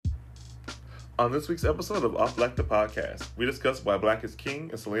On this week's episode of Off Black the Podcast, we discuss why Black is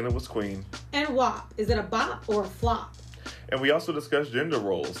king and Selena was queen. And WAP, is it a bop or a flop? And we also discuss gender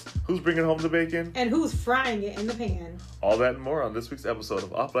roles, who's bringing home the bacon, and who's frying it in the pan. All that and more on this week's episode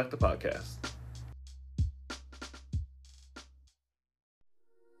of Off Black the Podcast.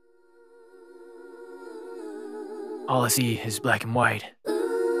 All I see is black and white.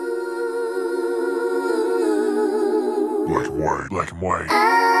 Black and white. Black and white.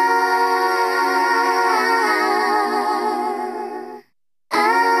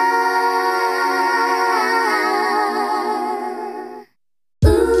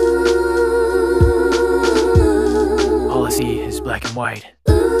 All I see is black and white.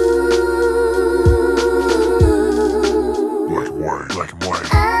 Black and white. Black and white.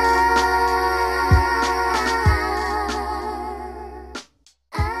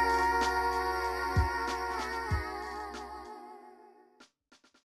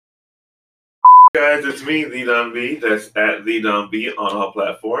 Guys, it's me, The Don B. That's at The Don B on all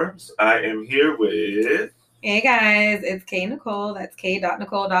platforms. I am here with... Hey guys, it's K Nicole. That's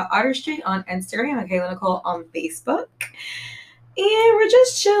k.nicole.artistry on Instagram and Kayla Nicole on Facebook. And we're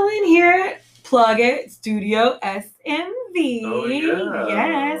just chilling here at Plug It Studio SMV. Oh, yeah.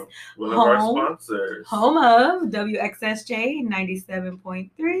 Yes. One of our sponsors. Home of WXSJ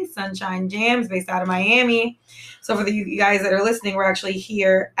 97.3 Sunshine Jams based out of Miami. So for you guys that are listening, we're actually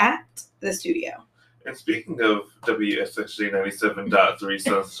here at the studio. And speaking of WSXJ 97.3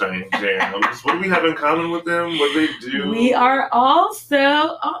 Sunshine Jams, what do we have in common with them? What do they do? We are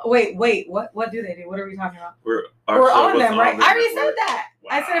also... wait. What do they do? What are we talking about? We're on them, right? Them. I already said that.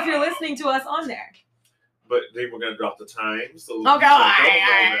 Wow. I said if you're listening to us on there. But they were going to drop the time. So Okay, all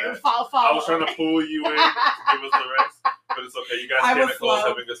right. Follow. I was trying to pull you in to give us the rest. But it's okay. You guys can't close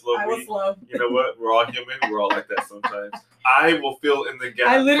having a slow I was week. slow. You know what? We're all human. We're all like that sometimes. I will fill in the gap.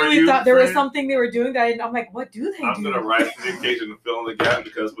 I literally for you, thought there was friend. something they were doing that I'm like, what do they I'm do? going to rise to the occasion and fill in the gap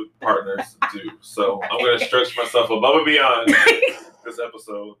because what partners do. So I'm going to stretch myself above and beyond this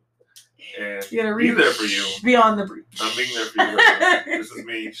episode and be there for you. Beyond the breach. I'm being there for you right now. This is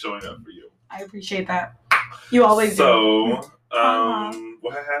me showing up for you. I appreciate that. You always do. So,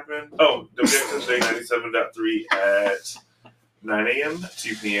 what happened? Oh, WXSJ 97.3 at 9 a.m.,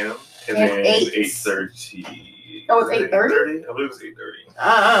 2 p.m., and then 8:30. Oh, it's 8:30? I believe it's 8:30.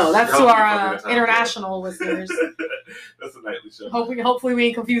 Oh, that's to our international listeners. That's a nightly show. Hopefully we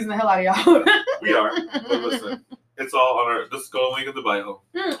ain't confusing the hell out of y'all. We are. But listen, it's all on our... Just go link in the bio.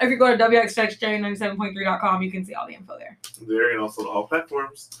 If you go to WXSJ97.3.com, you can see all the info there. There, and also on all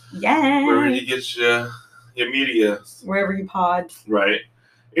platforms. Yeah. Wherever you get your media. Wherever you pod. Right.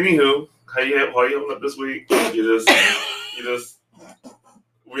 Anywho, how you holding up this week? You just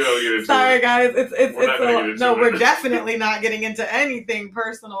we don't get into Sorry, it. Guys. We're it. definitely not getting into anything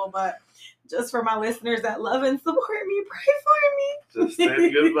personal, but just for my listeners that love and support me, pray for me. Just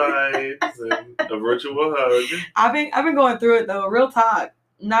send good vibes and a virtual hug. I've been going through it though, real talk.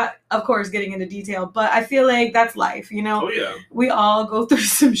 Not, of course, getting into detail, but I feel like that's life, you know? Oh, yeah. We all go through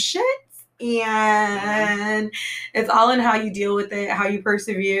some shit, and it's all in how you deal with it, how you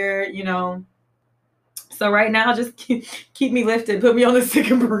persevere, you know? So right now, just keep me lifted. Put me on the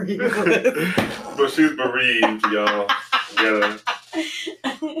sick and bereaved list. But she's bereaved, y'all. You gotta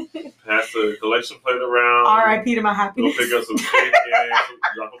pass the collection plate around. R.I.P. to my happiness. Go pick up some cake and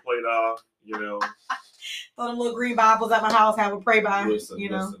drop a plate off, you know. Throw them little green Bibles at my house, have a pray by, Listen.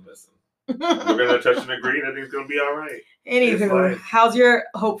 know. We're going to touch and agree and everything's going to be all right. Anywho, how's your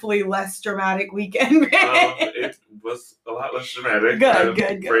hopefully less dramatic weekend? It was a lot less dramatic.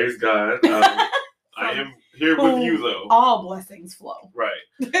 Good. Praise God. I am here with you, though. All blessings flow. Right.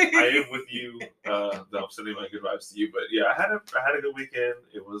 I am with you. I'm sending my good vibes to you. But yeah, I had a good weekend.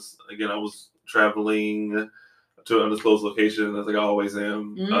 It was, again, I was traveling to an undisclosed location, as I always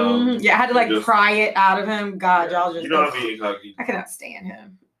am. I had to pry it out of him. God, y'all just... You know, I'm being incognito. I cannot stand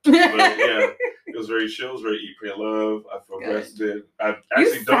him. But yeah, it was very chill. It was very eat, pray, love. I felt rested. I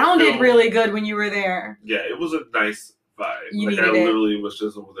actually you sounded really good when you were there. Yeah, it was a nice vibe. You I needed literally was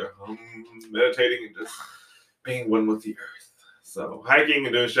just over there meditating and just being one with the earth. So hiking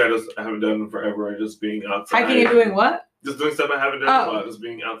and doing shadows I haven't done in forever, and just being outside. Hiking and doing what? Just doing stuff I haven't done in a while. Just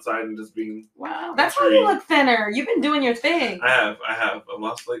being outside and just being... Wow, that's why you look thinner. You've been doing your thing. I have. I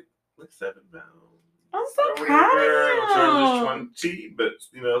lost like 7 pounds. I'm so proud of you. I'm just 20, but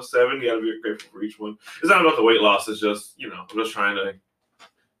 7. You gotta be grateful for each one. It's not about the weight loss. It's just I'm just trying to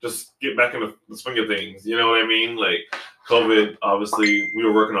just get back in the swing of things. You know what I mean? Like COVID, obviously, we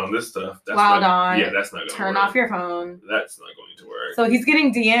were working on this stuff. That's Loud not, on. Yeah, that's not going to Turn work. off your phone. That's not going to work. So he's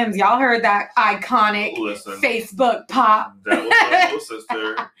getting DMs. Y'all heard that iconic Listen, Facebook pop. that was my little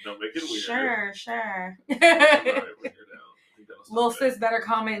sister. Don't make it weird. Sure. Right, we're here now. I think that was Little something. sis better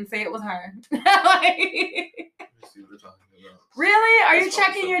comment and say it was her. Like, Let me see what they're talking about. really? Are you That's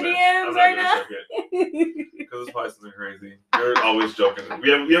probably checking your something. DMs I'm right not now? gonna check it, because it's probably something crazy. They're always joking. We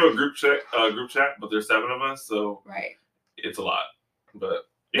have a group chat, but there's 7 of us, so Right. it's a lot. But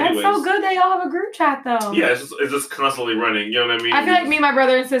That's anyways, so good they all have a group chat though. yeah, it's just constantly running. You know what I mean? I feel like me and my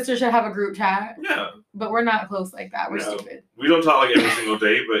brother and sister should have a group chat, Yeah, but we're not close like that. We're No. stupid. we don't talk like every single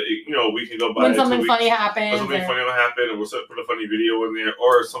day, but we can go by When 2 something weeks. funny Or happens. something or- funny will happen, and we'll put a funny video in there,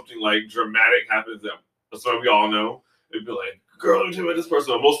 or something like dramatic happens that's what we all know. It'd be like, "Girl, let me tell you about this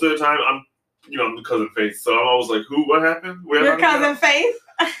person." But most of the time, I'm the cousin Faith, so I'm always like, "Who? What happened? Where Your am I gonna cousin Faith?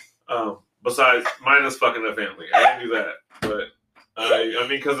 Besides, mine is fucking the family. I didn't do that, but I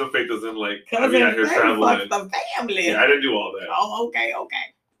mean, cousin Faith doesn't like Cousin be out here Faith traveling. fucks the family. Yeah, I didn't do all that. Oh, okay.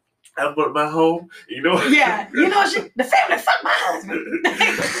 I bought my home. You know. Yeah, the family fucked my husband. you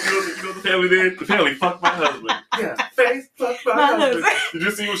know what the family did? The family fucked my husband. Yeah, Faith fucked my My husband. husband. Did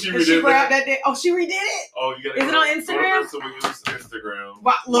you see what she Did she redid? grab that day? Oh, she redid it? Oh, you gotta. Is it on Instagram? So we use Instagram.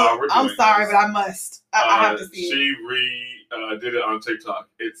 Wow, While we're look, I'm doing sorry, this. but I must. I have to see it. She did it on TikTok.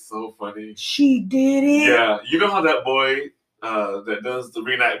 It's so funny. She did it? Yeah, you know how that boy that does the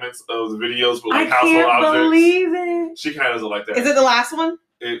reenactments of the videos with I like household can't objects. believe it. She kind of does it like that. Is it the last one?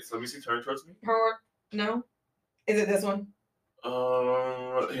 It's let me see. Turn towards me. No? Is it this one?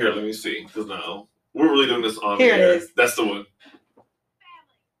 Here, let me see. Because now we're really doing this on Here it air. is. That's the one.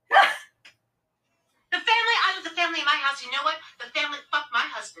 The family, I was the family in my house. You know what? The family fucked my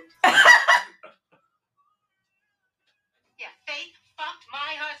husband. Yeah, Faith fucked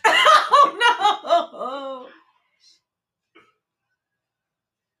my husband. Oh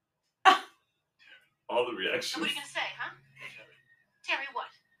no! All the So reactions. what are you gonna say, huh? Terry, what?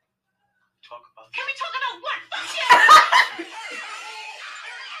 Talk about. Can we talk about what? Fuck you!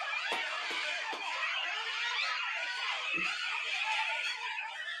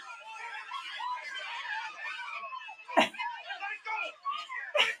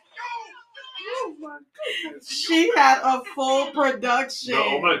 Oh my goodness. She had a full production. No,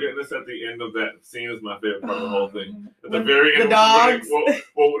 oh my goodness! At the end of that scene is my favorite part of the whole thing. At the When very end, the dogs.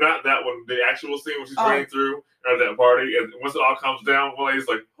 well, not that one. The actual scene when she's Oh. running through at that party, and once it all comes down, one lady's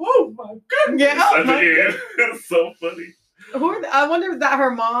like, "Oh my goodness!" Yeah, oh at my the end, it's so funny. I wonder if that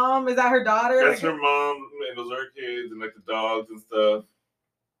her mom? Is that her daughter? That's her mom, and those are her kids, and like the dogs and stuff.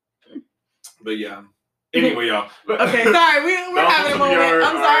 But yeah. Anyway, y'all. Okay, sorry, we're having a moment.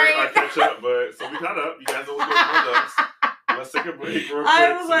 I'm sorry. I catch up, but so we caught up. You guys know what's going with us. Let's take a break real quick.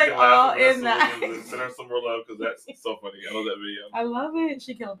 I was so we like can laugh all and in wrestle that. and send her some more love because that's so funny. I love that video. I love it.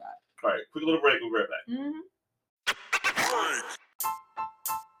 She killed that. All right, quick little break. We'll be right back. Mm-hmm.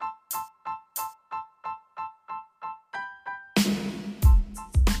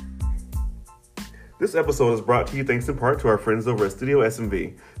 This episode is brought to you thanks in part to our friends over at Studio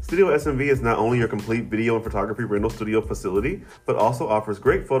SMV. Studio SMV is not only your complete video and photography rental studio facility, but also offers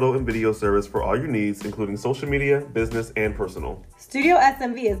great photo and video service for all your needs, including social media, business, and personal. Studio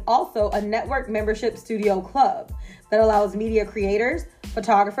SMV is also a network membership studio club that allows media creators,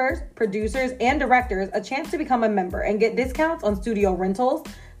 photographers, producers, and directors a chance to become a member and get discounts on studio rentals,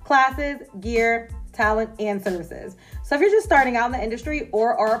 classes, gear, talent, and services. So if you're just starting out in the industry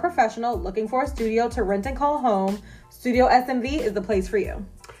or are a professional looking for a studio to rent and call home, Studio SMV is the place for you.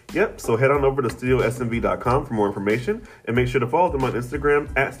 Yep, so head on over to studiosmv.com for more information and make sure to follow them on Instagram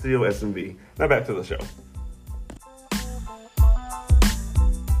at StudioSMV. Now back to the show.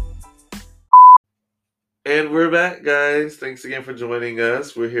 And we're back, guys. Thanks again for joining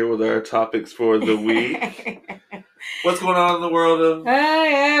us. We're here with our topics for the week. What's going on in the world of...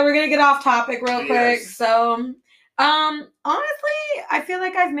 Yeah, we're gonna get off topic real quick. Yes. So, honestly, I feel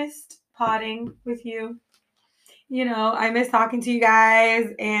like I've missed potting with you. You know, I miss talking to you guys,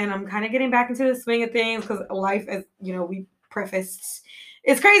 and I'm kind of getting back into the swing of things because life, as you know, we prefaced,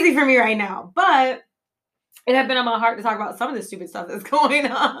 it's crazy for me right now. But it had been on my heart to talk about some of the stupid stuff that's going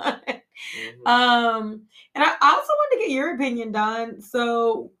on. And I also wanted to get your opinion, Don.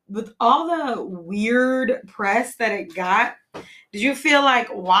 So with all the weird press that it got, did you feel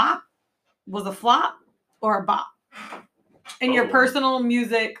like WAP was a flop or a bop in your Oh. personal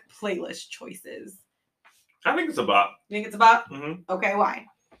music playlist choices? I think it's a bop. You think it's a bop? Mm-hmm. Okay, why?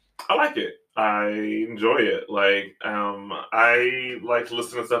 I like it. I enjoy it. Like, I like to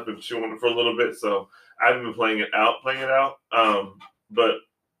listen to stuff and chew on it for a little bit. So I've been playing it out. But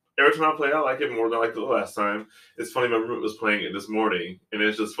every time I play, I like it more than I liked it the last time. It's funny, my roommate was playing it this morning, and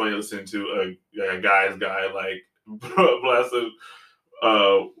it's just funny listening to a guy's guy like blasting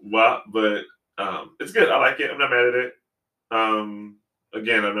WAP, but it's good. I like it. I'm not mad at it.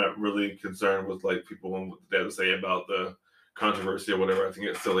 Again, I'm not really concerned with like people and what they have to say about the controversy or whatever. I think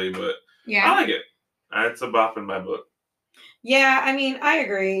it's silly, but I like it. It's a bop in my book. Yeah, I mean, I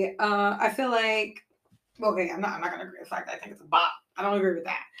agree. I feel like, okay, I'm not gonna agree with the fact that I think it's a bop. I don't agree with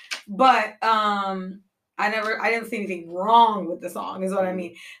that. But I didn't see anything wrong with the song, is what I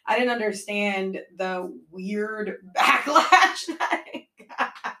mean. I didn't understand the weird backlash that it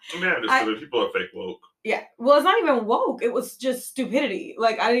got. I mean, I understood it. People are fake woke. Yeah. Well, it's not even woke. It was just stupidity.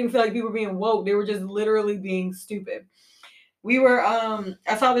 Like, I didn't even feel like people were being woke. They were just literally being stupid. We were, I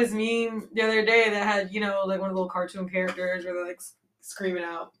saw this meme the other day that had, you know, like one of the little cartoon characters where they're like screaming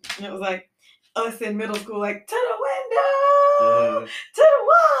out. And it was like us in middle school, like, to the window, to the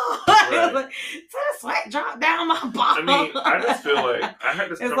wall. Right. It was like, to the sweat drop down my bottom. I mean, I just feel like I had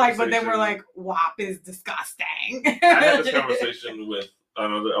this It's like, but then we're like, WAP is disgusting. I had this conversation with I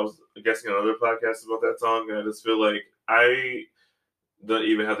was guessing on other podcasts about that song, and I just feel like I don't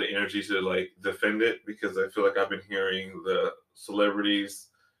even have the energy to like defend it because I feel like I've been hearing the celebrities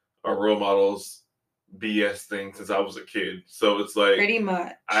or role models BS thing since I was a kid. So it's like pretty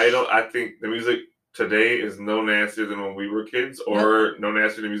much. I think the music today is no nastier than when we were kids, or no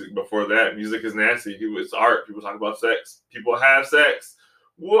nastier than music before that. Music is nasty. It's art. People talk about sex. People have sex.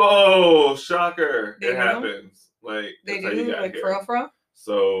 Whoa, shocker! It happens. Like they do, like for real.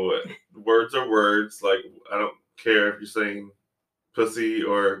 So words are words. Like I don't care if you're saying pussy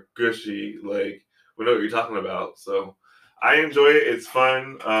or gushy. Like we know what you're talking about. So I enjoy it. It's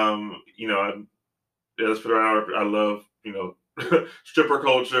fun. You know, let's put it around. I love, you know, stripper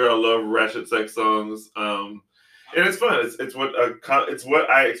culture. I love ratchet sex songs. And it's fun. It's what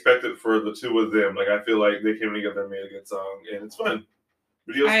I expected for the two of them. Like I feel like they came together and made a good song, and it's fun.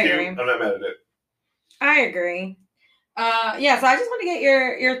 Video's cute. I'm not mad at it. I agree. Yeah, so I just want to get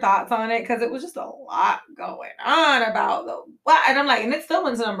your thoughts on it because it was just a lot going on about and I'm like, and it still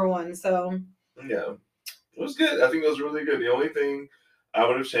went to number one. So yeah, it was good. I think it was really good. The only thing I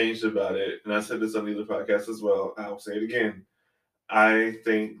would have changed about it, and I said this on the other podcast as well, I'll say it again. I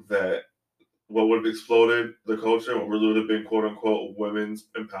think that what would have exploded the culture, what would have been quote unquote women's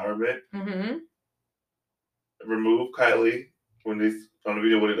empowerment, remove Kylie when they on the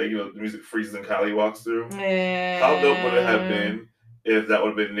video when it, you know, the music freezes and Kylie walks through. How dope would it have been if that would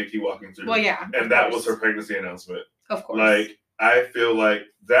have been Nicki walking through? Well, yeah, and that was her pregnancy announcement. Of course. Like I feel like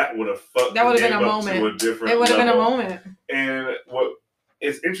that would have fucked. That would have been a moment. To a different. It would have been a moment. And what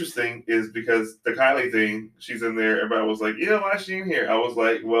is interesting is because the Kylie thing, she's in there. Everybody was like, "Yeah, why is she in here?" I was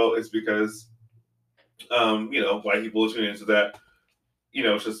like, "Well, it's because, you know, white people are tuning into that. You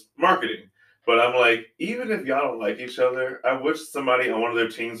know, it's just marketing." But I'm like, even if y'all don't like each other, I wish somebody on one of their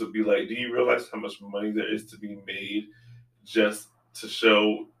teams would be like, do you realize how much money there is to be made just to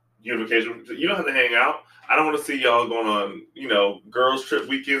show unification? You don't have to hang out. I don't want to see y'all going on, you know, girls trip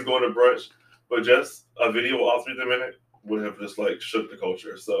weekends, going to brunch. But just a video with all three of them in it would have just like shook the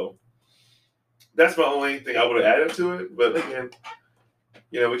culture. So that's my only thing I would have added to it. But again,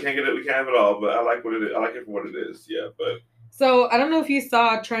 you know, we can't get it. We can't have it all. But I like what it is. I like it for what it is. Yeah, but. So I don't know if you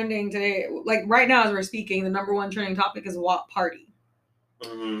saw trending today, like right now as we're speaking, the number one trending topic is WAP Party.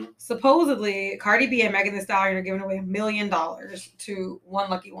 Supposedly, Cardi B and Megan Thee Stallion are giving away $1 million to one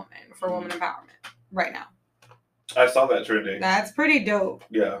lucky woman for woman empowerment right now. I saw that trending. That's pretty dope.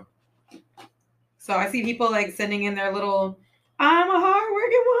 Yeah. So I see people like sending in their little, I'm a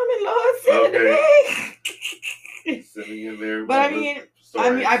hardworking woman, Lord, send it to me. Sending in there. But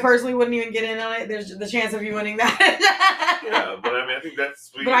I personally wouldn't even get in on it. There's the chance of you winning that. Yeah, but I mean, I think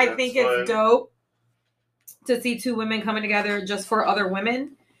that's sweet. But I think it's dope to see two women coming together just for other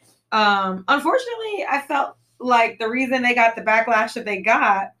women. Unfortunately, I felt like the reason they got the backlash that they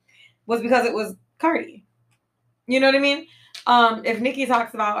got was because it was Cardi. You know what I mean? If Nicki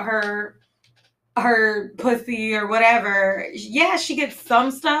talks about her pussy or whatever, yeah, she gets some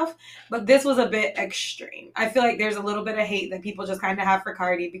stuff, but this was a bit extreme. I feel like there's a little bit of hate that people just kind of have for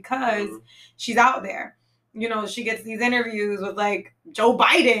Cardi because she's out there. You know, she gets these interviews with like Joe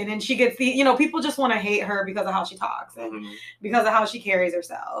Biden, and she gets you know, people just want to hate her because of how she talks and because of how she carries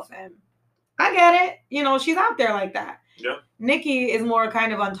herself. And I get it. You know, she's out there like that. Yeah. Nicki is more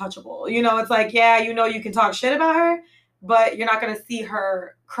kind of untouchable. You know, it's like, yeah, you know, you can talk shit about her, but you're not going to see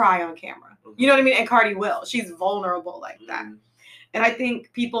her cry on camera. You know what I mean? And Cardi will. She's vulnerable like that. And I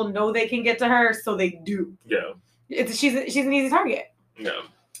think people know they can get to her, so they do. Yeah. She's an easy target. Yeah.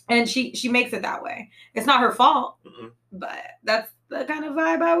 And she makes it that way. It's not her fault, but that's the kind of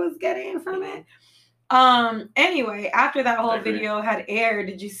vibe I was getting from it. Anyway, after that whole video had aired,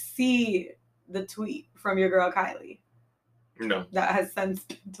 did you see the tweet from your girl Kylie? No. That has since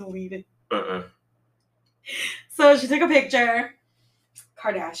been deleted. So she took a picture.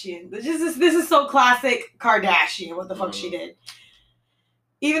 Kardashian. This is so classic Kardashian. What the fuck she did?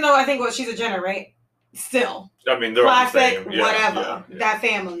 Even though I think she's a Jenner, right? Still. I mean, they're classic, all the same. whatever. Yeah. That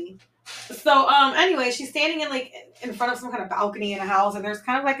family. So anyway, she's standing in front of some kind of balcony in a house, and there's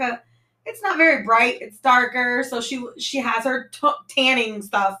kind of like it's not very bright, it's darker, so she has her tanning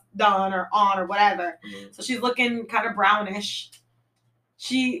stuff done or on or whatever. So she's looking kind of brownish.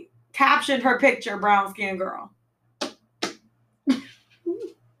 She captioned her picture, brown skin girl.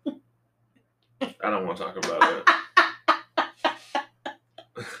 I don't want to talk about it.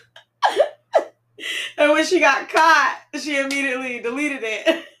 And when she got caught, she immediately deleted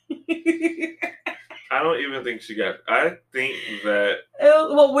it. I don't even think she got... I think that...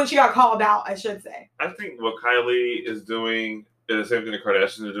 when she got called out, I should say. I think what Kylie is doing is the same thing the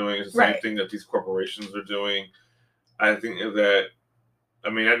Kardashians are doing. It's the same thing that these corporations are doing. I think that...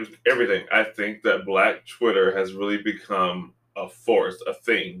 everything. I think that Black Twitter has really become a force, a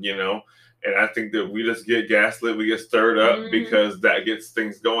thing, you know? And I think that we just get gaslit, we get stirred up because that gets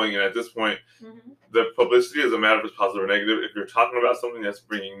things going. And at this point, the publicity doesn't matter if it's positive or negative. If you're talking about something that's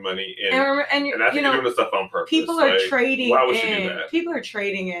bringing money in, and I think you're doing this stuff on purpose. People are trading why would she do that? People are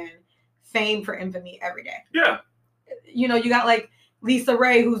trading in fame for infamy every day. Yeah. You know, you got like Lisa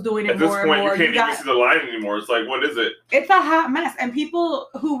Ray who's doing it more and more. At this point, you can't even see the line anymore. It's like, what is it? It's a hot mess. And people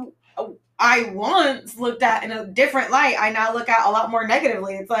who I once looked at in a different light, I now look at a lot more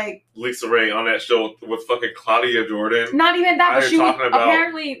negatively. It's like Lisa Ray on that show with fucking Claudia Jordan. Not even that, but she was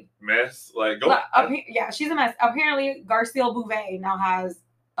apparently mess. Yeah, she's a mess. Apparently, Garcelle Bouvet now has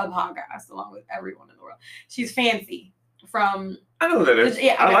a podcast along with everyone in the world. She's fancy from. I know who that is.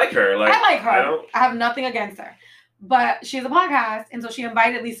 Yeah, I like her. I like her. I have nothing against her, but she has a podcast, and so she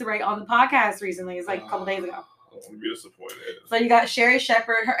invited Lisa Ray on the podcast recently. It's like a couple days ago. I'm be disappointed. So you got Sherry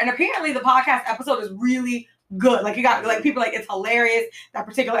Shepherd, and apparently the podcast episode is really good. Like you got like people like it's hilarious. That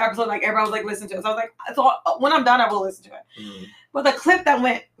particular episode, like everyone was like listen to it. So I was like, so when I'm done, I will listen to it. But the clip that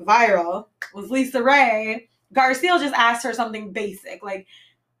went viral was Lisa Ray. Garcelle just asked her something basic, like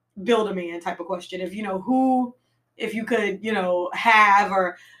build a man type of question. If you know if you could, have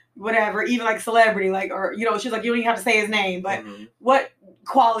or whatever, even like celebrity, like or she's like you don't even have to say his name, but what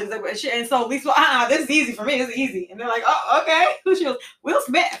qualities like and so Lisa, this is easy for me. This is easy, and they're like, oh, okay. Who she goes? Will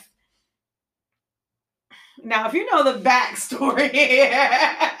Smith. Now, if you know the backstory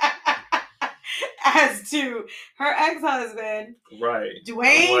as to her ex-husband, right,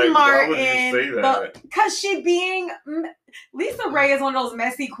 Dwayne Martin, why would you say that? Because Lisa Ray is one of those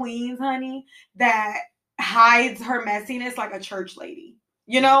messy queens, honey, that hides her messiness like a church lady.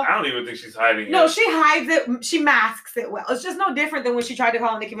 I don't even think she's hiding it. No, she hides it. She masks it well. It's just no different than when she tried to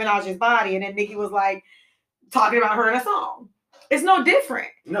call Nicki Minaj's body, and then Nicki was like talking about her in a song. It's no different.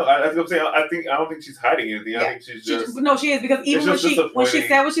 No, I was gonna say I don't think she's hiding anything. I think she's just no, she is because even when she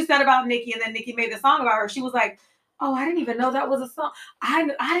said what she said about Nicki, and then Nicki made the song about her, she was like, "Oh, I didn't even know that was a song.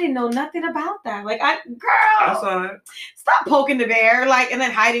 I didn't know nothing about that. Like, girl, I saw it. Stop poking the bear, like, and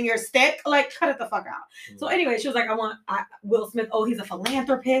then hiding your stick. Like, cut it the fuck out." So anyway, she was like, Will Smith. Oh, he's a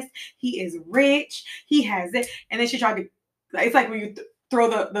philanthropist. He is rich. He has it. And then she tried to. It's like when you throw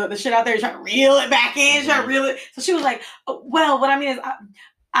the shit out there, you try to reel it back in. Try to reel it. So she was like, oh, well, what I mean is,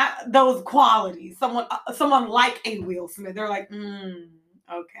 those qualities. Someone like a Will Smith. They're like,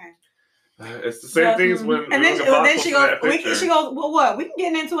 okay. It's the same thing as when. And then she goes. She goes. Well, what? We can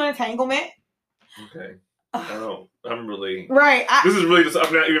get into an entanglement. Okay. I'm really right. This is really.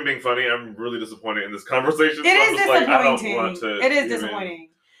 I'm not even being funny. I'm really disappointed in this conversation. It is disappointing. I don't want to. It is disappointing.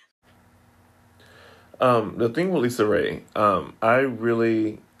 The thing with Lisa Ray, I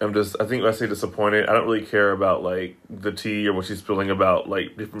really am just. I think I say disappointed. I don't really care about like the tea or what she's spilling about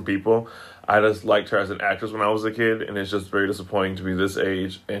like different people. I just liked her as an actress when I was a kid, and it's just very disappointing to be this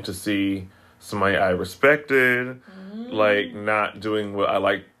age and to see somebody I respected, like not doing what I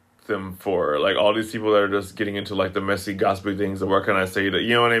like them for. Like all these people that are just getting into like the messy gossipy things. And where can I say that?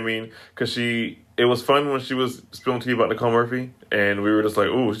 You know what I mean? Because it was fun when she was spilling tea about Nicole Murphy, and we were just like,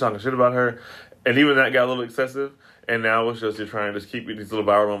 ooh, she's talking shit about her. And even that got a little excessive. And now it's just you're trying to just keep these little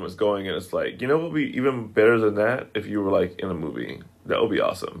viral moments going. And it's like, what would be even better than that if you were like in a movie? That would be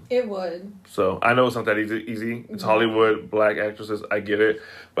awesome. It would. So I know it's not that easy. It's Hollywood, black actresses. I get it.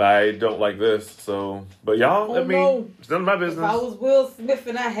 But I don't like this. So, but y'all, it's none of my business. If I was Will Smith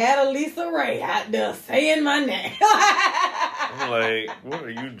and I had a Lisa Ray out there saying my name. I'm like, what are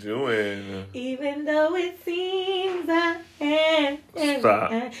you doing? Even though it seems I am.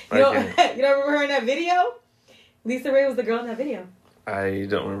 Stop. You don't remember her in that video? Lisa Ray was the girl in that video. I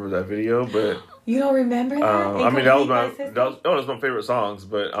don't remember that video, but You don't remember that? I mean, that was my favorite songs,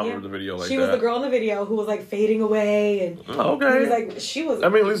 but I don't remember the video like that. She was the girl in the video who was like fading away, and okay. He was like, she was. I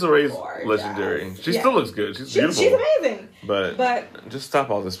mean, Lisa Ray's gorgeous. legendary. She still looks good. She's beautiful. She's amazing. But just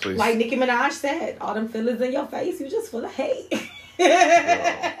stop all this, please. Like Nicki Minaj said, all them feelings in your face, you just full of hate.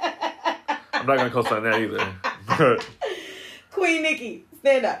 I'm not gonna co-sign that either. Queen Nicki,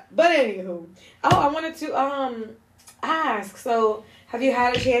 stand up. But anywho, I wanted to ask. So, have you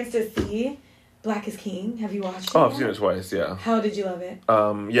had a chance to see Black is King? Have you watched it? Oh, I've seen it twice. Yeah. How did you love it?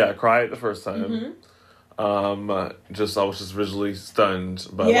 Yeah, I cried the first time. Mm-hmm. I was just visually stunned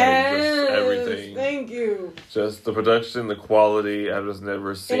by just everything. Thank you. Just the production, the quality. I've just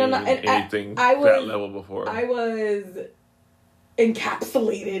never seen anything that level before. I was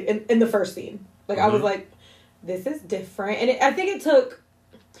encapsulated in the first scene. Like I was like, this is different, and I think it took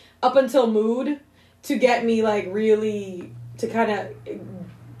up until Mood to get me like really to kind of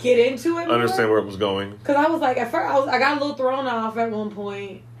get into it. Understand where it was going. Because I was like, at first I got a little thrown off at one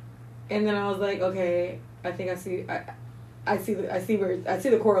point, and then I was like, okay, I think I see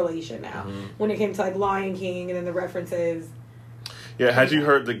the correlation now when it came to like Lion King and then the references. Yeah, had you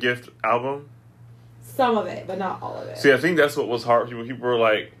heard the Gift album? Some of it, but not all of it. See, I think that's what was hard. People were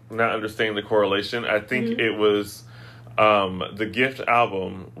like not understanding the correlation. I think it was the Gift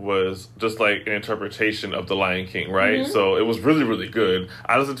album was just like an interpretation of the Lion King, right? So it was really, really good.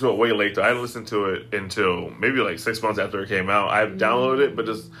 I listened to it way later. I didn't listen to it until maybe like 6 months after it came out. I downloaded it, but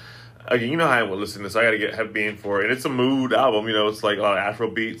just again, you know how I would listen to this. So I got to have being for it, and it's a mood album. You know, it's like a lot of Afro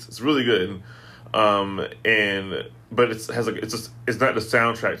beats. It's really good. But it's not the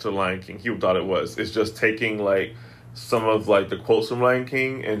soundtrack to Lion King. He thought it was. It's just taking like some of like the quotes from Lion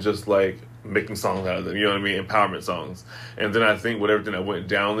King and just like making songs out of them. You know what I mean? Empowerment songs. And then I think what everything that went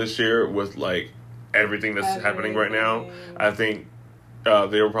down this year was like everything that's happening right now. I think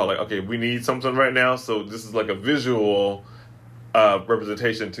they were probably like, okay, we need something right now. So this is like a visual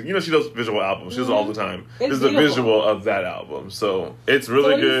representation to, you know, she does visual albums. She does it all the time. This is a visual of that album. So it's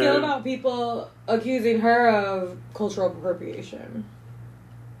really good. What do you feel about people accusing her of cultural appropriation?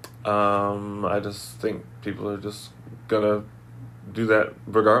 I just think people are just gonna do that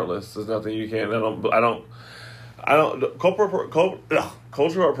regardless. There's nothing you can.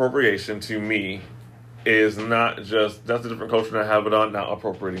 Cultural appropriation to me is not just, that's a different culture to have it on, not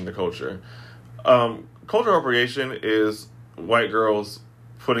appropriating the culture. Cultural appropriation is white girls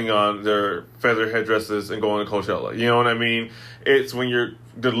putting on their feather headdresses and going to Coachella. You know what I mean? It's when you're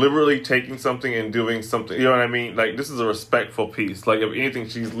deliberately taking something and doing something. You know what I mean? Like, this is a respectful piece. Like, if anything,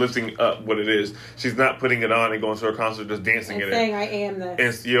 she's lifting up what it is. She's not putting it on and going to her concert just dancing in it. Saying, I am this.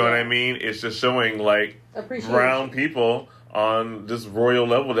 And, you know what I mean? It's just showing, like, brown people on this royal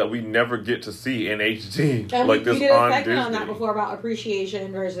level that we never get to see in HD. And like we did a segment on that before about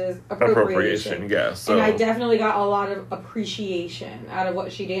appreciation versus appropriation. Yes. So. And I definitely got a lot of appreciation out of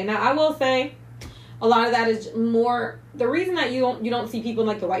what she did. Now, I will say, a lot of that is more the reason that you don't see people in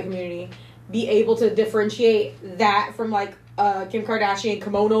like the white community be able to differentiate that from like Kim Kardashian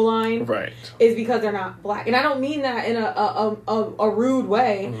kimono line, right? Is because they're not black, and I don't mean that in a rude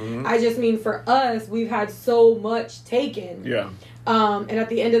way. I just mean for us, we've had so much taken. Yeah. And at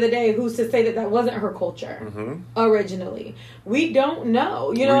the end of the day, who's to say that wasn't her culture originally? We don't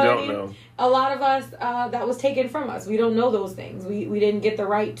know. You know what I mean? Know. A lot of us, that was taken from us. We don't know those things. We didn't get the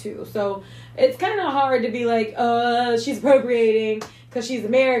right to. So it's kind of hard to be like, she's appropriating because she's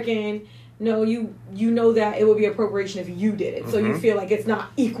American. No, you know that it would be appropriation if you did it. So you feel like it's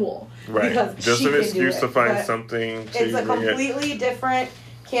not equal. Right. Because just she an can excuse do to find something to it's a completely different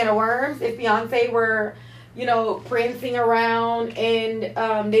can of worms. If Beyonce were, you know, prancing around in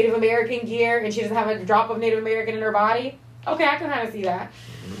Native American gear and she doesn't have a drop of Native American in her body, okay, I can kind of see that.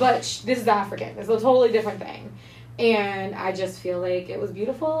 But this is African. It's a totally different thing. And I just feel like it was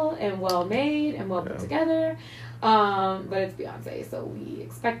beautiful and well made and well put together. But it's Beyonce, so we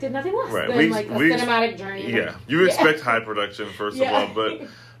expected nothing less than a cinematic journey. Yeah, you expect high production, first of all, but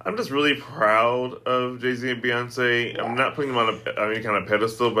I'm just really proud of Jay-Z and Beyonce. I'm not putting them on any kind of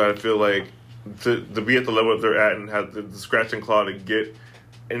pedestal, but I feel like to be at the level that they're at and have the scratch and claw to get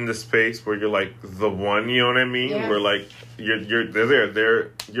in the space where you're like the one, you know what I mean? Yeah. Where like they're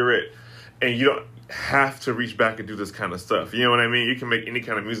there, you're it, and you don't have to reach back and do this kind of stuff. You know what I mean? You can make any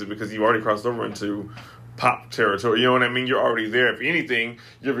kind of music because you already crossed over into pop territory. You know what I mean? You're already there. If anything,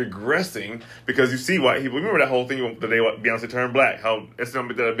 you're regressing because you see white people. Remember that whole thing the day Beyonce turned black? How it's not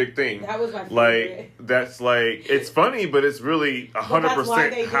a big thing. That was my favorite. Like that's like it's funny, but it's really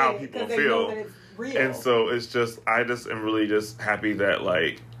 100% how people feel. Real. And so it's just I just am really just happy that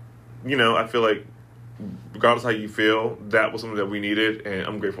like, you know, I feel like regardless how you feel, that was something that we needed, and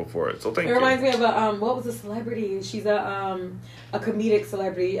I'm grateful for it. So thank you. It reminds me of what was the celebrity? She's a comedic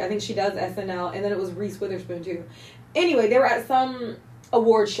celebrity. I think she does SNL, and then it was Reese Witherspoon too. Anyway, they were at some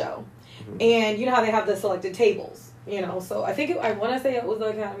award show, and you know how they have the selected tables. You know, so I want to say it was the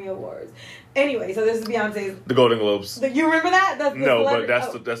Academy Awards. Anyway, so this is Beyonce's... The Golden Globes. You remember that? No, but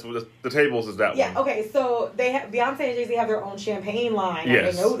that's what the tables is that one. Yeah, okay, so Beyonce and Jay-Z have their own champagne line.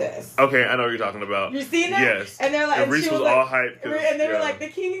 Yes. I know this. Okay, I know what you're talking about. You seen that? Yes. And they're like... And Reese was all hyped. And they were like, the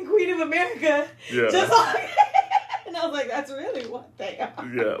King and Queen of America. Yeah. Just like... And I was like, that's really what they are.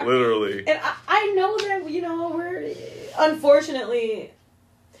 Yeah, literally. And I know that, you know, we're... Unfortunately...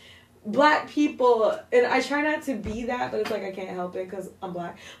 Black people, and I try not to be that, but it's like I can't help it because I'm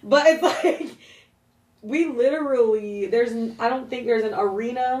black. But it's like we literally I don't think there's an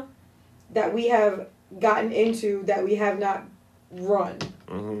arena that we have gotten into that we have not run.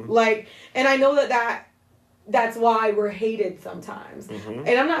 Mm-hmm. Like, and I know that's why we're hated sometimes. Mm-hmm.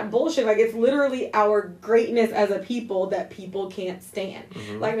 And I'm not bullshit. Like, it's literally our greatness as a people that people can't stand.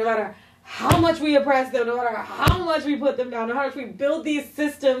 Mm-hmm. Like, no matter how much we oppress them, no matter how much we put them down, no matter how much we build these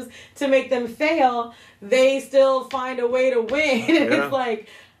systems to make them fail, they still find a way to win. And it's like,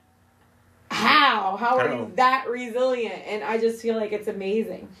 how are you that resilient? And I just feel like it's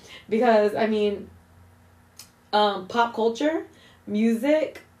amazing because, I mean, pop culture,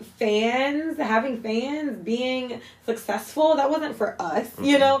 music, having fans, being successful, that wasn't for us,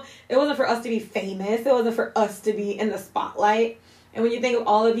 you know? It wasn't for us to be famous. It wasn't for us to be in the spotlight. And when you think of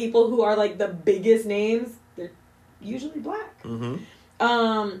all the people who are like the biggest names, they're usually black. Mm-hmm.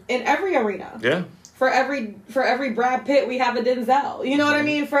 In every arena. Yeah. For every Brad Pitt, we have a Denzel. You know what I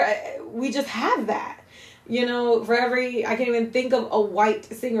mean? We just have that. You know, I can't even think of a white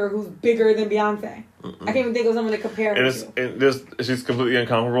singer who's bigger than Beyonce. Mm-mm. I can't even think of someone to compare her to. She's completely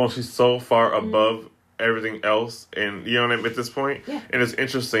incomparable. She's so far above everything else, and you know what I mean, at this point. Yeah. And it's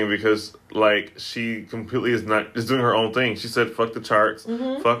interesting because like she completely is doing her own thing. She said fuck the charts,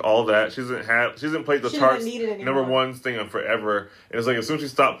 fuck all that. She hasn't played the charts number one thing on forever. And it's like as soon as she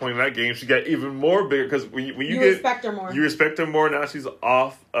stopped playing that game, she got even more bigger because when you respect her more. You respect her more. Now she's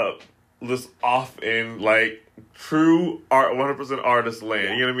off in like true art, 100% artist land.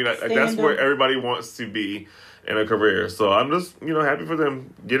 Yeah. You know what I mean? Like, that's where everybody wants to be in a career. So I'm just, happy for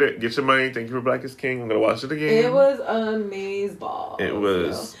them. Get your money. Thank you for Black is King. I'm gonna watch it again. It was amazing. It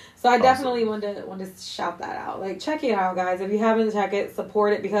was. So I definitely want to shout that out. Like, check it out, guys. If you haven't checked it,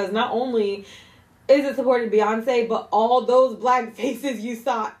 support it, because not only is it supporting Beyonce, but all those black faces you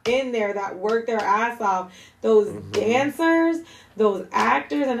saw in there that worked their ass off, those dancers, those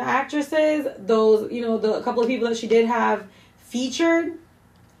actors and actresses, those, the couple of people that she did have featured,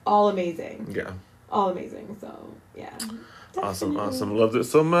 all amazing. Yeah. All amazing. So, yeah. Definitely. Awesome. Loved it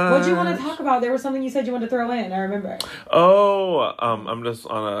so much. What do you want to talk about? There was something you said you wanted to throw in. I remember. Oh, I'm just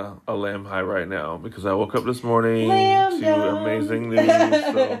on a lamb high right now because I woke up this morning to amazing news.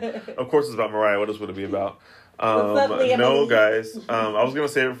 So, of course, it's about Mariah. What else would it be about? No, guys. I was going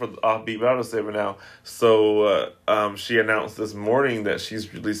to save it for the offbeat, but I'm going to save it now. So, she announced this morning that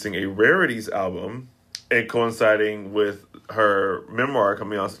she's releasing a Rarities album, and coinciding with her memoir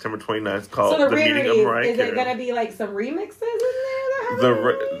coming out September 29th called The Meaning of Mariah Carey. Is it going to be like some remixes in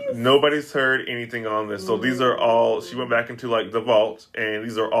there? Nobody's heard anything on this. So these are all, she went back into like the vault, and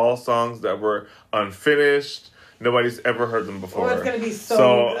these are all songs that were unfinished. Nobody's ever heard them before. Oh, it's going to be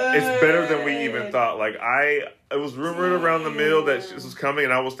so good. It's better than we even thought. Like it was rumored around the middle that this was coming,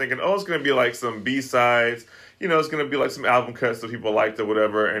 and I was thinking, it's going to be like some B-sides. It's going to be like some album cuts that people liked or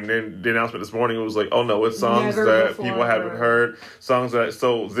whatever. And then the announcement this morning, it was like, oh no, it's songs that people haven't heard.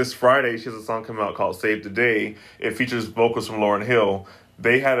 So this Friday, she has a song coming out called Save the Day. It features vocals from Lauryn Hill.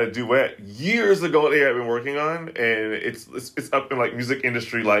 They had a duet years ago they had been working on, and it's up in like music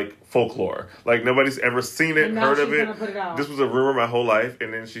industry like folklore. Like nobody's ever seen it, heard of it. This was a rumor my whole life,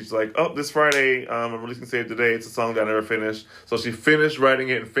 and then she's like, this Friday I'm releasing Save the Day. It's a song that I never finished. So she finished writing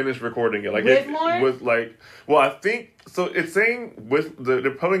it and finished recording it. Like I think so. It's saying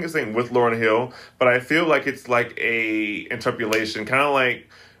the public is saying with Lauryn Hill, but I feel like it's like a interpolation, kind of like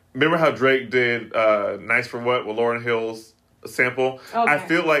remember how Drake did "Nice for What" with Lauryn Hill's sample. Okay. I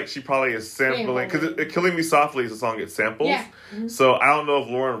feel like she probably is sampling because "Killing Me Softly" is a song it samples. Yeah. So I don't know if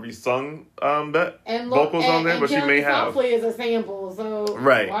Lauren resung that vocals on there, but she may have. Softly is a sample, so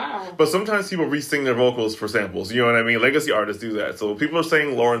Right. Wow. But sometimes people re-sing their vocals for samples. You know what I mean? Legacy artists do that. So people are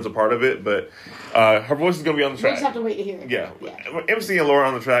saying Lauren's a part of it, but her voice is gonna be on the We track. just have to wait to hear it. Yeah. MC and Lauren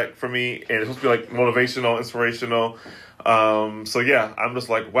on the track for me, and it's supposed to be like motivational, inspirational. So yeah, I'm just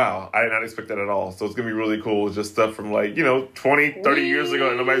like, wow, I did not expect that at all. So it's gonna be really cool. Just stuff from like, 20, 30 years ago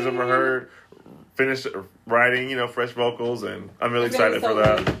that nobody's ever heard. Finish writing, fresh vocals, and I'm really excited for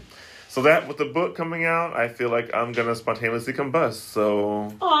that. Good. So that with the book coming out, I feel like I'm gonna spontaneously combust.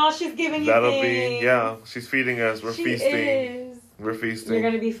 So Aw, she's giving you that'll things. be she's feeding us. We're She feasting. is. We're feasting. You're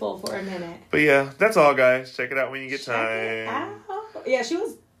gonna be full for a minute. But yeah, that's all, guys. Check it out when you get Check it time. out. Yeah, she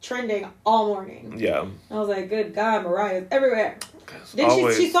was trending all morning. Yeah. I was like, good God, Mariah's everywhere. Then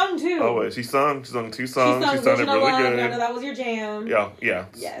Always. she sung too. Always. She sung 2 songs. She She sung sounded Vision of really Love. good. I know that was your jam. Yeah.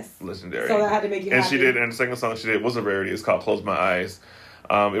 Yes. Legendary. So that had to make you And happy. she did, and the second song she did was a rarity. It's called Close My Eyes.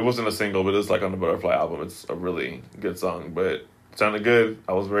 It wasn't a single, but it's like on the Butterfly album. It's a really good song, but it sounded good.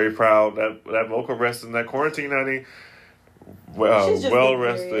 I was very proud. That vocal rest in that quarantine, honey. She's just Well good,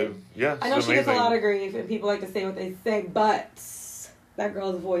 rested. period. Yeah, I know she's she gets a amazing. lot of grief, and people like to say what they say, but that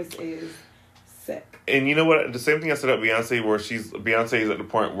girl's voice is sick. And you know what? The same thing I said about Beyonce, where Beyonce is at the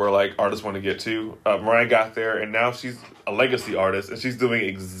point where like artists want to get to. Mariah got there, and now she's a legacy artist, and she's doing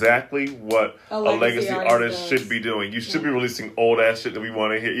exactly what a legacy artist does. should be doing. You should be releasing old ass shit that we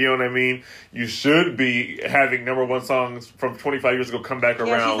want to hear. You know what I mean? You should be having #1 songs from 25 years ago come back Yeah,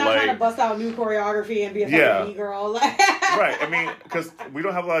 around. she's not trying to bust out new choreography and be a Yeah. fucking girl. Like, Right, I mean, because we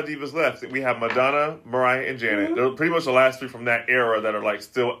don't have a lot of divas left. We have Madonna, Mariah, and Janet. Mm-hmm. They're pretty much the last 3 from that era that are like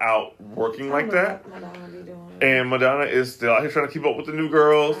still out working like that. And Madonna is still out here trying to keep up with the new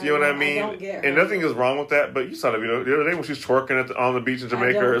girls. You know what I mean? don't get her. And nothing is wrong with that. But you saw the video the other day when she's twerking on the beach in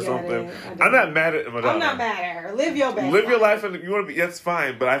Jamaica don't or get something. it. I don't. I'm not mad at Madonna. I'm not mad at her. Live your best. Live your life, and if you want to be, that's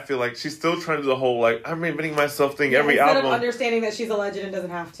fine. But I feel like she's still trying to do the whole like I'm reinventing myself thing every Instead album. of understanding that she's a legend and doesn't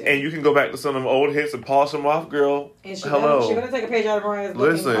have to. And you can go back to some of them old hits and polish them off, girl. And she's Hello. gonna take a page out of Mariah's book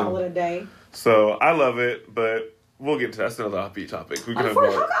Listen. and call it a day. So I love it, but we'll get to that. That's another offbeat topic. We can have more. I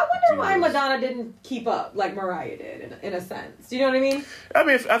wonder why divas. Madonna didn't keep up like Mariah did, in a sense. Do you know what I mean? I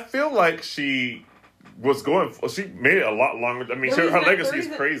mean, I feel like she was going. She made it a lot longer. I mean, The her reason legacy the is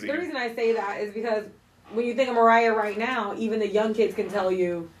reason- crazy. The reason I say that is because when you think of Mariah right now, even the young kids can tell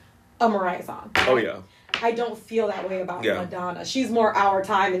you a Mariah song. Oh yeah, I don't feel that way about Yeah. Madonna. She's more our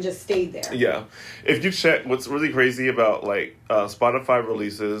time and just stayed there. yeah. If you check, what's really crazy about like Spotify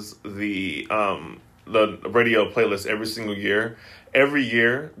releases the radio playlist every single year. Every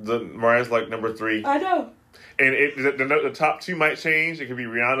year, the Mariah's like #3. I know. And the top 2 might change. It could be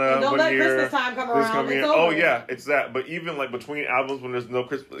Rihanna And don't one let year. Christmas time come this around. coming It's year. over. Oh yeah, it's that. But even like between albums when there's no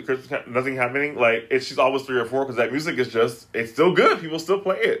Christmas nothing happening, like she's always 3 or 4 because that music is it's still good. People still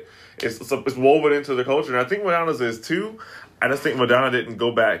play it. It's woven into the culture, and I think Madonna's is too. I just think Madonna didn't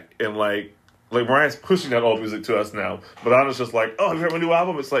go back and like Mariah's pushing that old music to us now. Madonna's just like, oh, have you heard my new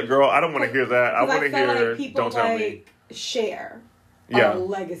album? It's like, girl, I don't want to hear that. I want to feel hear. like people Don't tell me. Cher. Yeah. A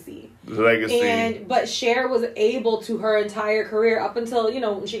legacy. Legacy. But Cher was able to her entire career up until,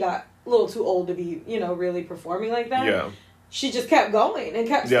 when she got a little too old to be, really performing like that. Yeah. She just kept going and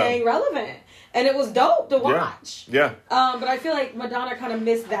kept Yeah. staying relevant. And it was dope to watch. Yeah. But I feel like Madonna kind of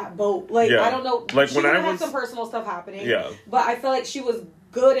missed that boat. Like, Yeah. I don't know. Like, she when I had was- some personal stuff happening. Yeah. But I feel like she was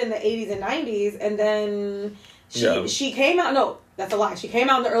good in the 80s and 90s. And then she came out. No, that's a lie. She came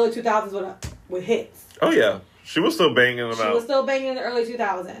out in the early 2000s with hits. Oh yeah. She was still banging them She out. was still banging in the early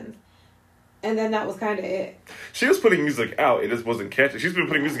 2000s. And then that was kind of it. She was putting music out. It just wasn't catchy. She's been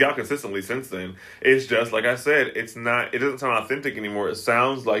putting music out consistently since then. It's just, like I said, it doesn't sound authentic anymore. It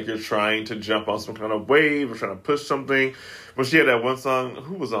sounds like you're trying to jump on some kind of wave or trying to push something. When she had that one song,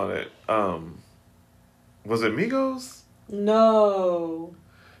 who was on it? Was it Migos? No.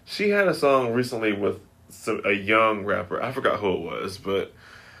 She had a song recently with a young rapper. I forgot who it was, but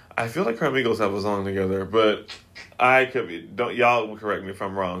I feel like her and Migos have a song together, but I could be. Y'all will correct me if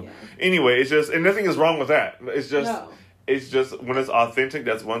I'm wrong. Yeah. Anyway, it's just, and nothing is wrong with that. It's just, No. it's just when it's authentic.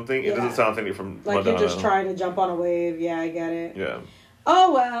 That's one thing. It Yeah. doesn't sound authentic from Like Madonna. you're just trying to jump on a wave. Yeah, I get it. Yeah.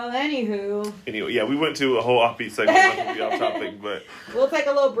 Oh, well, anywho. Anyway, yeah, we went to a whole offbeat segment. Not to be off topic, but We'll take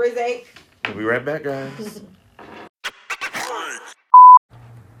a little break. we'll be right back, guys.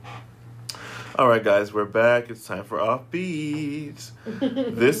 All right, guys, we're back. It's time for Offbeat.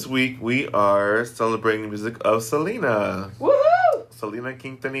 This week we are celebrating the music of Selena. Woohoo! Selena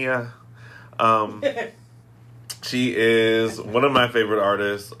Quintanilla. She is one of my favorite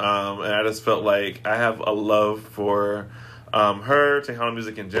artists, and I just felt like I have a love for her, Tejano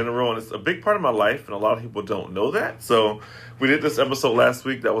music in general, and it's a big part of my life, and a lot of people don't know that. So we did this episode last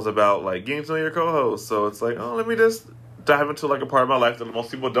week that was about like getting to know your co-host. So it's like, oh, let me just dive into like a part of my life that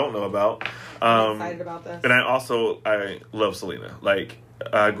most people don't know about. I'm excited about this. And I love Selena. Like,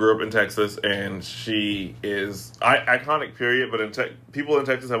 I grew up in Texas, and she is iconic. Period. But people in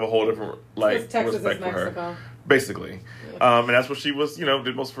Texas have a whole different like Texas respect is for Mexico. her. Basically, and that's what she was.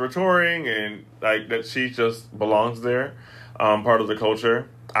 Did most of her touring, and like that she just belongs there. Part of the culture.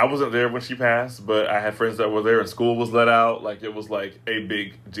 I wasn't there when she passed, but I had friends that were there, and school was let out. Like, it was like a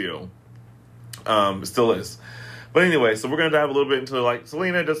big deal. It still is. But anyway, so we're gonna dive a little bit into like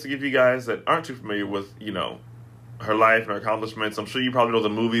Selena, just to give you guys that aren't too familiar with her life and her accomplishments. I'm sure you probably know the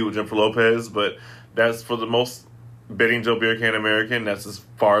movie with Jennifer Lopez, but that's for the most Betting Joe Beer Can American. That's as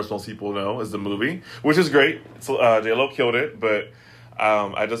far as most people know is the movie, which is great. So, J-Lo killed it, but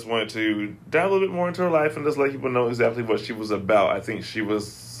I just wanted to dive a little bit more into her life and just let people know exactly what she was about. I think she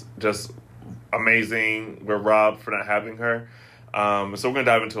was just amazing. We're robbed for not having her. So we're going to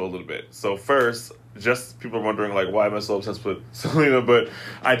dive into it a little bit. So first, just people are wondering, like, why am I so obsessed with Selena? But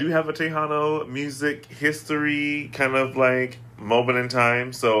I do have a Tejano music history kind of, like, moment in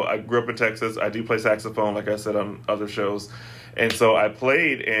time. So I grew up in Texas. I do play saxophone, like I said, on other shows. And so I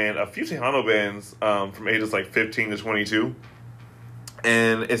played in a few Tejano bands from ages, like, 15 to 22.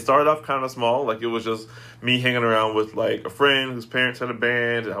 And it started off kind of small. Like, it was just me hanging around with, like, a friend whose parents had a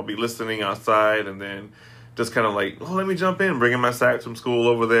band. And I'll be listening outside, and then just kind of like, oh, let me jump in, bringing my sax from school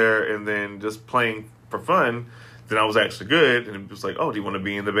over there, and then just playing for fun. Then I was actually good, and it was like, oh, do you want to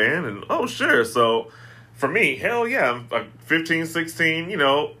be in the band? And, oh, sure. So for me, hell yeah, I'm 15, 16,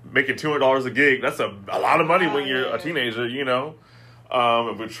 making $200 a gig. That's a lot of money when you're a teenager,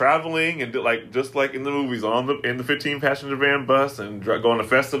 And we're traveling and just like in the movies, in the 15-passenger van bus, and going to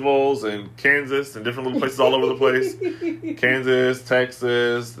festivals in Kansas and different little places all over the place. Kansas,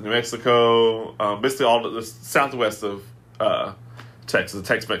 Texas, New Mexico, basically all the southwest of Texas, the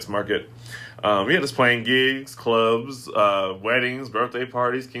Tex-Mex market. Just playing gigs, clubs, weddings, birthday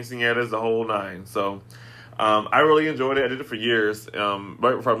parties, quinceañeras, the whole nine. So I really enjoyed it. I did it for years.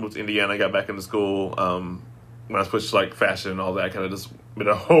 Right before I moved to Indiana, I got back into school. When I switched to like fashion and all that, kind of just made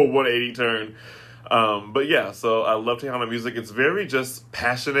a whole 180 turn. But yeah, so I love Tejano music. It's very just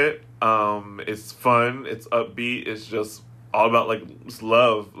passionate. It's fun. It's upbeat. It's just all about like just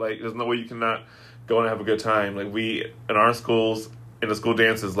love. Like, there's no way you cannot go and have a good time. Like, we in our schools, in the school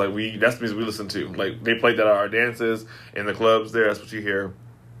dances, like that's the music we listen to. Like, they played that at our dances in the clubs there. That's what you hear.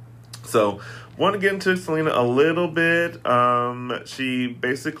 So, want to get into Selena a little bit. She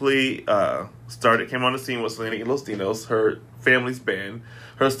basically came on the scene with Selena y Los Dinos, her family's band.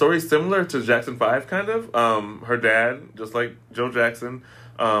 Her story's similar to Jackson 5, kind of. Her dad, just like Joe Jackson,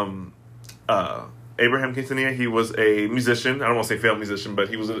 Abraham Quintanilla, he was a musician. I don't want to say failed musician, but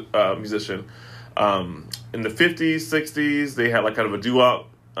he was a musician. In the 50s, 60s, they had like kind of a doo-wop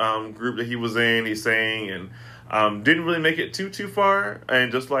group that he was in. He sang and didn't really make it too far.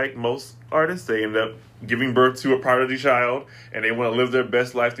 And just like most artists, they end up giving birth to a prodigy child, and they want to live their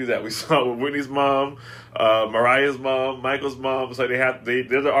best life through that. We saw it with Whitney's mom, Mariah's mom, Michael's mom. It's like they're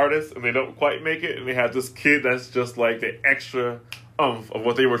the artists, and they don't quite make it, and they have this kid that's just like the extra of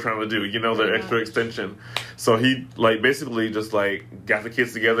what they were trying to do, their extra extension. So he basically just got the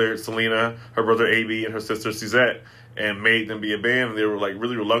kids together, Selena, her brother AB, and her sister Suzette, and made them be a band. And they were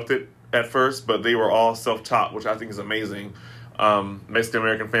really reluctant at first, but they were all self-taught, which I think is amazing.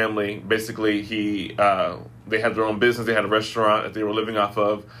 Mexican-American family. Basically, they had their own business. They had a restaurant that they were living off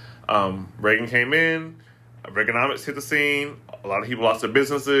of. Reagan came in. Reaganomics hit the scene. A lot of people lost their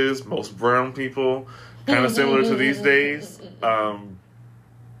businesses. Most brown people, kind of similar to these days.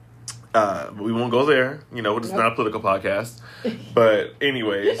 But we won't go there. It's not a political podcast. But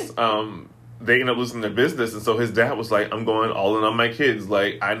anyways, they ended up losing their business. And so his dad was like, I'm going all in on my kids.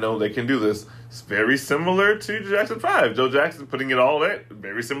 Like, I know they can do this. It's very similar to Jackson 5. Joe Jackson putting it all in.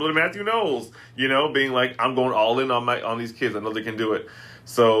 Very similar to Matthew Knowles. Being like, I'm going all in on these kids. I know they can do it.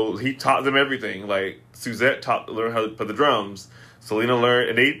 So he taught them everything. Like, Suzette learned how to play the drums. Selena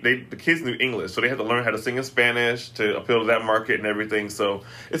learned, and the kids knew English, so they had to learn how to sing in Spanish to appeal to that market and everything. So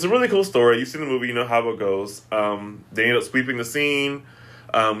it's a really cool story. You've seen the movie, you know how it goes. They ended up sweeping the scene,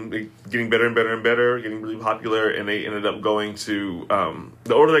 getting better and better and better, getting really popular, and they ended up going to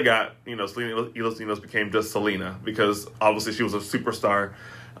the order they got. Selena y Los Dinos became just Selena, because obviously she was a superstar,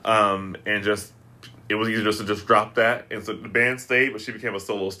 and just it was easier just to just drop that. And so the band stayed, but she became a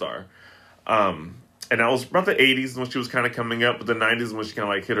solo star. And that was about the 80s when she was kind of coming up, but the 90s when she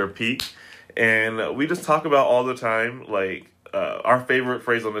kind of hit her peak. And we just talk about all the time, our favorite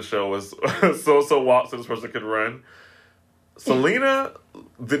phrase on the show was, so walk so this person could run. Selena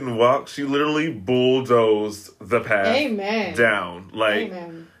didn't walk. She literally bulldozed the path Amen. down. Like,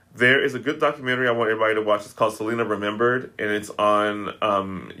 Amen. there is a good documentary I want everybody to watch. It's called Selena Remembered, and it's on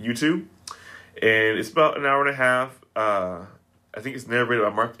YouTube. And it's about an hour and a half. I think it's narrated by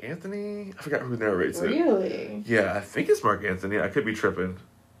Mark Anthony. I forgot who narrates it. Really? Yeah, I think it's Mark Anthony. I could be tripping.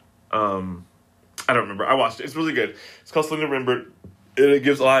 I don't remember. I watched it. It's really good. It's called Selena Remembered. And it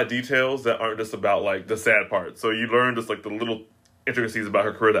gives a lot of details that aren't just about, like, the sad part. So you learn just, like, the little intricacies about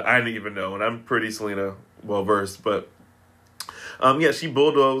her career that I didn't even know. And I'm pretty Selena well-versed. But, yeah, she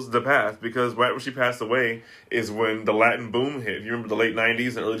bulldozed the path because right when she passed away is when the Latin boom hit. You remember the late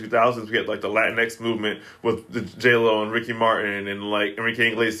 90s and early 2000s? We had, like, the Latinx movement with the J-Lo and Ricky Martin and, like,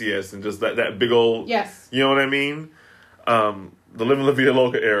 Enrique Iglesias and just that big old... Yes. You know what I mean? The Living La Vida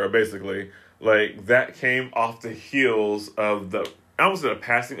Loca era, basically. Like, that came off the heels of the... I almost said a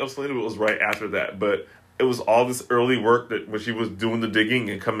passing of Selena, but it was right after that. But it was all this early work that when she was doing the digging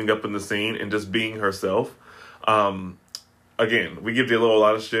and coming up in the scene and just being herself. Again, we give J-Lo a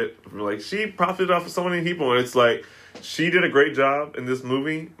lot of shit. We're like, she profited off of so many people. And it's like, she did a great job in this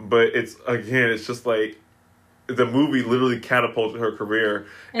movie. But it's just like, the movie literally catapulted her career.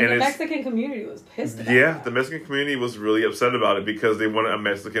 And the Mexican community was pissed about that. The Mexican community was really upset about it because they wanted a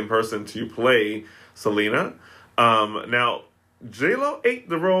Mexican person to play Selena. Now, J-Lo ate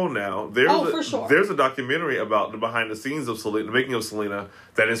the role now. For sure. There's a documentary about the behind the scenes of Selena, the making of Selena,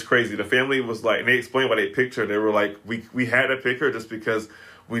 that is crazy. The family was like, and they explained why they picked her. They were like, we had to pick her just because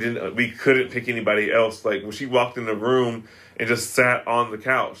we couldn't pick anybody else. Like, when she walked in the room and just sat on the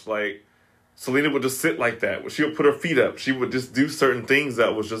couch, like, Selena would just sit like that. She would put her feet up. She would just do certain things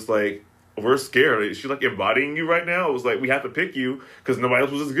that was just like, we're scared. Is she like embodying you right now? It was like, we have to pick you because nobody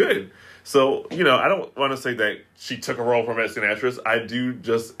else was as good. So, you know, I don't want to say that she took a role from a Mexican actress.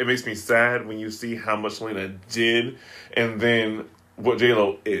 It makes me sad when you see how much Selena did and then what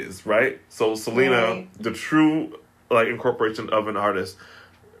J-Lo is, right? So Selena, the true like incorporation of an artist,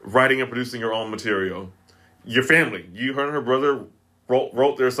 writing and producing your own material. Your family, her and her brother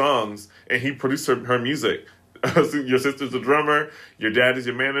wrote their songs and he produced her music. Your sister's a drummer, your dad is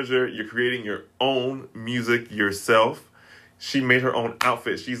your manager, you're creating your own music yourself. She made her own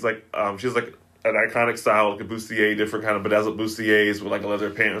outfit. She's like an iconic style, like a bustier, different kind of bedazzled bustiers with like a leather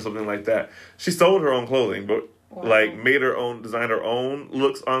pant or something like that. She sold her own clothing, but like made her own, designed her own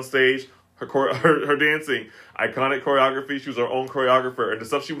looks on stage. Her dancing, iconic choreography. She was her own choreographer, and the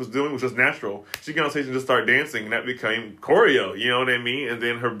stuff she was doing was just natural. She got on stage and just started dancing, and that became choreo. You know what I mean? And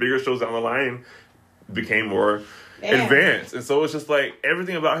then her bigger shows down the line became more advanced. And so it was just like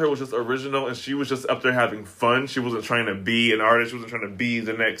everything about her was just original, and she was just up there having fun. She wasn't trying to be an artist. She wasn't trying to be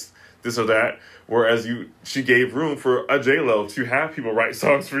the next this or that. Whereas she gave room for a J-Lo to have people write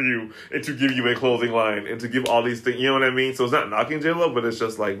songs for you and to give you a clothing line and to give all these things. You know what I mean? So it's not knocking J-Lo, but it's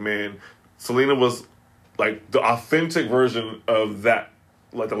just like, man, Selena was like the authentic version of that,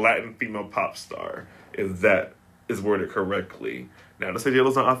 like the Latin female pop star, if that is worded correctly. Now, to say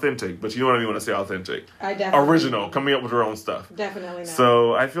J-Lo's not authentic, but you know what I mean when I say authentic. I definitely original, coming up with her own stuff. Definitely not.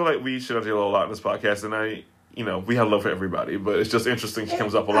 So I feel like we should have J-Lo a lot in this podcast, and we have love for everybody, but it's just interesting she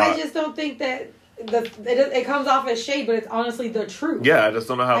comes up a lot. I just don't think that it comes off as shade, but it's honestly the truth. Yeah, I just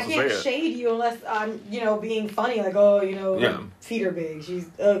don't know how to say it. I can't shade you unless I'm, being funny, like, feet are big, she's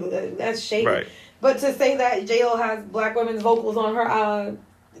ugly. That's shady. Right. But to say that J-Lo has black women's vocals on her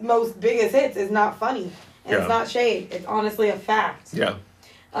most biggest hits is not funny. And it's not shade. It's honestly a fact. Yeah.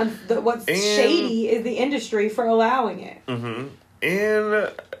 What's shady is the industry for allowing it. Mm-hmm.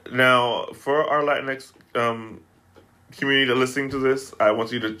 And now, for our Latinx community that listening to this, I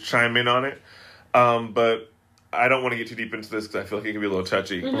want you to chime in on it. But I don't want to get too deep into this because I feel like it can be a little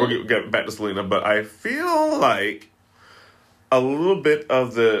touchy. Mm-hmm. We'll get back to Selena, but I feel like a little bit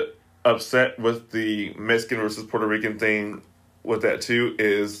of the upset with the Mexican versus Puerto Rican thing with that too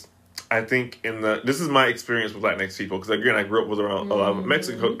is, I think this is my experience with Latinx people, because again, I grew up with around a lot of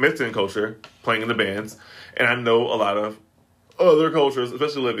Mexican culture, playing in the bands, and I know a lot of other cultures,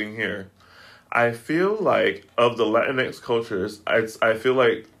 especially living here. I feel like of the Latinx cultures, I feel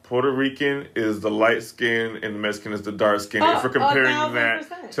like Puerto Rican is the light skin and Mexican is the dark skin. If we're comparing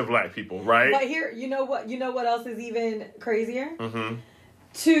that to black people, right? But here, you know what else is even crazier? Mm-hmm.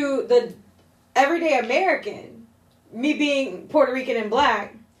 To the everyday American, me being Puerto Rican and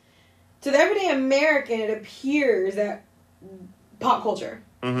black, to the everyday American, it appears that pop culture,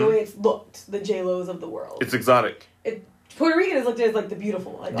 the way it's looked, the J-Los of the world. It's exotic. Puerto Rican is looked at as like the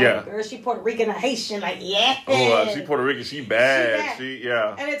beautiful. Like, yeah. Oh, girl, she Puerto Rican or Haitian, like, yeah. Oh, she Puerto Rican, she bad.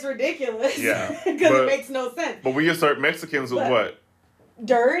 Yeah. And it's ridiculous. Yeah. Because it makes no sense. But we assert Mexicans with what?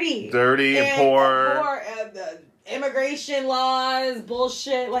 Dirty and poor. immigration laws,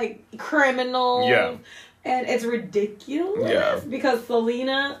 bullshit, like criminals. Yeah. And it's ridiculous. Yeah. Because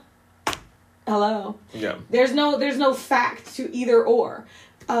Selena, hello. Yeah. There's no fact to either or.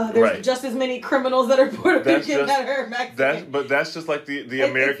 There's just as many criminals that are Puerto Rican that are Mexican. But that's just like the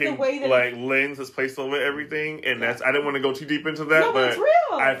American like lens that's placed over everything, and that's I didn't want to go too deep into that, No, but it's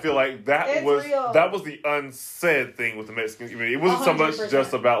real. I feel like that was the unsaid thing with the Mexican community. It wasn't 100%. So much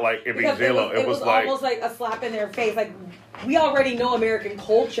just about like it being J-Lo. It was like almost like a slap in their face. Like we already know American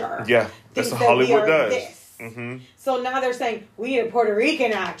culture. Yeah, that's what Hollywood does. Mm-hmm. So now they're saying we need a Puerto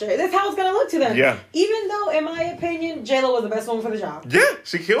Rican actor. That's how it's gonna look to them. Yeah. Even though, in my opinion, J-Lo was the best woman for the job. Yeah,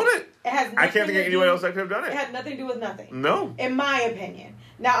 she killed it. It has. I can't think of anyone else that could have done it. It had nothing to do with nothing. No. In my opinion.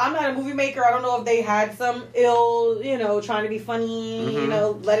 Now I'm not a movie maker. I don't know if they had some trying to be funny,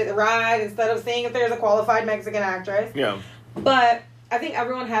 let it ride instead of seeing if there's a qualified Mexican actress. Yeah. But I think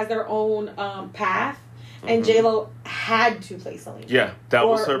everyone has their own path. And J-Lo had to play Selena. Yeah, that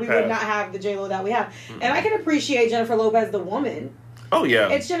was her path. We would not have the J-Lo that we have. Mm-hmm. And I can appreciate Jennifer Lopez, the woman. Oh, yeah.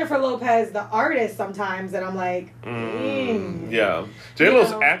 It's Jennifer Lopez, the artist, sometimes, that I'm like, Yeah.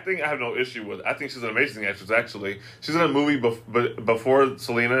 J-Lo's acting, I have no issue with. I think she's an amazing actress, actually. She's in a movie before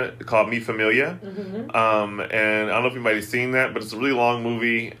Selena called Mi Familia. Mm-hmm. And I don't know if anybody's seen that, but it's a really long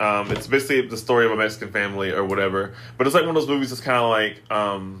movie. It's basically the story of a Mexican family or whatever. But it's like one of those movies that's kind of like...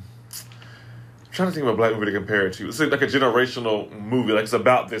 I'm trying to think of a black movie to compare it to. It's like a generational movie. Like it's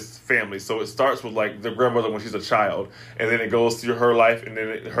about this family. So it starts with like the grandmother when she's a child, and then it goes through her life, and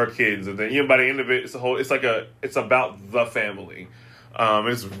then her kids, and then even by the end of it, it's about the family.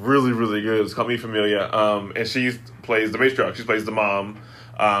 It's really, really good. It's called Mi Familia. And she plays the matriarch. She plays the mom.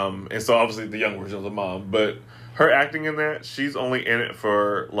 And so obviously the young version of the mom. But her acting in that, she's only in it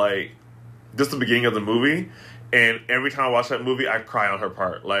for like just the beginning of the movie. And every time I watch that movie, I cry on her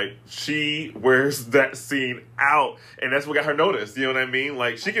part. Like, she wears that scene out, and that's what got her noticed. You know what I mean?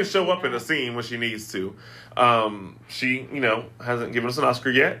 Like, she can show up in a scene when she needs to. She, hasn't given us an Oscar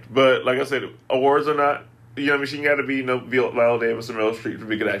yet. But, like I said, awards are not... You know what I mean? She got to be Viola Davis or Meryl Streep to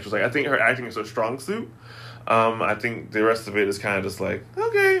be a good actress. Like, I think her acting is her strong suit. I think the rest of it is kind of just like,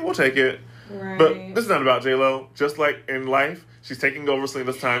 okay, we'll take it. Right. But this is not about J-Lo. Just like in life, she's taking over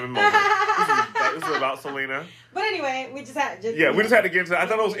Selena's time and moment. This is about Selena. But anyway, we just had to get into that. I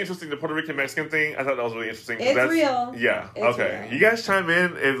thought it was interesting, the Puerto Rican Mexican thing. I thought that was really interesting. It's real. Yeah. It's okay. real. You guys chime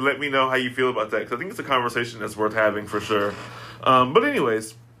in and let me know how you feel about that, because I think it's a conversation that's worth having for sure. But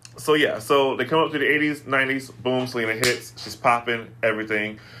anyways, so they come up to the 80s, 90s, boom, Selena hits. She's popping,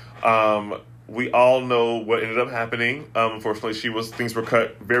 everything. We all know what ended up happening. Unfortunately, things were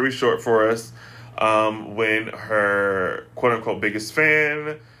cut very short for us when her quote-unquote biggest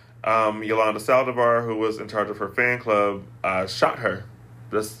fan, Yolanda Saldivar, who was in charge of her fan club, shot her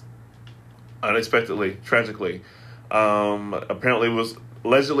just unexpectedly, tragically. Apparently it was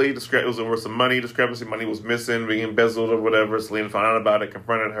allegedly it was over some discrepancy. Money was missing, being embezzled or whatever. Selena found out about it,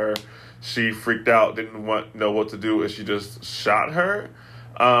 confronted her. She freaked out, didn't know what to do, and she just shot her.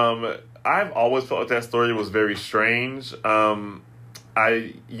 I've always felt like that story was very strange. You know how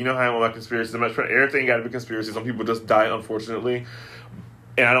I am with my conspiracies. I'm not trying everything got to be conspiracy. Some people just die, unfortunately.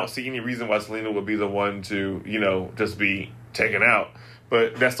 And I don't see any reason why Selena would be the one to, just be taken out.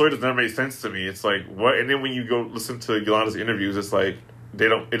 But that story does never make sense to me. It's like, what? And then when you go listen to Yolanda's interviews, it's like,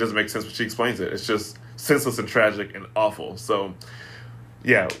 it doesn't make sense when she explains it. It's just senseless and tragic and awful. So,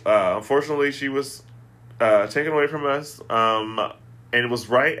 yeah, unfortunately, she was taken away from us. And it was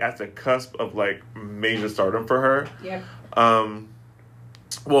right at the cusp of, like, major stardom for her. Yeah.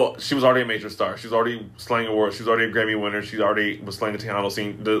 Well, she was already a major star. She was already slaying awards. She was already a Grammy winner. She already was slaying the Tejano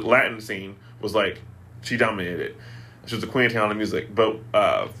scene. The Latin scene was like, she dominated it. She was the queen of Tejano music. But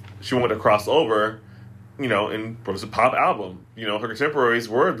she wanted to cross over, and produce a pop album. Her contemporaries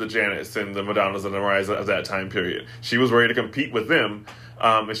were the Janets and the Madonnas and the Mariahs of that time period. She was ready to compete with them.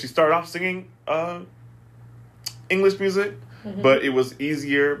 And she started off singing English music. Mm-hmm. But it was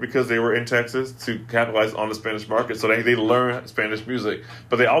easier because they were in Texas to capitalize on the Spanish market. So they learned Spanish music.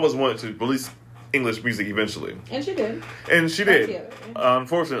 But they always wanted to release English music eventually. And she did.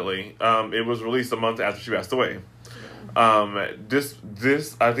 Unfortunately, it was released a month after she passed away. I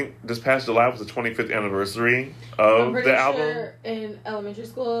think this past July was the 25th anniversary of the album. I'm pretty sure in elementary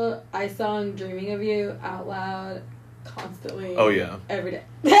school, I sung Dreaming of You out loud constantly. Oh, yeah. Every day.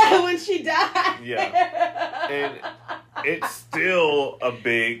 When she died. Yeah. And it's still a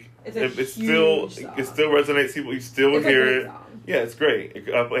big... It still resonates. People, you still would hear it. Song. Yeah, it's great.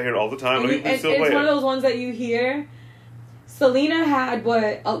 I hear it all the time. And it's one of those ones that you hear. Selena had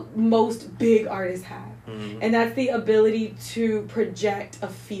what most big artists have. And that's the ability to project a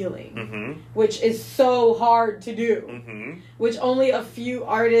feeling, which is so hard to do, which only a few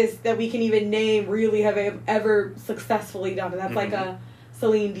artists that we can even name really have ever successfully done. And that's like a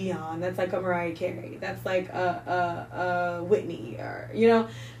Celine Dion, that's like a Mariah Carey, that's like a Whitney, or, you know,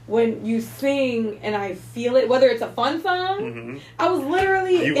 when you sing and I feel it, whether it's a fun song, I was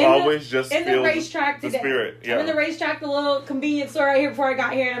literally in the racetrack today. Spirit, yeah. I'm in the racetrack, the little convenience store right here before I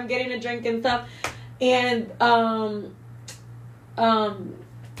got here, and I'm getting a drink and stuff. And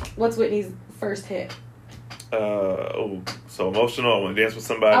what's Whitney's first hit? So Emotional. I Want to Dance with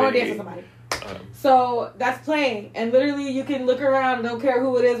Somebody. I Want to Dance with Somebody. So that's playing, and literally you can look around and don't care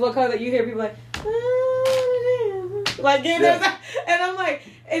who it is, what color, that you hear people like, you know, and I'm like,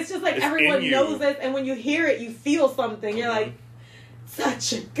 it's just like, it's everyone knows this, and when you hear it, you feel something. You're like,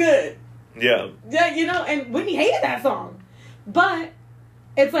 such a good, yeah, you know. And Whitney hated that song, but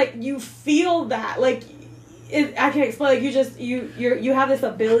it's like you feel that, like, I can't explain. Like, you have this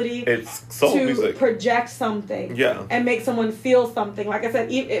ability to project something, and make someone feel something. Like I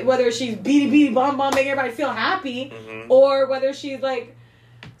said, whether she's beady bomb, making everybody feel happy, or whether she's like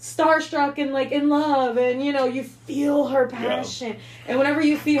starstruck and like in love, and you know, you feel her passion. And whenever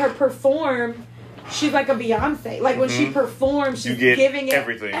you see her perform, she's like a Beyonce. Like when she performs, she's giving it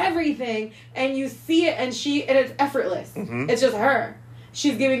everything, and you see it, and it's effortless. It's just her.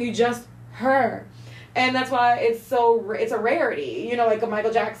 She's giving you just her. And that's why it's a rarity, you know, like a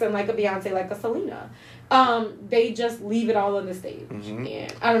Michael Jackson, like a Beyonce, like a Selena. They just leave it all on the stage.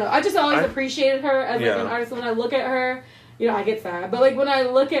 And I don't know. I just always appreciated her as like an artist. When I look at her, you know, I get sad. But like when I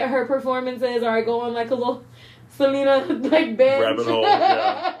look at her performances, or I go on like a little Selena like binge. Rabbit hole,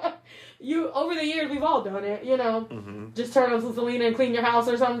 over the years, we've all done it, you know. Just turn on some Selena and clean your house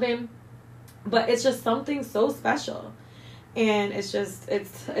or something. But it's just something so special. And it's just,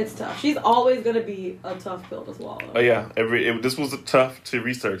 it's tough. She's always going to be a tough pill to swallow. Oh, yeah. This was tough to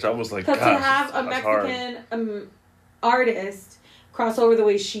research. I was like, gosh, to have a Mexican artist cross over the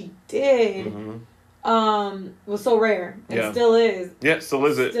way she did was so rare. And still is. Yeah, still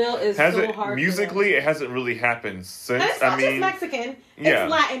is it. Still is so hard. Musically, it hasn't really happened since. And it's not just Mexican.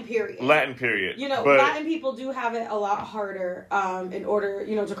 It's Latin period. You know, Latin people do have it a lot harder in order,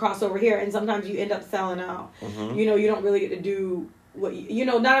 you know, to cross over here. And sometimes you end up selling out. You know, you don't really get to do what, you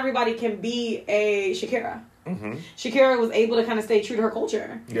know, not everybody can be a Shakira. Shakira was able to kind of stay true to her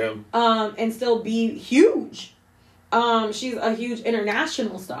culture. Yeah. And still be huge. She's a huge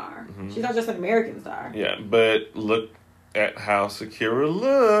international star. She's not just an American star. Yeah, but look at how Shakira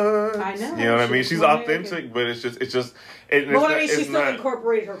looks. I know. You know what I mean? She's authentic, but it's just. But what I mean, she still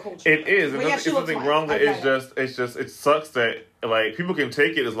incorporated her culture. It is. There's nothing wrong with it. It's just. It sucks that like people can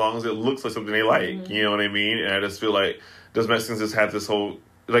take it as long as it looks like something they like. You know what I mean? And I just feel like those Mexicans just have this whole,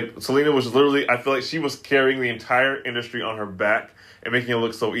 like, Selena was literally, I feel like she was carrying the entire industry on her back and making it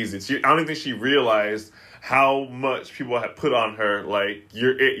look so easy. I don't think she realized how much people had put on her, like,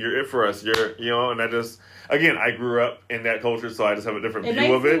 you're it for us, you know, and I just, again, I grew up in that culture, so I just have a different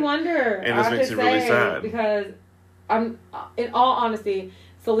view of it. It makes me wonder, and this makes me really sad. Because, in all honesty,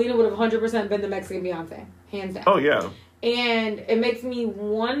 Selena would have 100% been the Mexican Beyonce, hands down. Oh, yeah. And it makes me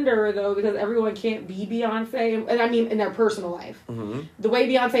wonder, though, because everyone can't be Beyonce, and I mean in their personal life. The way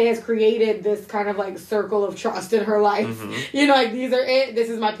Beyonce has created this kind of, like, circle of trust in her life. You know, like, these are it, this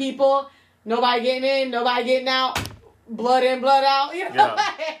is my people. Nobody getting in, nobody getting out. Blood in, blood out. You know?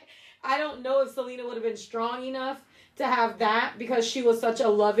 Yeah. I don't know if Selena would have been strong enough to have that, because she was such a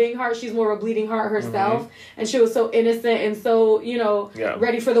loving heart. She's more of a bleeding heart herself. And she was so innocent and so, you know,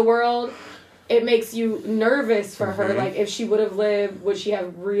 ready for the world. It makes you nervous for her. Like, if she would have lived, would she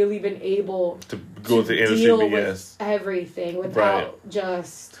have really been able to go to the industry, deal with everything without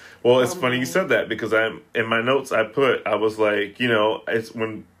just... Well, it's funny you said that, because in my notes I was like, you know, it's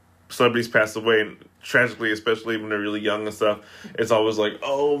when celebrities pass away, and tragically, especially when they're really young and stuff, it's always like,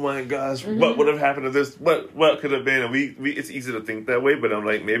 oh my gosh, what would have happened to this? What could have been? And we it's easy to think that way, but I'm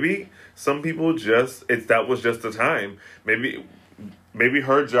like, maybe some people that was just the time. Maybe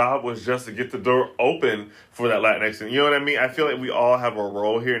her job was just to get the door open for that Latinx. You know what I mean? I feel like we all have a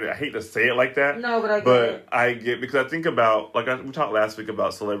role here, and I hate to say it like that. No, but I get it. Because I think about, like we talked last week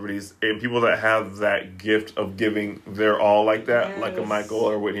about celebrities and people that have that gift of giving their all like that, like a Michael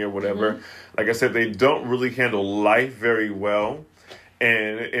or Whitney or whatever. Like I said, they don't really handle life very well.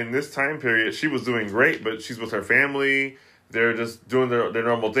 And in this time period, she was doing great, but she's with her family. They're just doing their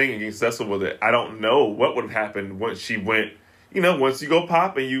normal thing and getting successful with it. I don't know what would have happened once she went. You know, once you go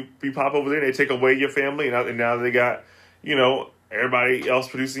pop and you pop over there, and they take away your family, and now they got, you know, everybody else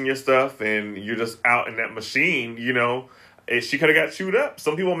producing your stuff, and you're just out in that machine, you know. she could have got chewed up.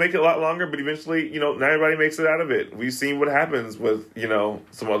 Some people make it a lot longer, but eventually, not everybody makes it out of it. We've seen what happens with,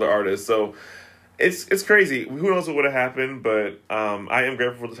 some other artists. So it's crazy. Who knows what would have happened, but I am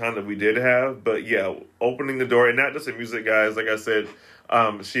grateful for the time that we did have. But yeah, opening the door, and not just in music, guys. Like I said,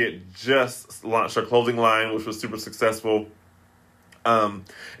 she had just launched her clothing line, which was super successful. And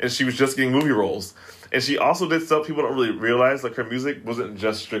she was just getting movie roles. And she also did stuff people don't really realize. Like, her music wasn't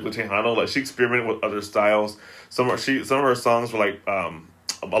just strictly Tejano. Like, she experimented with other styles. Some of her songs were like, a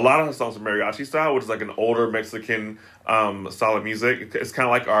lot of her songs were mariachi style, which is like an older Mexican style of music. It's kind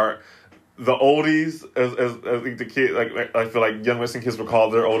of like the oldies, as I think the kid, like I feel like young Mexican kids would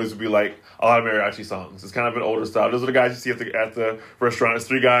call their oldies would be like a lot of mariachi songs. It's kind of an older style. Those are the guys you see at the restaurant. It's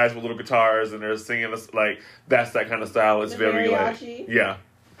 3 guys with little guitars and they're singing like that's that kind of style. It's very mariachi? like, yeah.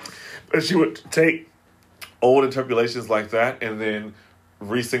 And she would take old interpolations like that and then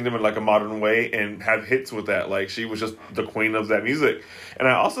re-sing them in like a modern way and have hits with that. Like, she was just the queen of that music. And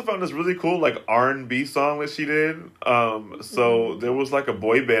I also found this really cool like R&B song that she did. So there was like a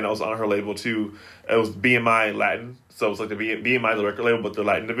boy band that was on her label too. It was BMI Latin. So it's like the BMI, the record label, but the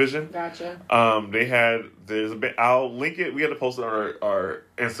Latin division. Gotcha. There's a bit, I'll link it. We had to post it on our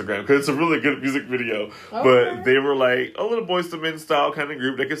Instagram because it's a really good music video. Okay. But they were like a little Boyz II Men style kind of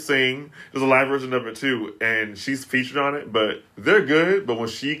group. They could sing. There's a live version of it too. And she's featured on it, but they're good. But when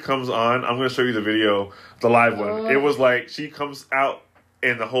she comes on, I'm going to show you the video, the live one. It was like she comes out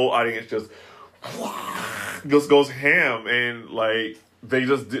and the whole audience just goes ham and like, they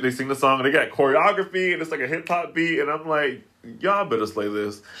sing the song and they got choreography and it's like a hip hop beat and I'm like, y'all better slay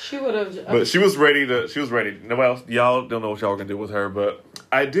this. She would have. But she was ready. Well, y'all don't know what y'all can do with her, but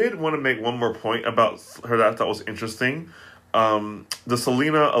I did want to make one more point about her that I thought was interesting. The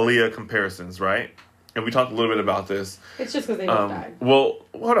Selena Aaliyah comparisons, right? And we talked a little bit about this. It's just because they both died. Well,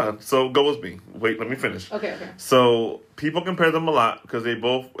 hold on. So go with me. Wait, let me finish. Okay. So people compare them a lot because they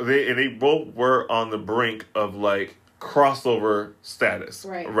both were on the brink of like crossover status,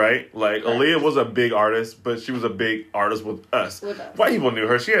 right? Like, Aaliyah was a big artist, but she was a big artist with us. White people knew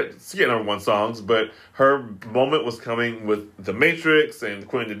her. She had number 1 songs, but her moment was coming with The Matrix and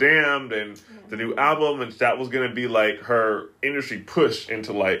Queen of the Damned and the new album, and that was going to be like her industry push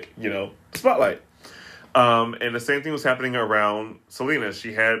into like, spotlight. And the same thing was happening around Selena.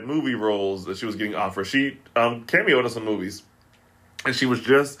 She had movie roles that she was getting offered. She cameoed in some movies, and she was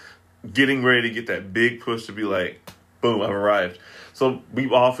just getting ready to get that big push to be like, boom, I've arrived. So we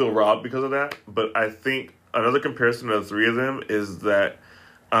all feel robbed because of that. But I think another comparison to the 3 of them is that,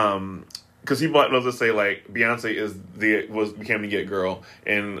 because people love to say like Beyonce became the it girl,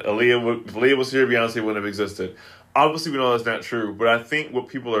 and if Aaliyah was here, Beyonce wouldn't have existed. Obviously, we know that's not true. But I think what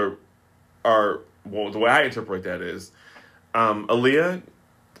people are the way I interpret that is, Aaliyah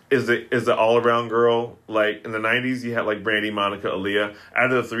is the all around girl. Like in the 90s, you had like Brandy, Monica, Aaliyah.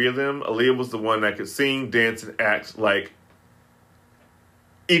 Out of the 3 of them, Aaliyah was the one that could sing, dance, and act like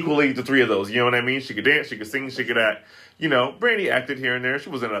equally the 3 of those. You know what I mean? She could dance, she could sing, she could act. Brandy acted here and there. She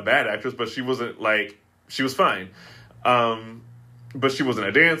wasn't a bad actress, but she wasn't like, she was fine. But she wasn't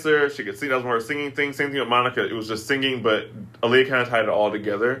a dancer. She could sing. That was more a singing thing. Same thing with Monica. It was just singing, but Aaliyah kind of tied it all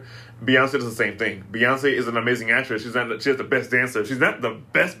together. Beyonce does the same thing. Beyonce is an amazing actress. She's the best dancer. She's not the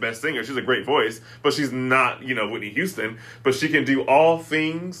best singer. She's a great voice, but she's not, Whitney Houston. But she can do all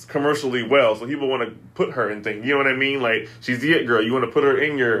things commercially well. So people want to put her in things. You know what I mean? Like, she's the it girl. You want to put her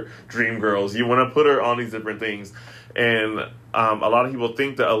in your Dream Girls. You want to put her on these different things. And a lot of people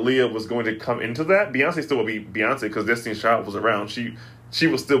think that Aaliyah was going to come into that. Beyonce still will be Beyonce because Destiny's Child was around. She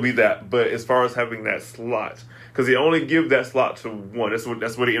will still be that. But as far as having that slot, because they only give that slot to one.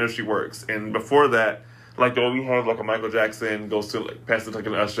 That's where the industry works. And before that, like when we have like a Michael Jackson goes to like pass it to like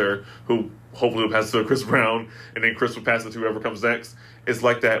an Usher, who hopefully will pass it to a Chris Brown, and then Chris will pass it to whoever comes next. It's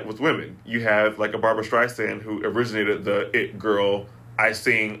like that with women. You have like a Barbra Streisand who originated the it girl, I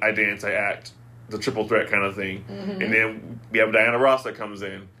sing, I dance, I act, the triple threat kind of thing. Mm-hmm. And then we have Diana Ross that comes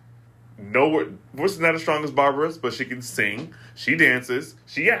in. Voice is not as strong as Barbara's, but she can sing, she dances,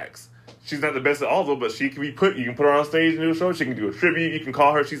 she acts. She's not the best at all, though, but she can be you can put her on stage and do a show. She can do a tribute. You can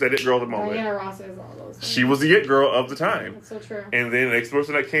call her. She's that it girl of the moment. Diana Ross is all those things. She was the it girl of the time. That's so true. And then the next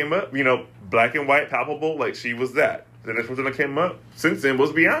person that came up, black and white, palpable, like she was that. The next person that came up since then was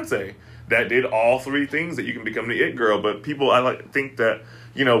Beyonce. That did all 3 things that you can become the it girl. But people, think that,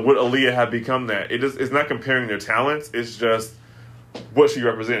 would Aaliyah have become that? It's not comparing their talents. It's just what she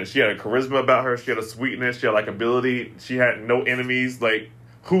represented. She had a charisma about her. She had a sweetness. She had likability. She had no enemies. Like,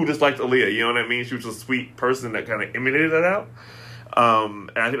 who disliked Aaliyah? You know what I mean? She was a sweet person that kind of emanated that out.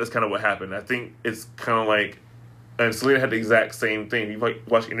 And I think that's kind of what happened. I think it's kind of like And Selena had the exact same thing. You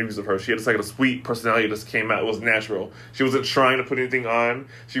watch interviews of her. She had this like a sweet personality that just came out. It was natural. She wasn't trying to put anything on.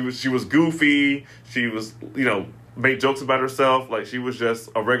 She was goofy. She was, you know, made jokes about herself. Like, she was just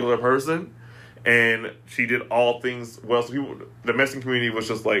a regular person. And she did all things well. So the Mexican community was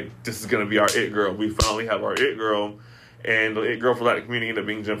just like, this is going to be our it girl. We finally have our it girl. And the it girl for Latin community ended up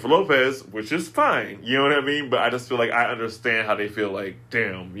being Jennifer Lopez, which is fine. You know what I mean? But I just feel like I understand how they feel like,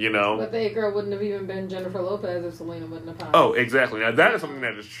 damn, you know? But the it girl wouldn't have even been Jennifer Lopez if Selena wouldn't have passed. Oh, exactly. Now, that is something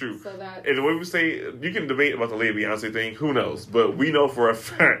that is true. So that... And the way we say, you can debate about the Lady Beyonce thing, who knows? But we know for a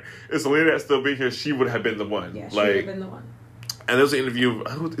fact, if Selena had still been here, she would have been the one. Yeah, she would have been the one. And there's an interview,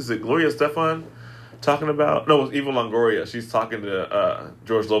 who is it, Gloria Estefan? Talking about, no, it was Eva Longoria. She's talking to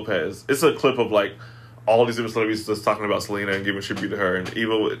George Lopez. It's a clip of like all these different celebrities just talking about Selena and giving tribute to her. And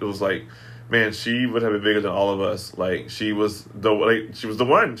Eva, it was like, man, she would have been bigger than all of us. Like, she was the one.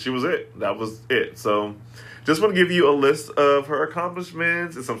 She was it. That was it. So, just want to give you a list of her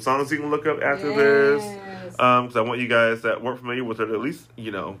accomplishments and some songs you can look up after this. Because I want you guys that weren't familiar with her to at least,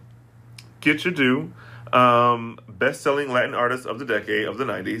 you know, get your due. Best-selling Latin artist of the decade of the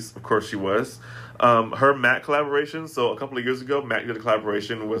 90s. Of course she was. Her Mac collaboration. So a couple of years ago, Mac did a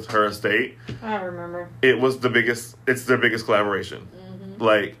collaboration with her estate. I remember. It was it's their biggest collaboration. Mm-hmm.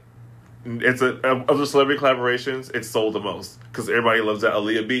 Like, it's of the celebrity collaborations, it sold the most. Because everybody loves that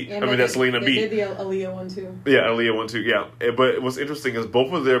Aaliyah beat. That Selena beat. They did the Aaliyah one too. Yeah, Aaliyah one too, yeah. But what's interesting is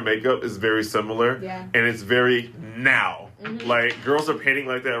both of their makeup is very similar. Yeah. And it's very now. Mm-hmm. Like, girls are painting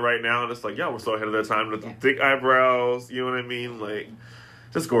like that right now, and it's like, yeah, we're so ahead of their time. With the thick eyebrows, you know what I mean? Like,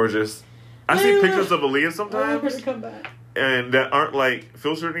 just gorgeous. I see pictures of Aaliyah sometimes, and that aren't like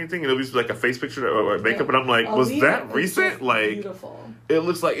filtered or anything, and it'll be just like a face picture or makeup, and I'm like, Aaliyah was that recent? Like, beautiful. It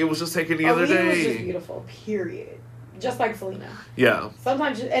looks like it was just taken the other day. Aaliyah was just beautiful, period. Just like Selena. Yeah.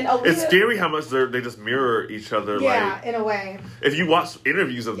 Sometimes, and Aaliyah, it's scary how much they just mirror each other. Yeah, like, in a way. If you watch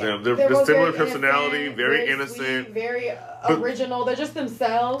interviews of them, they're similar personality, very innocent, sweet, very original. They're just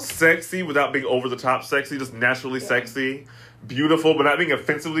themselves. Sexy without being over the top sexy, just naturally sexy. Beautiful, but not being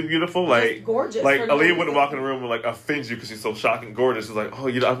offensively beautiful. Like, just gorgeous. Like, Aaliyah wouldn't walk in the room and like offend you because she's so shocking gorgeous. It's like, oh,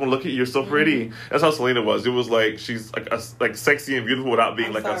 I want to look at you. You're so pretty. Mm-hmm. That's how Selena was. It was like she's like sexy and beautiful without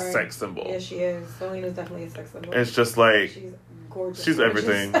being a sex symbol. Yeah, she is. Selena's definitely a sex symbol. It's just like she's gorgeous. She's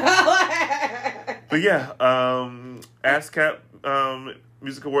everything. But yeah, ASCAP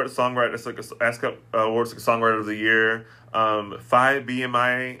Music Award songwriter. It's like ASCAP Awards Songwriter of the Year. 5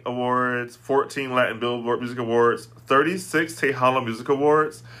 BMI Awards, 14 Latin Billboard Music Awards, 36 Tejano Music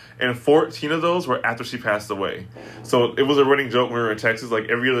Awards, and 14 of those were after she passed away. So it was a running joke when we were in Texas. Like,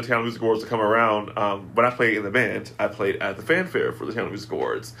 every other Tejano Music Awards to come around, when I played in the band, I played at the fanfare for the Tejano Music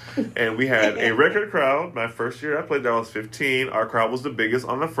Awards. And we had a record crowd. My first year I played there, I was 15. Our crowd was the biggest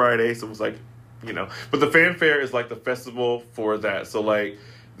on a Friday, so it was like, you know. But the fanfare is like the festival for that. So, like,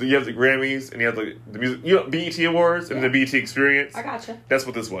 you have the Grammys, and you have the music, you know, BET Awards, and the BET Experience. I gotcha. That's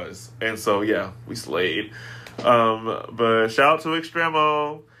what this was. And so, yeah, we slayed. But shout out to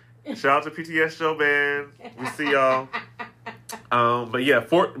Extremo. Shout out to PTS Show Band. We see y'all. But yeah,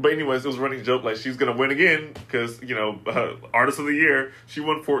 but anyways, it was a running joke. Like, she's going to win again because, you know, Artist of the Year, she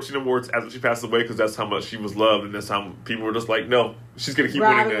won 14 awards after she passed away because that's how much she was loved. And that's how people were just like, no, she's going to keep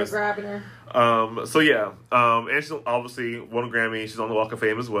winning this. Grabbing her. So yeah, and she obviously won a Grammy. She's on the Walk of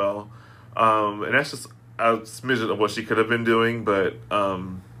Fame as well. And that's just a smidgen of what she could have been doing. But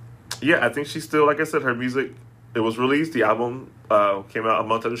yeah, I think she's still, like I said, her music, it was released. The album came out a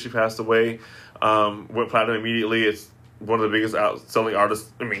month after she passed away. Went platinum immediately. It's one of the biggest selling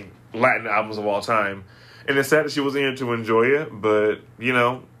artists, Latin albums of all time. And it's sad that she wasn't here to enjoy it. But, you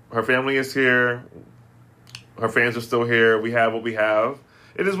know, her family is here. Her fans are still here. We have what we have.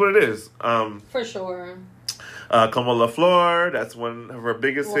 It is what it is. For sure. Como La Flor, that's one of her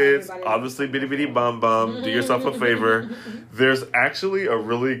biggest hits. Obviously, Bitty Bitty Bum Bum. Do yourself a favor. There's actually a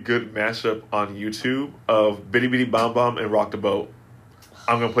really good mashup on YouTube of Bitty Bitty Bum Bum and Rock the Boat.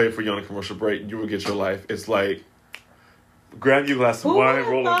 I'm going to play it for you on a commercial break. You will get your life. It's like, grab your glass of wine,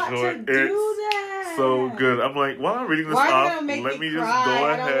 roll a joint. It's so good. I'm like, while I'm reading this off, let me just go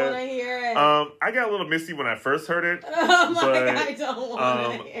ahead. I don't want to hear it. I got a little misty when I first heard it. I don't want to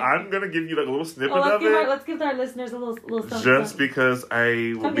hear it. I'm going to give you like a little snippet of it. Let's give our listeners a little something. Just because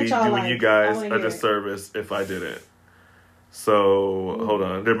I would be doing you guys a disservice if I didn't. So, hold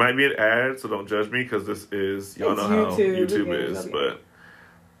on. There might be an ad, so don't judge me because this is, y'all know how YouTube is. But,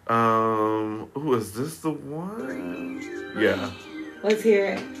 is this the one? Yeah. Let's hear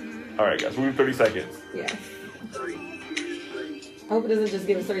it. All right, guys. We'll give 30 seconds. Yeah. I hope it doesn't just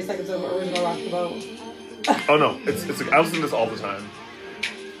give us 30 seconds of original Rock the Boat. Oh, no. I listen to this all the time.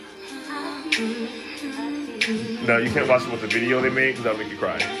 No, you can't watch it with the video they made because that'll make you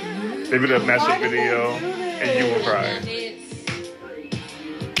cry. They did a mashup video and you will cry.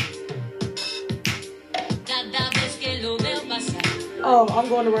 Oh, I'm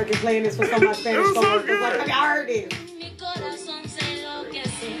going to work and playing this for some of my Spanish coworkers. Like, I heard it.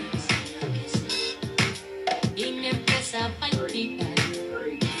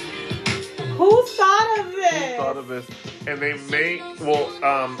 Who thought of this? Who thought of this? And they make, well,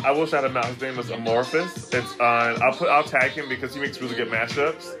 I will shout him out. His name is Amorphous. It's on, I'll tag him because he makes really good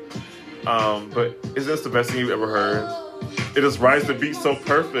mashups. But is this the best thing you've ever heard? It just rides the beat so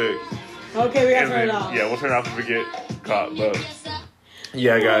perfect. Okay, we gotta And turn then, it off. yeah, we'll turn it off if we get caught. But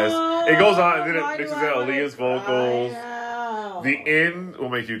yeah, guys, it goes on and then it mixes in Aaliyah's vocals. The end will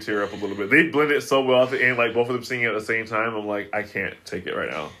make you tear up a little bit. They blend it so well at the end, like both of them singing at the same time. I'm like, I can't take it right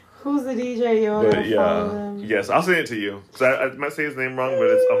now. Who's the DJ? Yo, But yeah, yes, I'll send it to you. Cause I might say his name wrong, but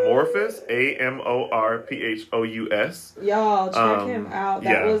it's Amorphous, Amorphous. Y'all check him out.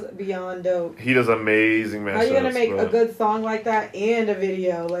 That yeah. was beyond dope. He does amazing mashups. How you gonna make but, a good song like that and a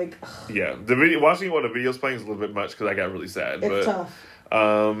video? Like, yeah, the video watching it while the video's playing is a little bit much because I got really sad. it's but tough.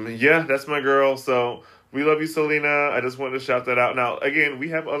 yeah, that's my girl. So we love you, Selena. I just wanted to shout that out. Now, again, we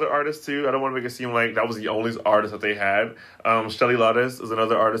have other artists too. I don't want to make it seem like that was the only artist that they had. Shelly Lattes is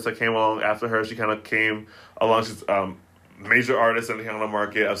another artist that came along after her. She kind of came along. She's major artist in the Helena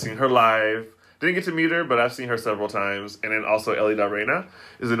market. I've seen her live. Didn't get to meet her, but I've seen her several times. And then also Ellie Reina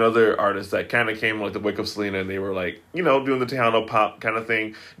is another artist that kind of came like the wake of Selena, and they were like, you know, doing the Tejano pop kind of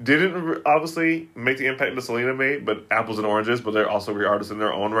thing. Didn't obviously make the impact that Selena made, but apples and oranges, but they're also great artists in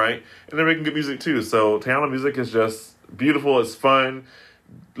their own right. And they're making good music too. So Tejano music is just beautiful. It's fun.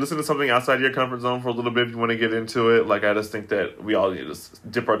 Listen to something outside your comfort zone for a little bit if you want to get into it. Like, I just think that we all need to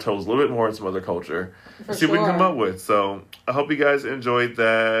just dip our toes a little bit more in some other culture and see what we can come up with. So I hope you guys enjoyed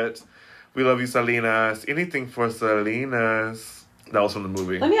that. We love you, Salinas. Anything for Salinas. That was from the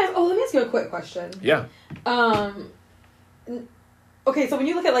movie. Let me ask you a quick question. Yeah. Okay, so when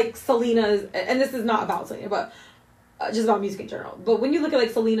you look at like Selena's, and this is not about Selena, but just about music in general. But when you look at like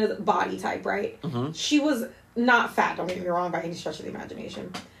Selena's body type, right? Mm-hmm. She was not fat. Don't get me wrong by any stretch of the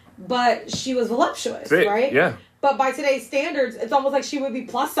imagination, but she was voluptuous, Fit, right? yeah. But by today's standards, it's almost like she would be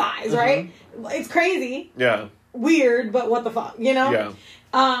plus size, right? It's crazy, Yeah. weird, but what the fuck, you know? Yeah.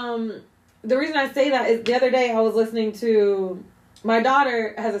 The reason I say that is the other day I was listening to, my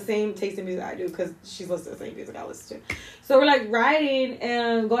daughter has the same taste in music I do because she's listening to the same music I listen to. So we're like riding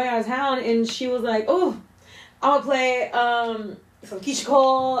and going out of town, and she was like, "Oh, I'm gonna play some Keisha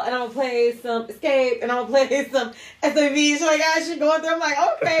Cole, and I'm gonna play some Escape, and I'm gonna play some SAV." She's like, "I should go through." I'm like,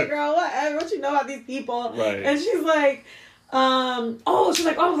 "Okay, girl, whatever. What you know about these people?" Right. And she's like, she's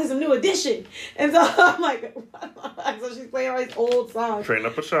like, "Oh, there's a new edition," and so I'm like, so she's playing all these old songs. Train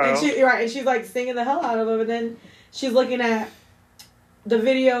up a child. And she's like singing the hell out of them, and then she's looking at the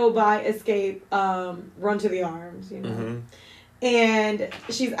video by Escape, "Run to the Arms," you know, and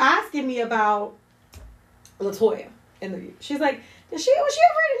she's asking me about LaToya in the. She's like, was she ever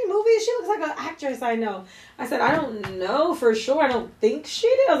in any movies? She looks like an actress I know. I said, I don't know for sure. I don't think she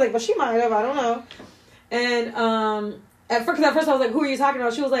did. I was like, but she might have. I don't know. And at first I was like, who are you talking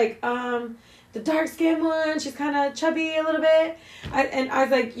about? She was like, the dark skinned one. She's kind of chubby a little bit. And I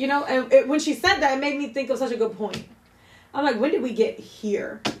was like, you know, and when she said that, it made me think of such a good point. I'm like, when did we get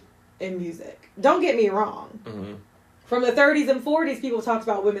here in music? Don't get me wrong. Mm-hmm. From the 30s and 40s, people talked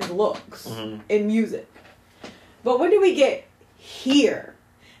about women's looks in music. But when did we get here?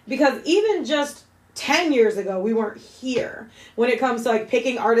 Because even just 10 years ago, we weren't here when it comes to like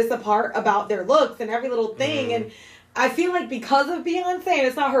picking artists apart about their looks and every little thing. And I feel like because of Beyonce, and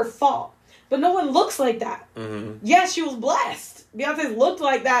it's not her fault, but no one looks like that. Yes, she was blessed. Beyonce's looked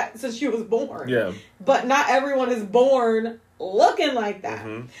like that since she was born. Yeah. But not everyone is born looking like that.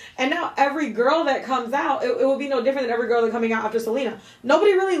 And now every girl that comes out, it will be no different than every girl that's coming out after Selena.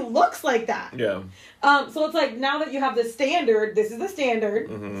 Nobody really looks like that. Yeah. So it's like, now that you have the standard, this is the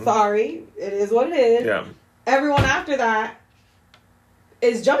standard. Sorry, it is what it is. Yeah. Everyone after that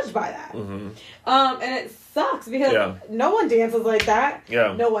is judged by that. And it sucks because no one dances like that.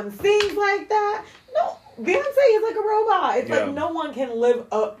 Yeah. No one sings like that. No, Beyonce is like a robot. It's like no one can live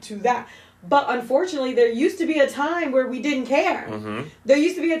up to that. But unfortunately, there used to be a time where we didn't care. There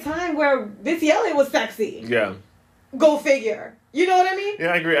used to be a time where Missy Elliott was sexy. Yeah. Go figure. You know what I mean? Yeah,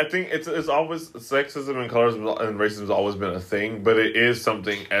 I agree. I think it's always, sexism and colorism and racism has always been a thing, but it is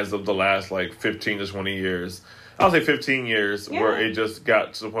something as of the last like 15 to 20 years. I'll say 15 years where it just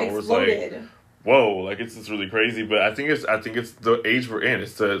got to the point where it's like, whoa, like it's just really crazy. But I think it's the age we're in.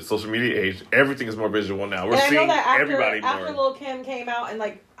 It's the social media age. Everything is more visual now. We're and seeing I know that everybody after more. Lil' Kim came out and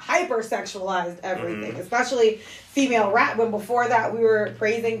like hypersexualized everything, especially female rap. When before that we were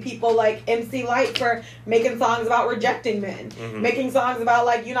praising people like MC Lyte for making songs about rejecting men, making songs about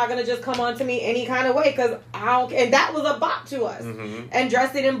like you're not gonna just come on to me any kind of way because I don't. And that was a bop to us. And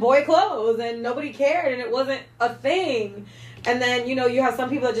dressing in boy clothes and nobody cared and it wasn't a thing. And then, you know, you have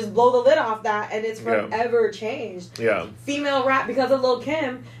some people that just blow the lid off that and it's forever changed. Yeah. Female rap, because of Lil'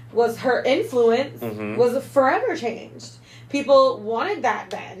 Kim, was her influence, was forever changed. People wanted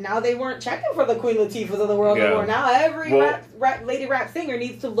that then. Now they weren't checking for the Queen Latifahs of the world anymore. Now every lady rap singer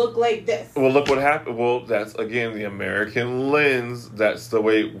needs to look like this. Well, look what happened. Well, that's, again, the American lens. That's the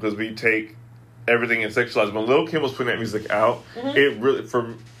way, because we take everything and sexualize. When Lil' Kim was putting that music out, it really,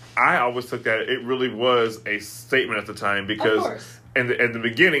 I always took that it really was a statement at the time because in the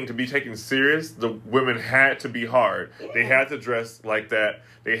beginning, to be taken serious, the women had to be hard. Yeah. They had to dress like that.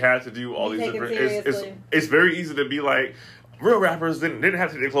 They had to do all these different. It's very easy to be like real rappers didn't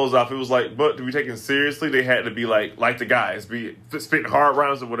have to take their clothes off. It was like, but to be taken seriously, they had to be like the guys, be spitting hard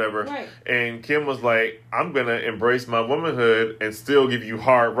rhymes or whatever. Right. And Kim was like, I'm gonna embrace my womanhood and still give you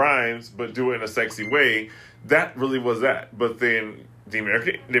hard rhymes, but do it in a sexy way. That really was that. But then the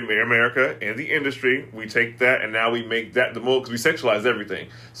America and the industry, we take that and now we make that the mold because we sexualize everything.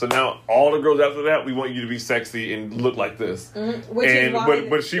 So now all the girls after that, we want you to be sexy and look like this. Which is why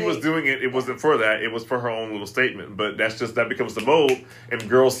but she was doing it. It wasn't for that. It was for her own little statement. But that becomes the mold, and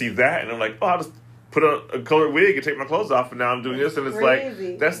girls see that and they're like, oh, I'll just put a colored wig and take my clothes off, and now I'm doing this, and it's crazy.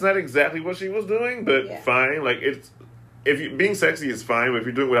 Like that's not exactly what she was doing, but fine. Like being sexy is fine, but if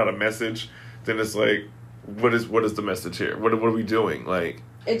you're doing it without a message, then it's like. What is the message here? What are we doing? Like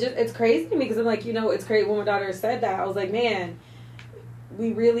it's crazy to me because I'm like, you know, it's crazy when my daughter said that. I was like, man,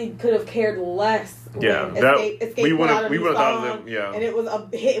 we really could have cared less. Yeah, Escape we would have thought of them. Yeah, and it was a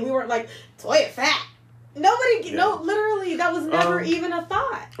hit. We weren't like Toya Fat. Nobody, no, literally, that was never even a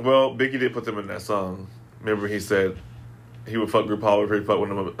thought. Well, Biggie did put them in that song. Remember, he said he would fuck RuPaul if he fucked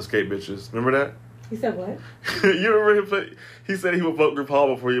one of them escape bitches. Remember that? He said what? You remember him? He said he would fuck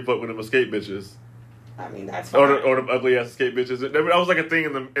RuPaul before he fucked one of them escape bitches. I mean, that's fine. Or the ugly ass escape bitches. That was like a thing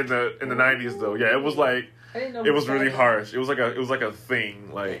in the 90s though. Yeah, it was like it was really harsh. It was like a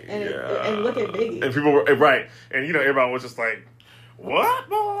thing. Like and look at Biggie. And people were right, and you know everybody was just like, what?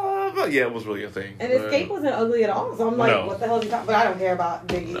 Yeah, it was really a thing. And escape wasn't ugly at all. So I'm like, what the hell are you talking? But I don't care about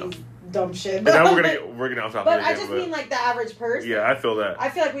Biggie's dumb shit. But now we're getting off topic. But I just mean like the average person. Yeah, I feel that. I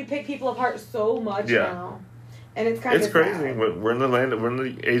feel like we pick people apart so much now. And it's kind of crazy. sad. We're in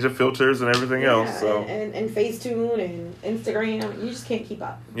the age of filters and everything else. So and Facetune and Instagram, you just can't keep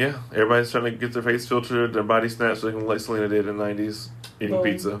up. Yeah, everybody's trying to get their face filtered, their body snatched, so they can like Selena did in the 90s, eating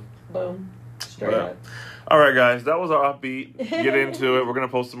pizza. Boom, straight up. All right, guys, that was our offbeat. Get into it. We're gonna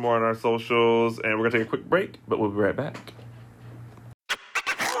post some more on our socials, and we're gonna take a quick break, but we'll be right back.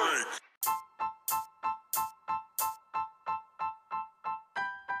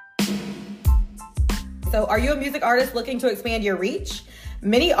 So, are you a music artist looking to expand your reach?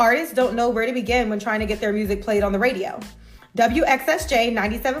 Many artists don't know where to begin when trying to get their music played on the radio. WXSJ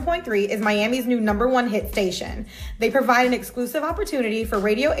 97.3 is Miami's new #1 hit station. They provide an exclusive opportunity for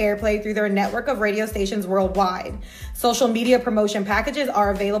radio airplay through their network of radio stations worldwide. Social media promotion packages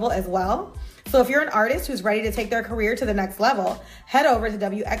are available as well. So if you're an artist who's ready to take their career to the next level, head over to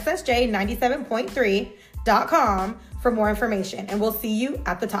WXSJ97.3.com for more information, and we'll see you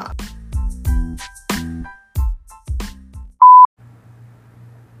at the top.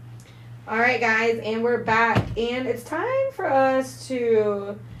 All right, guys, and we're back, and it's time for us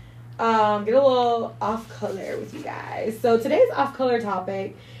to get a little off-color with you guys. So today's off-color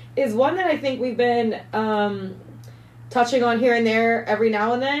topic is one that I think we've been touching on here and there every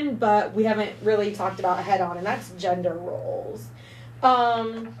now and then, but we haven't really talked about head-on, and that's gender roles.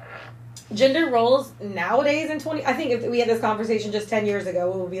 Gender roles nowadays I think if we had this conversation just 10 years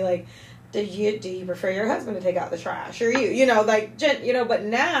ago, it would be like, do you prefer your husband to take out the trash, or you know, like, but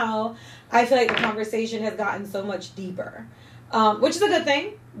now I feel like the conversation has gotten so much deeper, which is a good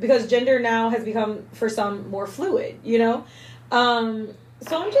thing because gender now has become for some more fluid, you know? So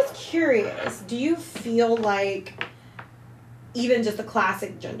I'm just curious, do you feel like even just the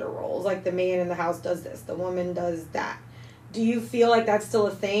classic gender roles, like the man in the house does this, the woman does that, do you feel like that's still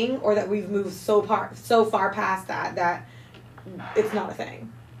a thing, or that we've moved so far past that it's not a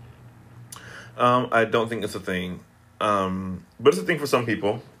thing? I don't think it's a thing. But it's a thing for some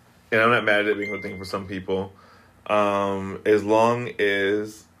people. And I'm not mad at it being a thing for some people. As long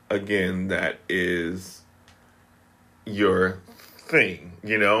as, again, that is your thing,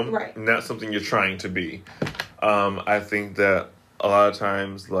 you know? Right. Not something you're trying to be. I think that a lot of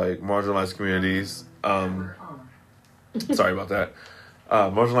times, like, marginalized communities, sorry about that.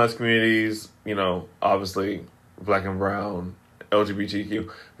 Marginalized communities, you know, obviously black and brown,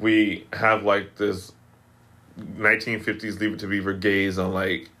 LGBTQ, we have like this 1950s Leave It to Beaver gaze on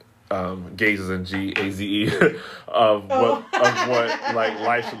like gazes and GAZE of what like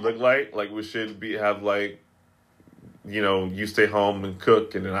life should look like. Like we should have like, you know, you stay home and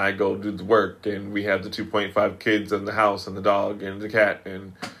cook, and then I go do the work, and we have the 2.5 kids and the house and the dog and the cat,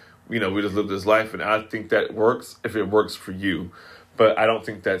 and you know, we just live this life. And I think that works if it works for you, but I don't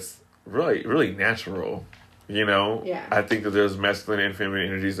think that's really natural. You know, yeah. I think that there's masculine and feminine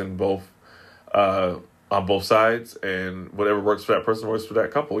energies in both, on both sides, and whatever works for that person works for that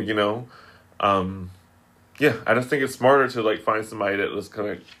couple. You know, yeah. I just think it's smarter to like find somebody that just kind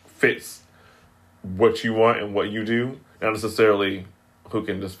of fits what you want and what you do, not necessarily who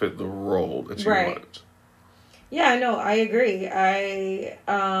can just fit the role that you want. Yeah, no, I agree.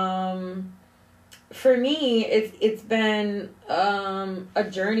 For me, it's been a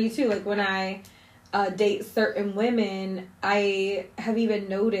journey too. Like when I date certain women, I have even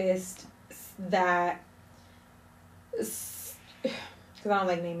noticed that, because I don't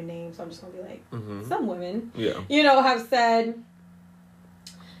like naming names, so I'm just gonna be like, some women, you know, have said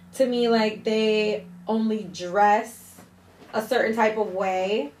to me like they only dress a certain type of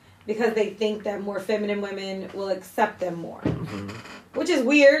way because they think that more feminine women will accept them more, which is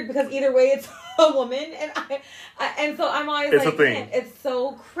weird because either way it's a woman, and and so I'm always it's like, a thing. Man, it's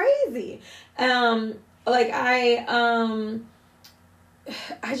so crazy. Like I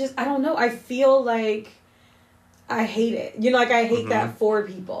don't know. I feel like I hate it. You know, like I hate that for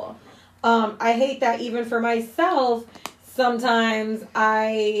people. I hate that even for myself. Sometimes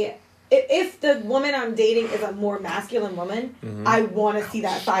if the woman I'm dating is a more masculine woman, I want to see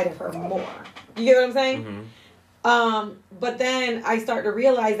that side of her more. You get what I'm saying? But then I start to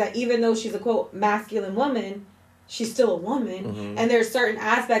realize that even though she's a quote masculine woman, she's still a woman, and there's certain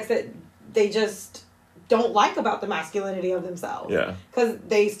aspects that they just don't like about the masculinity of themselves. Yeah, because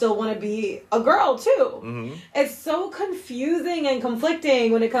they still want to be a girl too. It's so confusing and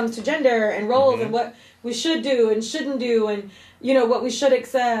conflicting when it comes to gender and roles and what we should do and shouldn't do, and you know what we should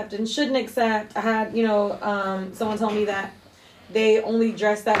accept and shouldn't accept. I had someone tell me that they only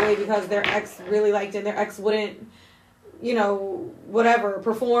dressed that way because their ex really liked it, and their ex wouldn't, you know, whatever,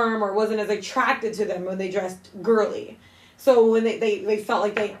 perform or wasn't as attracted to them when they dressed girly. So when they felt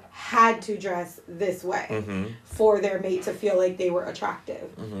like they had to dress this way for their mate to feel like they were attractive.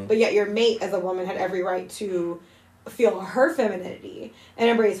 But yet your mate as a woman had every right to feel her femininity and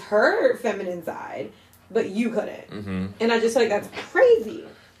embrace her feminine side, but you couldn't. And I just feel like that's crazy.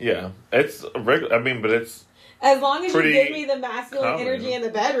 Yeah. It's regular. I mean, but it's as long as you give me the masculine energy in the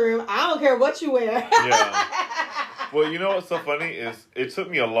bedroom, I don't care what you wear. Yeah. Well, you know what's so funny is it took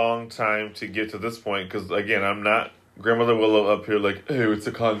me a long time to get to this point because, again, I'm not Grandmother Willow up here like, oh, it's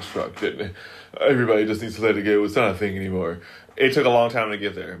a construct. And everybody just needs to let it go. It's not a thing anymore. It took a long time to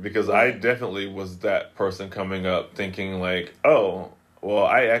get there because I definitely was that person coming up thinking like, oh, well,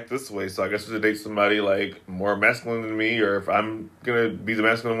 I act this way, so I guess I should date somebody like more masculine than me, or if I'm going to be the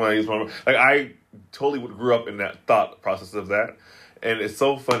masculine one, I use more. Like, I totally grew up in that thought process of that. And it's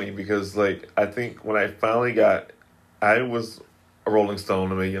so funny because, like, I think when I finally I was a Rolling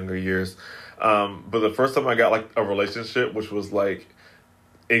Stone in my younger years. But the first time I got like a relationship, which was like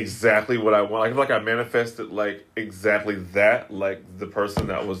exactly what I want, I feel like I manifested like exactly that, like the person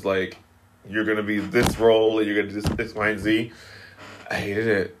that was like, you're going to be this role and you're going to do this, Y, and Z. I hated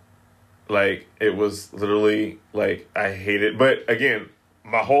it. Like, it was literally like, I hate it. But again,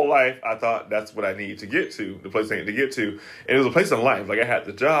 my whole life, I thought that's what I needed to get to, the place I needed to get to. And it was a place in life. Like, I had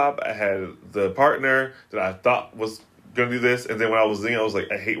the job, I had the partner that I thought was going to do this. And then when I was in, I was like,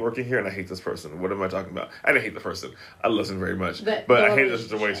 I hate working here and I hate this person. What am I talking about? I didn't hate the person. I listened very much. But I hated the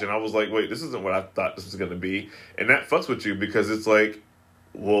situation. I was like, wait, this isn't what I thought this was going to be. And that fucks with you because it's like,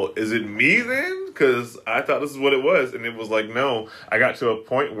 well, is it me then? Because I thought this is what it was. And it was like, no. I got to a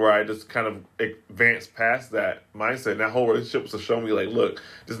point where I just kind of advanced past that mindset. And that whole relationship was to show me, like, look,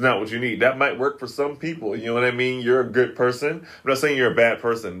 this is not what you need. That might work for some people. You know what I mean? You're a good person. I'm not saying you're a bad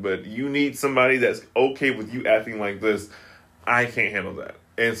person. But you need somebody that's okay with you acting like this. I can't handle that.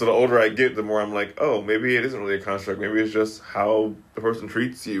 And so the older I get, the more I'm like, oh, maybe it isn't really a construct. Maybe it's just how the person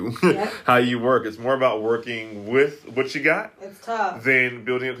treats you, how you work. It's more about working with what you got. It's tough. Than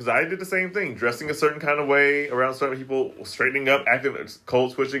building it. Because I did the same thing. Dressing a certain kind of way around certain people, straightening up, acting,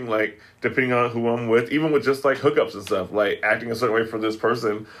 code switching, like, depending on who I'm with. Even with just, like, hookups and stuff. Like, acting a certain way for this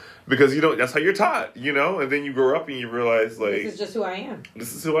person. Because, that's how you're taught, And then you grow up and you realize, like... This is just who I am.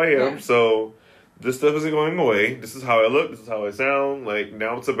 This is who I am, so... This stuff isn't going away. This is how I look. This is how I sound. Like,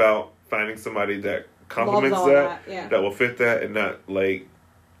 now it's about finding somebody that complements that will fit that, and not, like,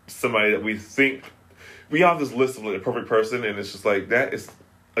 somebody that we think... We have this list of, like, the perfect person, and it's just, like, that is,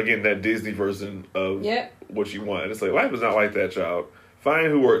 again, that Disney version of what you want. And it's like, life is not like that, child. Find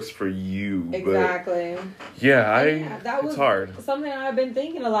who works for you. Exactly. But, that was hard. Something I've been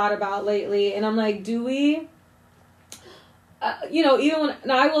thinking a lot about lately, and I'm like, do we... even when...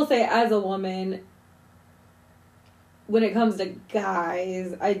 Now, I will say, as a woman... When it comes to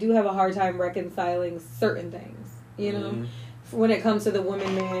guys, I do have a hard time reconciling certain things, when it comes to the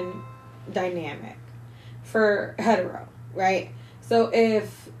woman-man dynamic for hetero, right? So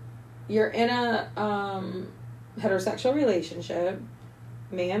if you're in a heterosexual relationship,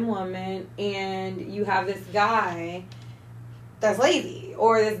 man-woman, and you have this guy that's lazy,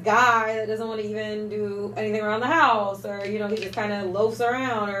 or this guy that doesn't want to even do anything around the house, or, he just kind of loafs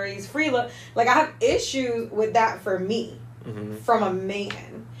around, or he's free. Like, I have issues with that for me, from a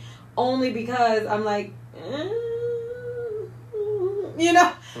man. Only because I'm like,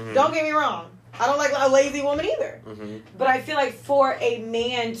 don't get me wrong. I don't like a lazy woman either. But I feel like for a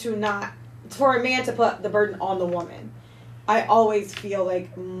man to put the burden on the woman, I always feel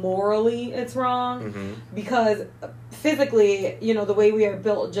like morally it's wrong, because physically, the way we are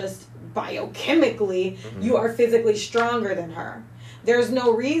built, just biochemically, you are physically stronger than her. There's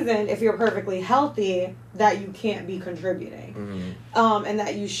no reason, if you're perfectly healthy, that you can't be contributing. And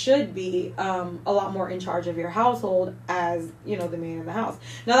that you should be a lot more in charge of your household as, the man in the house.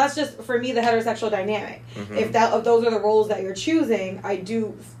 Now, that's just, for me, the heterosexual dynamic. If those are the roles that you're choosing, I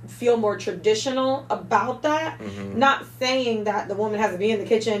do feel more traditional about that. Not saying that the woman has to be in the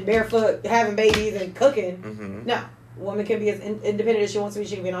kitchen, barefoot, having babies, and cooking. No. Woman can be as independent as she wants to be.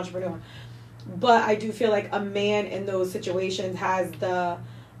 She can be an entrepreneur. But I do feel like a man in those situations has the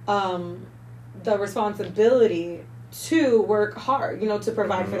responsibility to work hard, to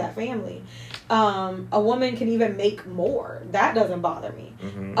provide for that family. A woman can even make more. That doesn't bother me.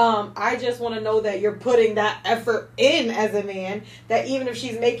 I just want to know that you're putting that effort in as a man, that even if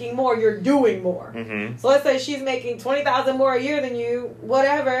she's making more, you're doing more. So let's say she's making $20,000 more a year than you,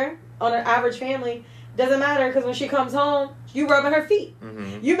 whatever, on an average family. Doesn't matter, because when she comes home, you rubbing her feet.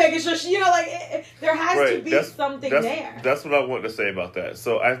 You making sure she, there has to be something there. That's what I want to say about that.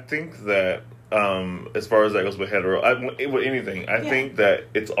 So I think that as far as that goes with hetero, with anything, I think that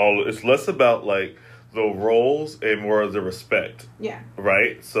it's less about like the roles and more of the respect. Yeah.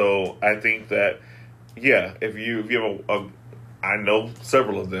 Right. So I think that if you have I know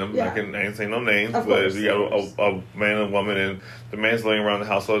several of them. I ain't saying no names, but if you got a man and a woman, and the man's laying around the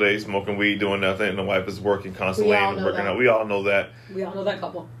house all day smoking weed, doing nothing, and the wife is working constantly and working out. We all know that. We all know that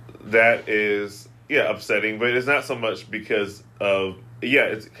couple. That is upsetting, but it's not so much because of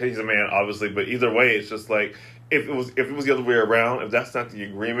he's a man, obviously, but either way, it's just like if it was the other way around, if that's not the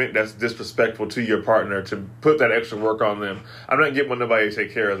agreement, that's disrespectful to your partner to put that extra work on them. I'm not getting with nobody to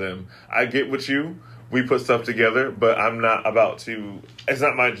take care of them. I get with you. We put stuff together, but I'm not about to... It's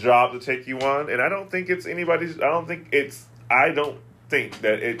not my job to take you on, and I don't think it's anybody's... I don't think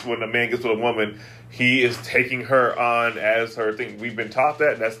that when a man gets with a woman, he is taking her on as her thing. We've been taught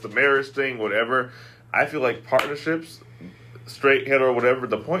that. That's the marriage thing, whatever. I feel like partnerships, straight, hetero, whatever,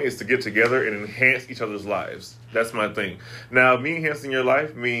 the point is to get together and enhance each other's lives. That's my thing. Now, me enhancing your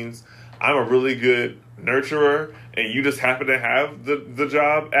life means I'm a really good nurturer, and you just happen to have the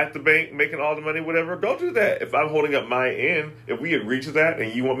job at the bank making all the money, whatever, go do that. If I'm holding up my end, if we agree to that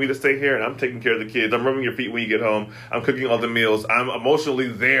and you want me to stay here and I'm taking care of the kids, I'm rubbing your feet when you get home, I'm cooking all the meals, I'm emotionally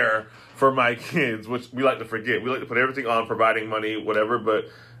there for my kids, which we like to forget. We like to put everything on providing money, whatever, but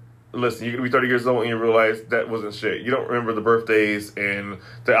listen, you're going to be 30 years old and you realize that wasn't shit. You don't remember the birthdays and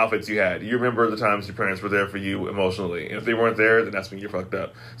the outfits you had. You remember the times your parents were there for you emotionally. And if they weren't there, then that's when you're fucked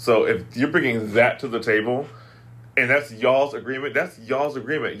up. So if you're bringing that to the table, and that's y'all's agreement, that's y'all's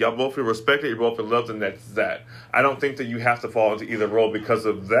agreement. Y'all both feel respected, you both feel loved, and that's that. I don't think that you have to fall into either role because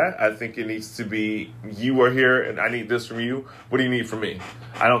of that. I think it needs to be, you are here and I need this from you. What do you need from me?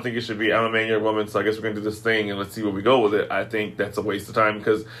 I don't think it should be, I'm a man, you're a woman, so I guess we're going to do this thing and let's see where we go with it. I think that's a waste of time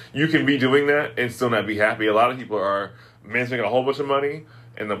because you can be doing that and still not be happy. A lot of people are man's making a whole bunch of money,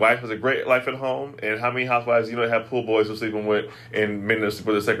 and the wife has a great life at home, and how many housewives have pool boys who are sleeping with, and men that sleep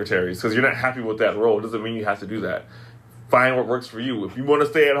with their secretaries? Because you're not happy with that role. It doesn't mean you have to do that. Find what works for you. If you want to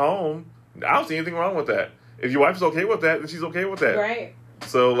stay at home, I don't see anything wrong with that. If your wife's okay with that, then she's okay with that. Right.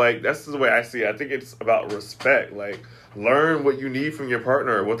 So, like, that's the way I see it. I think it's about respect. Like, learn what you need from your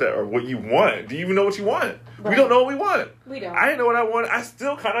partner, or what you want. Do you even know what you want? Right. We don't know what we want. We don't. I didn't know what I wanted. I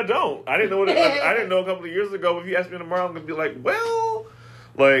still kind of don't. I didn't know I didn't know a couple of years ago. If you ask me tomorrow, I'm gonna be like, well,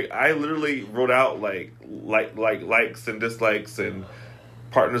 like I literally wrote out like likes and dislikes and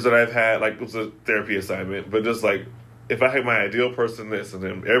partners that I've had. Like, it was a therapy assignment, but just like, if I had my ideal person, this, and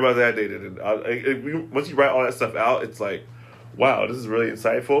then everybody that I dated, and once you write all that stuff out, it's like, wow, this is really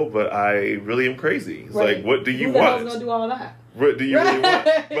insightful, but I really am crazy. It's Right. like, what do you Who the want? hell's gonna do all that? What do you really want?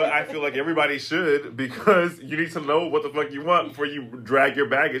 But I feel like everybody should, because you need to know what the fuck you want before you drag your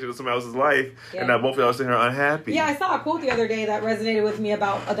baggage into somebody else's life, and now both of y'all are sitting here unhappy. Yeah, I saw a quote the other day that resonated with me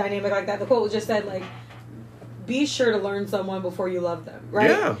about a dynamic like that. The quote just said, like, be sure to learn someone before you love them, right?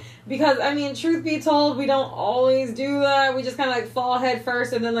 Yeah. Because, I mean, truth be told, we don't always do that. We just kind of, like, fall head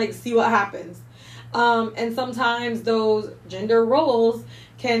first and then, like, see what happens. And sometimes those gender roles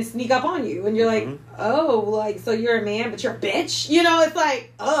can sneak up on you, and you're like, oh, like, so you're a man, but you're a bitch? You know, it's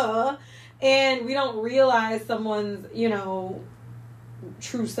like, and we don't realize someone's,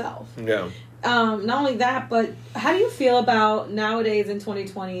 true self. Yeah. Not only that, but how do you feel about nowadays in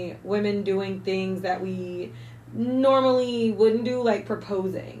 2020, women doing things that we normally wouldn't do, like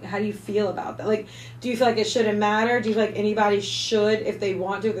proposing? How do you feel about that? Like, do you feel like it shouldn't matter? Do you feel like anybody should, if they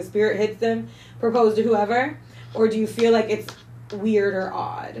want to, if the spirit hits them, propose to whoever? Or do you feel like it's weird or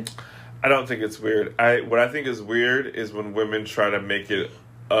odd? I don't think it's weird. What I think is weird is when women try to make it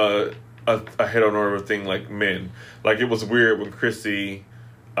a heteronormative thing like men. Like, it was weird when Chrissy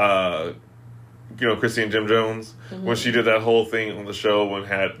Chrissy and Jim Jones, when she did that whole thing on the show and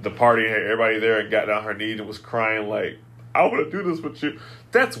had the party and had everybody there and got down her knees and was crying like, I want to do this with you.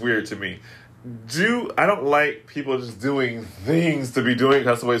 That's weird to me. I don't like people just doing things to be doing because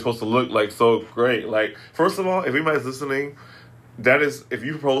that's the way it's supposed to look like so great. Like, first of all, if anybody's listening, that is, if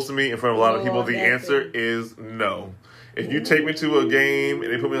you propose to me in front of a lot of people, the answer is no. If you take me to a game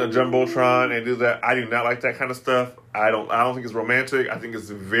and they put me on a Jumbotron and do that, I do not like that kind of stuff. I don't think it's romantic. I think it's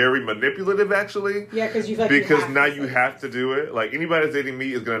very manipulative, actually. Yeah, because you have to do it. Like, anybody that's dating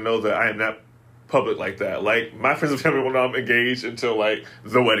me is gonna know that I am not public like that. Like, my friends and family will know I'm engaged until like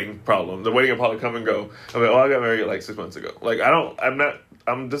the wedding problem. The wedding will probably come and go. I'm like, I got married like 6 months ago. Like, I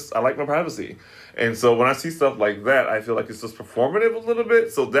like my privacy. And so when I see stuff like that, I feel like it's just performative a little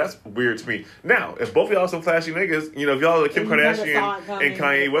bit. So that's weird to me. Now, if both of y'all are some flashy niggas, if y'all are the Kim Kardashian and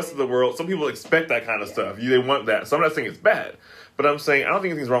Kanye West of the world, some people expect that kind of stuff. They want that. So I'm not saying it's bad. But I'm saying I don't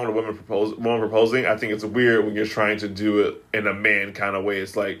think anything's wrong with a woman proposing. I think it's weird when you're trying to do it in a man kind of way.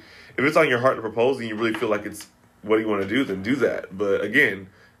 It's like, if it's on your heart to propose and you really feel like it's what you want to do, then do that. But again,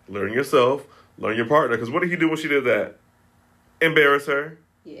 learn yourself, learn your partner. Because what did he do when she did that? Embarrass her.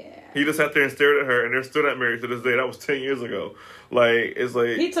 Yeah. He just sat there and stared at her, and they're still not married to this day. That was 10 years ago. Like, it's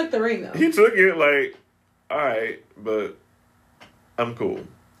like... He took the ring, though. He took it, like, all right, but I'm cool.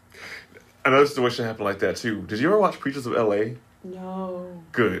 Another situation happened like that, too. Did you ever watch Preachers of L.A.? No.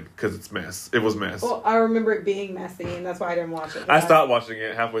 Good, because it's mess. It was mess. Well, I remember it being messy, and that's why I didn't watch it. I stopped watching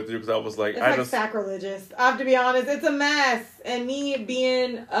it halfway through because I was like... It's sacrilegious. I have to be honest. It's a mess. And me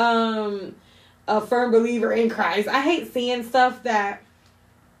being a firm believer in Christ, I hate seeing stuff that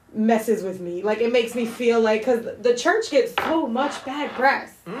messes with me. Like, it makes me feel like, because the church gets so much bad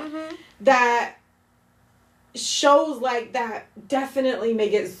press that shows like that definitely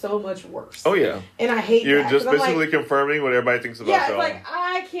make it so much worse. Oh, yeah. And I hate You're that. just basically confirming what everybody thinks about y'all. Yeah, it's like,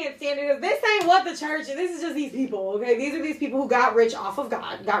 I can't stand it. This ain't what the church is. This is just these people, okay? These are these people who got rich off of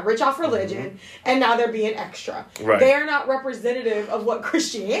God, got rich off religion, and now they're being extra. Right. They are not representative of what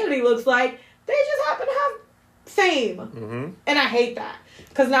Christianity looks like. They just happen to have fame. And I hate that.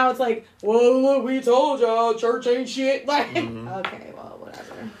 Because now it's like, well, look, we told y'all church ain't shit. Like, okay, well,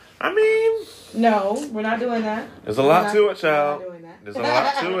 whatever. I mean... No, we're not doing that. There's a lot to it, child. We're not doing that. There's a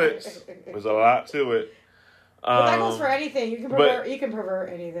lot to it. There's a lot to it. But that goes for anything. You can pervert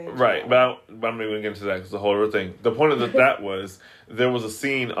anything. Right, but I'm not even going to get into that because it's a whole other thing. The point of that was, there was a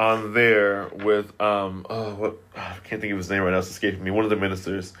scene on there with, I can't think of his name right now, it's escaping me, one of the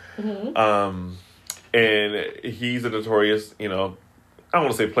ministers. And he's a notorious, I don't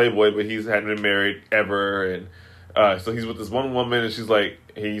want to say playboy, but he's hadn't been married ever, and so he's with this one woman, and he's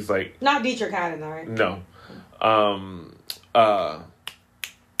like... Not Dietrich Haddon, though, right? No.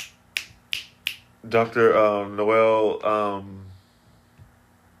 Dr. Noel,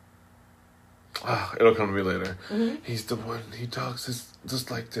 it'll come to me later. Mm-hmm. He's the one, he talks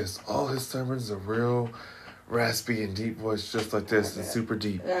just like this. All his sermons are real raspy and deep voice, just like this, and super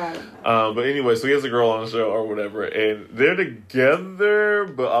deep. But anyway, so he has a girl on the show or whatever, and they're together,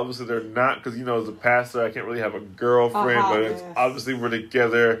 but obviously they're not, because, you know, as a pastor, I can't really have a girlfriend, but it's obviously we're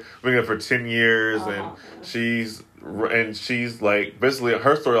together. We've been together for 10 years, and she's like, basically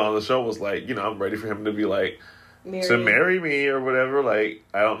her story on the show was like, you know, I'm ready for him to be like, to marry me or whatever. Like,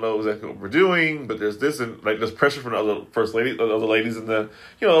 I don't know exactly what we're doing, but there's this, and like there's pressure from the other first lady, the other ladies in the,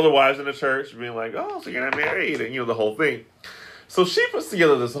 you know, other wives in the church being like, oh, so you're not married, and, you know, the whole thing. So she puts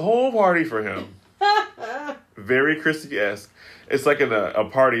together this whole party for him, very Christy-esque. It's like a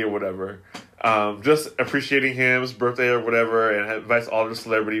party or whatever, just appreciating him, his birthday or whatever, and invites all the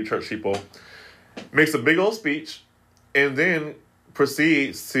celebrity church people. Makes a big old speech, and then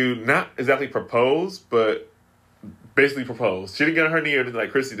proceeds to not exactly propose, but basically proposed. She didn't get on her knee or anything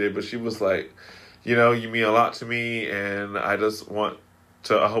like Chrissy did, but she was like, you know, you mean a lot to me, and I just want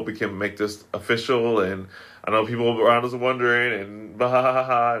to, I hope we can make this official, and I know people around us are wondering, and blah, ha, ha,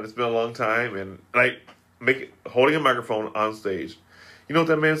 ha, and it's been a long time, and like, holding a microphone on stage. You know what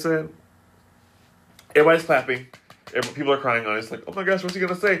that man said? Everybody's clapping. People are crying on it. It's like, oh my gosh, what's he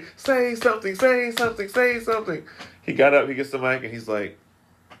going to say? Say something, say something, say something. He got up, he gets the mic, and he's like,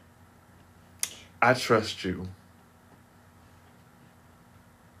 I trust you.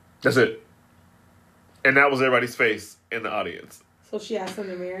 That's it. And that was everybody's face in the audience. So she asked him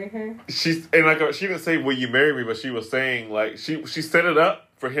to marry her? She didn't say, will you marry me? But she was saying, like, she set it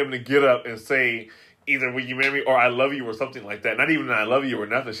up for him to get up and say, either will you marry me or I love you or something like that. Not even an I love you or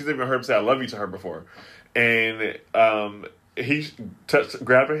nothing. She's even heard him say I love you to her before. And he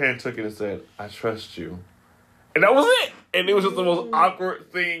grabbed her hand, took it, and said, I trust you. And that was it. And it was just the most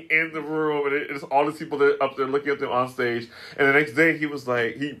awkward thing in the room. And it's all these people that up there looking at them on stage. And the next day, he was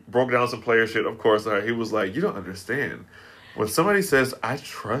like, he broke down some player shit, of course. He was like, you don't understand. When somebody says, I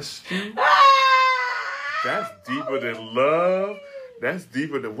trust you, that's deeper than love. That's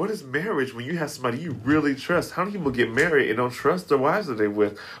deeper than, what is marriage when you have somebody you really trust? How many people get married and don't trust the wives that they're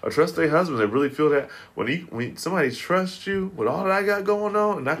with or trust their husbands? They really feel that when somebody trusts you with all that I got going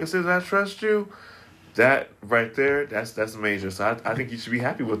on and I can say that I trust you, that right there, that's major. So I think you should be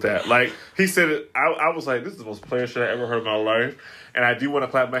happy with that. Like, he said it, I was like, this is the most player shit I ever heard in my life. And I do want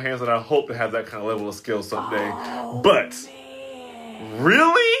to clap my hands, and I hope to have that kind of level of skill someday. But,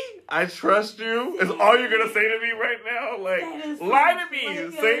 really? I trust you? Is all you're going to say to me right now? Like, lie to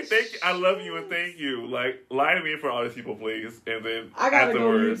me. Say thank you. I love you and thank you. Like, lie to me in front of all these people, please. And then I gotta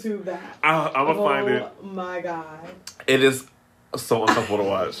afterwards, go YouTube that. I'm going to find it. Oh, my God. It is so uncomfortable to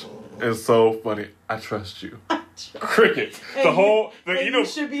watch. It's so funny. I trust you. Crickets. You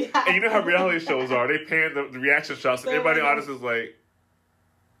should be happy. And you know how reality shows are. They pan the reaction shots, and everybody in the audience is like,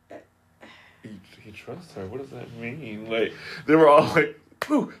 he trusts her. What does that mean? Like, they were all like,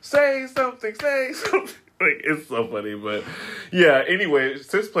 ooh, say something, say something. Like, it's so funny, but yeah. Anyway,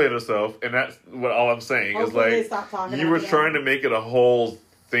 Sis played herself, and that's what all I'm saying is like, you were trying to make it a whole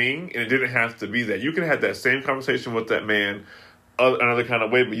thing, and it didn't have to be that. You can have that same conversation with that man another kind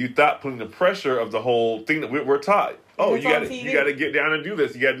of way, but you thought putting the pressure of the whole thing that we're taught. Oh, you got to get down and do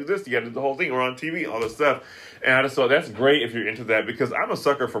this. You got to do this. You got to do the whole thing. We're on TV, all this stuff. And I just thought that's great if you're into that, because I'm a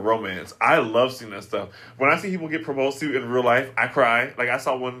sucker for romance. I love seeing that stuff. When I see people get proposed to in real life, I cry. Like, I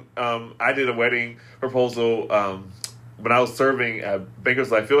saw one, I did a wedding proposal when I was serving at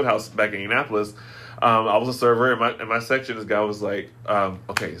Bankers Life Fieldhouse back in Indianapolis. I was a server, in my section, this guy was like,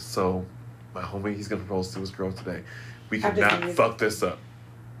 okay, so my homie, he's going to propose to his girl today. We cannot fuck this up.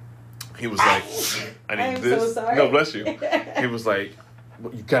 He was like, I need this. So sorry. No, bless you. He was like,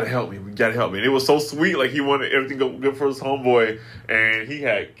 you gotta help me. We gotta help me. And it was so sweet. Like, he wanted everything to go good for his homeboy. And he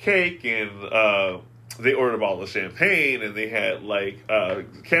had cake, and they ordered a bottle of champagne, and they had like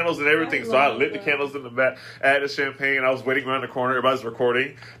candles and everything. So I lit the candles in the back, added champagne. I was waiting around the corner. Everybody's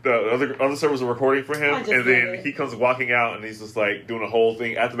recording. The other servers were recording for him. And then he comes walking out, and he's just like doing a whole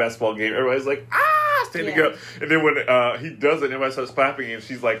thing at the basketball game. Everybody's like, standing up. And then when he does it, everybody starts clapping, and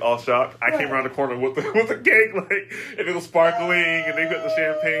she's like all shocked. I came around the corner with the cake, like, and it was sparkling, and they got the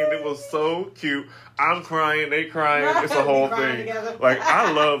champagne. It was so cute. I'm crying, they crying. It's a whole thing. Together. Like,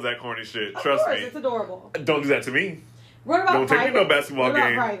 I love that corny shit. Trust me. It's adorable. Don't do that to me. What about Don't private? take me to no basketball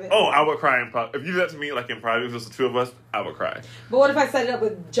game. Private? Oh, I would cry in private. If you do that to me, like in private, if it was the two of us, I would cry. But what if I set it up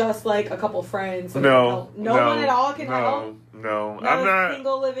with just like a couple friends? No, no one at all can help. No, I'm not.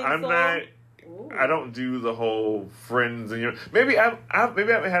 Single living soul? not. I don't do the whole friends and maybe I haven't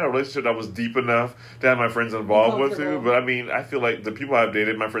had a relationship that was deep enough to have my friends involved with too. But I mean, I feel like the people I've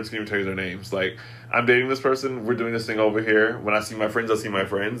dated, my friends can't even tell you their names. Like, I'm dating this person, we're doing this thing over here. When I see my friends, I see my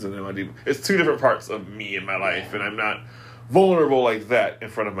friends, and then it's two different parts of me in my life, and I'm not vulnerable like that in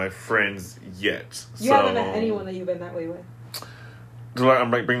front of my friends yet. You haven't met anyone that you've been that way with?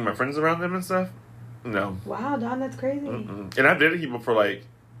 I'm like bringing my friends around them and stuff. No. Wow, Don, that's crazy. Mm-mm. And I've dated people for like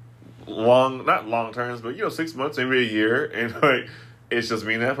not long terms, but 6 months, maybe a year, and like it's just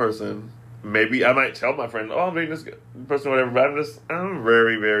me and that person. Maybe I might tell my friend, "Oh, I'm dating this person," or whatever. But I'm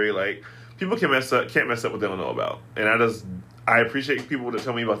very, very like people can't mess up what they don't know about, and I appreciate people that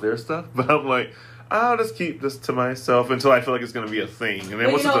tell me about their stuff, but I'm like, I'll just keep this to myself until I feel like it's going to be a thing, and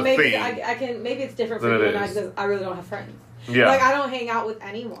then once it's a maybe thing, maybe it's different for you and I because I really don't have friends. Yeah. Like, I don't hang out with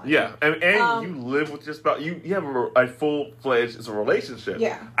anyone. Yeah. And you live with just about... You have a full-fledged... It's a relationship.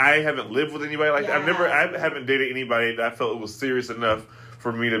 Yeah. I haven't lived with anybody like that. I haven't dated anybody that I felt it was serious enough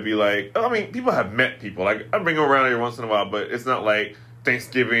for me to be like... I mean, people have met people. Like, I bring them around every once in a while, but it's not like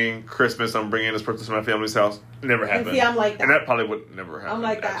Thanksgiving, Christmas, I'm bringing this person to my family's house. Never happened. And see, I'm like that. And that probably would never happen. I'm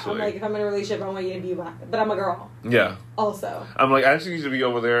like that. Actually. I'm like, if I'm in a relationship, I want you to be my... But I'm a girl. Yeah. Also. I'm like, I actually need to be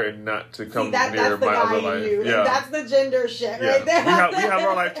over there and not to come that's near the my guy other life. You. Yeah. That's the gender shit right there. We have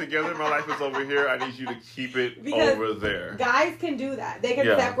our life together. My life is over here. I need you to keep it because over there. Guys can do that. They can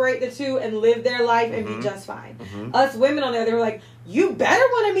separate the two and live their life and be just fine. Us women on the other, we're like, you better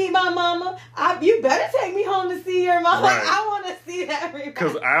want to meet my mama. You better take me home to see your mama. Right. I want to see everybody.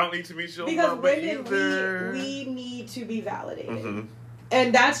 Because I don't need to meet your mama women, either. we need to be validated.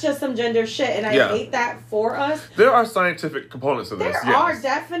 And that's just some gender shit. And I hate that for us. There are scientific components to this. There are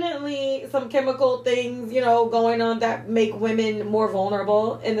definitely some chemical things, going on that make women more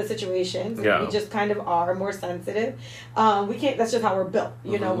vulnerable in the situations. Yeah. We just kind of are more sensitive. We can't, that's just how we're built.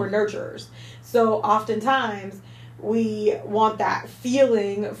 We're nurturers. So oftentimes we want that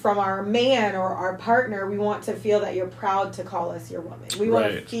feeling from our man or our partner. We want to feel that you're proud to call us your woman. We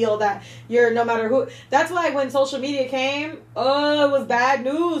want to feel that you're, no matter who. That's why when social media came, it was bad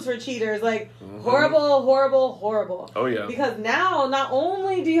news for cheaters. Like, horrible, horrible, horrible. Oh, yeah. Because now, not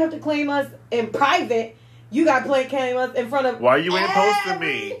only do you have to claim us in private, you got to claim us in front of why you ain't posting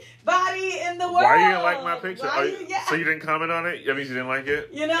me? Body in the world. Why you didn't like my picture? So you didn't comment on it? That means you didn't like it?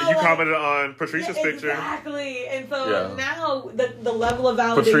 You commented on Patrice's picture. Exactly. And so now the level of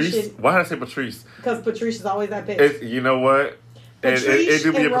validation. Patrice? Why did I say Patrice? Because Patrice is always that bitch. You know what? It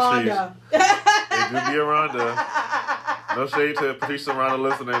do be a Patrice. It do be a Rhonda. No shade to Patrice and Rhonda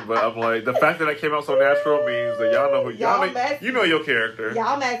listening, but I'm like, the fact that I came out so natural means that y'all know who you know your character.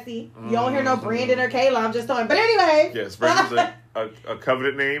 Y'all messy. You don't hear no Brandon or Kayla. I'm just throwing. But anyway. Yes, Brandon's a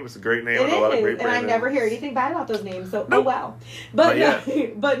coveted name. It's a great name. It is, a lot of great and I never hear anything bad about those names. So, oh wow. But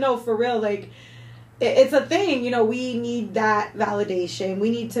no, for real, like, it's a thing. We need that validation.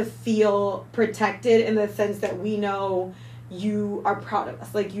 We need to feel protected in the sense that we know you are proud of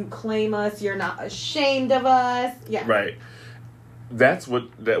us. Like, you claim us. You're not ashamed of us. Yeah. Right. That's what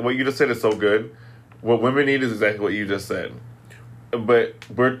you just said is so good. What women need is exactly what you just said. But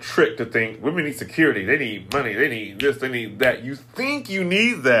we're tricked to think women need security. They need money. They need this. They need that. You think you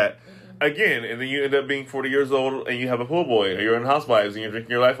need that. Again, and then you end up being 40 years old and you have a pool boy, or you're in Housewives and you're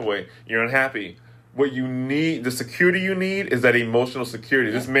drinking your life away. You're unhappy. What you need, the security you need, is that emotional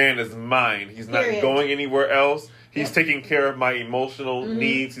security. This man is mine. He's not going anywhere else. He's taking care of my emotional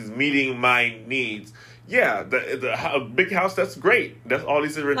needs. He's meeting my needs. Yeah, the big house, that's great. That's all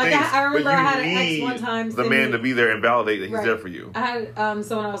these different things. I remember but you I had an need ex one time. The man to be there and validate that he's there for you. I had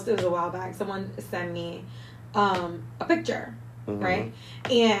someone else, it was a while back, someone sent me a picture, right?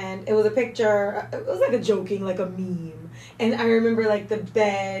 And it was a picture, it was like a joking, like a meme. And I remember, like, the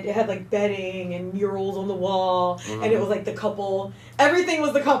bed, it had, like, bedding and murals on the wall. And it was, like, the couple. Everything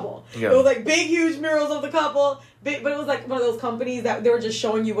was the couple. Yeah. It was, like, big, huge murals of the couple. But it was, like, one of those companies that they were just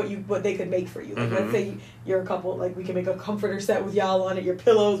showing you what they could make for you. Like, let's say you're a couple. Like, we can make a comforter set with y'all on it. Your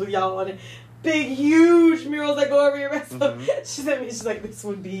pillows with y'all on it. Big, huge murals that go over your bed. So she sent me, she's like, this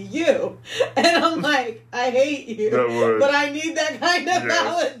would be you. And I'm like, I hate you. But I need that kind of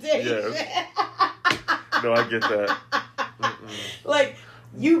validation. Yes. No, I get that. Like,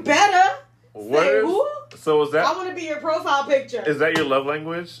 you better say who? So is that... I want to be your profile picture. Is that your love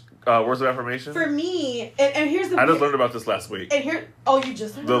language? Words of affirmation? For me, and here's the... I just learned about this last week. And here... Oh, you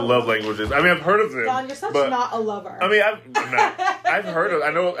just learned the love languages. I mean, I've heard of them. Don, you're such not a lover. I mean, I've heard of...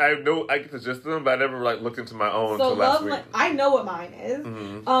 I know I get the gist of them, but I never, like, looked into my own until last week. I know what mine is.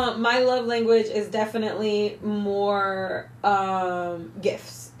 My love language is definitely more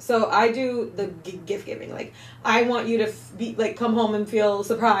gifts. So I do the gift giving. Like, I want you to be like, come home and feel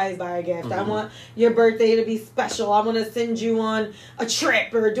surprised by a gift. I want your birthday to be special. I want to send you on a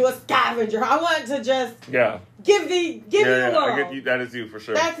trip or do a scavenger. I want to just give you the world. I get you. That is you for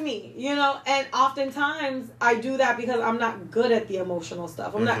sure. That's me, you know. And oftentimes I do that because I'm not good at the emotional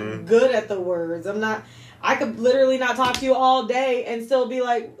stuff. I'm not good at the words. I could literally not talk to you all day and still be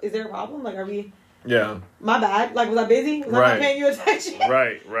like, is there a problem? Like, are we... Yeah. My bad. Like, was I busy? Was I not paying you attention?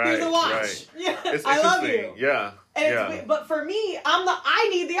 Right. Here's a watch. Right. Yeah. It's I love you. Yeah. And but for me, I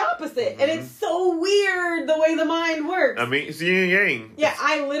need the opposite. And it's so weird the way the mind works. I mean, it's yin and yang. Yeah,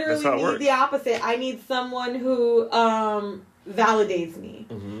 I literally need the opposite. I need someone who validates me,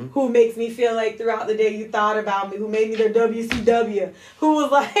 who makes me feel like throughout the day you thought about me, who made me their WCW, who was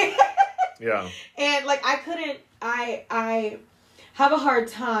like... Yeah. And, like, I have a hard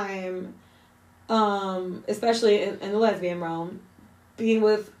time... especially in the lesbian realm, being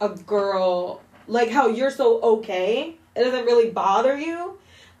with a girl, like how you're so okay, it doesn't really bother you,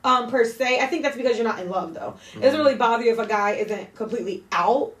 per se. I think that's because you're not in love, though. It doesn't really bother you if a guy isn't completely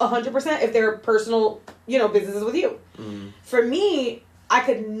out 100%, if their personal, business is with you. For me, I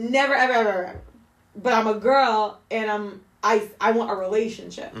could never, ever, but I'm a girl, and I want a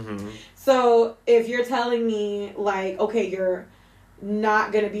relationship. So if you're telling me, like, okay, you're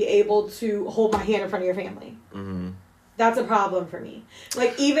not going to be able to hold my hand in front of your family. That's a problem for me.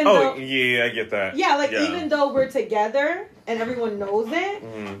 Like, even though... yeah, I get that. Yeah, like, even though we're together and everyone knows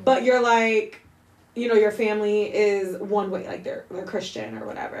it, but you're like, your family is one way, like, they're Christian or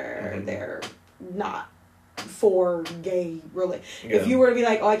whatever, they're not for gay religion. If you were to be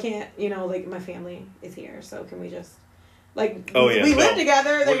like, oh, I can't, like, my family is here, so can we just... Like, we live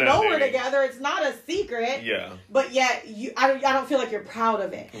together. They know we're together. It's not a secret. Yeah. But yet, I don't feel like you're proud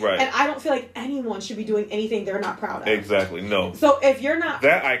of it. Right. And I don't feel like anyone should be doing anything they're not proud of. Exactly. No. So if you're not...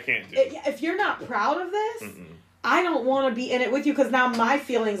 That I can't do. If you're not proud of this, I don't want to be in it with you because now my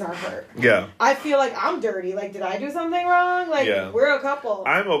feelings are hurt. Yeah. I feel like I'm dirty. Like, did I do something wrong? Like, we're a couple.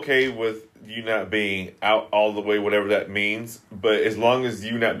 I'm okay with you not being out all the way, whatever that means. But as long as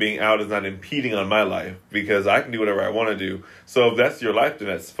you not being out is not impeding on my life, because I can do whatever I want to do. So if that's your life, then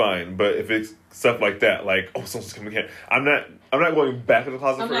that's fine. But if it's stuff like that, like, oh, someone's coming in, I'm not going back to the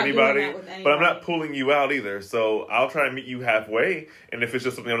closet for anybody, but I'm not pulling you out either. So I'll try and meet you halfway. And if it's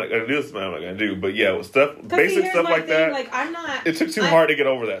just something I'm not going to do, it's something I'm not going to do. But yeah, basic stuff like that. Like, I'm not. It took too hard to get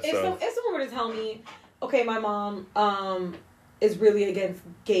over that stuff. If someone were to tell me, okay, my mom is really against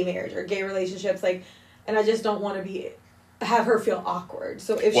gay marriage or gay relationships, like, and I just don't want to have her feel awkward.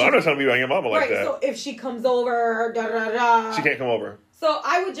 So if I'm not telling you about your mama like that. So if she comes over, she can't come over. So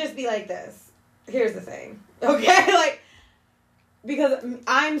I would just be like this. Here's the thing, okay? Like, because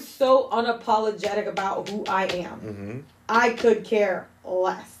I'm so unapologetic about who I am. I could care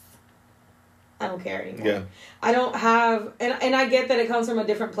less. I don't care anymore. Yeah. I don't have, and I get that it comes from a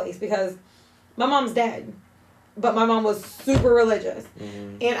different place because my mom's dead. But my mom was super religious.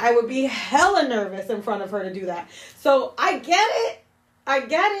 And I would be hella nervous in front of her to do that. So I get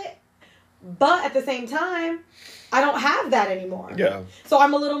it. But at the same time, I don't have that anymore. Yeah. So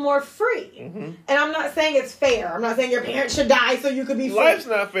I'm a little more free. And I'm not saying it's fair. I'm not saying your parents should die so you could be free. Life's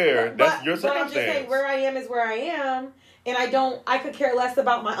not fair. That's your circumstance. But I'm just saying where I am is where I am. And I could care less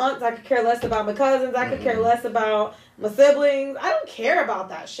about my aunts. I could care less about my cousins. I could care less about my siblings. I don't care about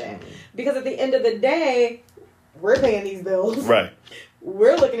that shit. Because at the end of the day... We're paying these bills. Right.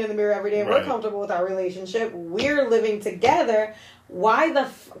 We're looking in the mirror every day. And we're comfortable with our relationship. We're living together. Why the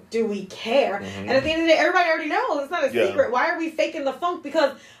fuck do we care? And at the end of the day, everybody already knows. It's not a secret. Why are we faking the funk?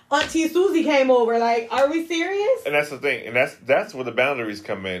 Because Auntie Susie came over. Like, are we serious? And that's the thing. And that's where the boundaries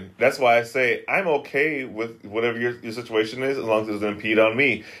come in. That's why I say I'm okay with whatever your situation is as long as it doesn't impede on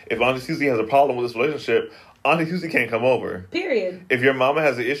me. If Auntie Susie has a problem with this relationship... Auntie Susie can't come over. Period. If your mama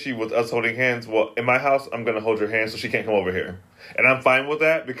has an issue with us holding hands, well, in my house, I'm going to hold your hand so she can't come over here. And I'm fine with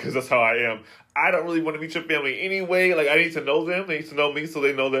that because that's how I am. I don't really want to meet your family anyway. Like, I need to know them. They need to know me so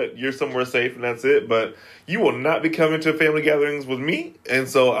they know that you're somewhere safe and that's it. But you will not be coming to family gatherings with me. And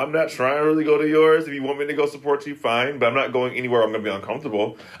so I'm not trying to really go to yours. If you want me to go support you, fine. But I'm not going anywhere I'm going to be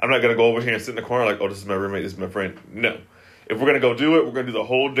uncomfortable. I'm not going to go over here and sit in the corner like, oh, this is my roommate, this is my friend. No. If we're going to go do it, we're going to do the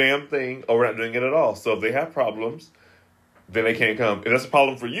whole damn thing, or we're not doing it at all. So if they have problems, then they can't come. If that's a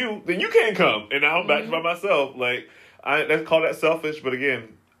problem for you, then you can't come. And now I'm back by myself. Like, let's call that selfish. But again,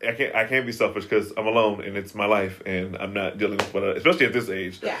 I can't be selfish because I'm alone and it's my life and I'm not dealing with what, especially at this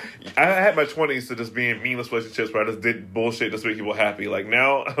age. Yeah. I had my 20s to just be in meaningless relationships where I just did bullshit just to make people happy. Like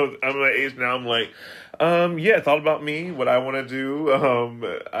now, I'm at my age now, I'm like, yeah, it's all about me, what I want to do.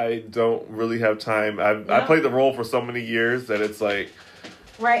 I don't really have time. I played the role for so many years that it's like,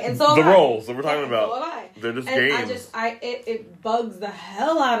 Right, and so the have I. roles that we're talking And about. So have I. They're just And games. it bugs the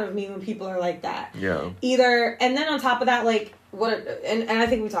hell out of me when people are like that. Yeah. Either, and then on top of that, like, and I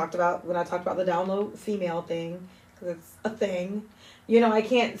think we talked about, when I talked about the download female thing, because it's a thing, you know, I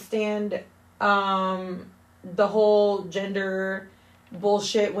can't stand the whole gender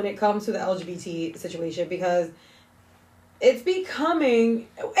bullshit when it comes to the LGBT situation, because it's becoming,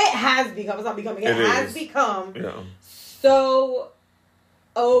 it has become, it's not becoming, it has is. become Yeah. so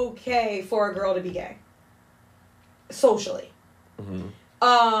okay for a girl to be gay. Socially. Mm-hmm.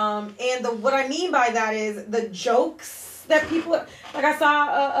 And what I mean by that is the jokes that people, like I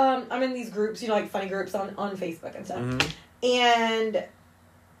saw, I'm in these groups, you know, like funny groups on Facebook and stuff. Mm-hmm. And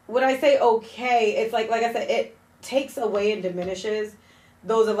when I say okay, it's like I said, it takes away and diminishes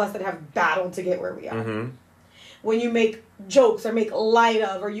those of us that have battled to get where we are. Mm-hmm. When you make jokes or make light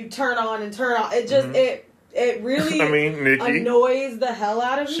of, or you turn on and turn off, it just, it really I mean, Nikki. annoys the hell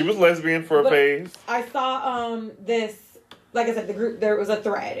out of me. She was lesbian for a But phase. I saw this, like I said, the group, there was a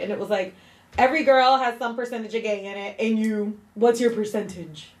thread, and it was like, every girl has some percentage of gay in it, and what's your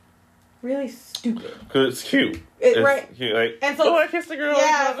percentage? Really stupid. Because it's cute. Right. Cute, like, And so, I kissed a girl.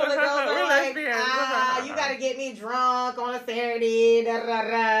 yeah, so the girls are We're like, lesbians. you gotta get me drunk on a Saturday, da da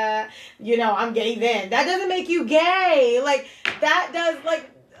da. You know, I'm gay then. That doesn't make you gay. Like, that does, like,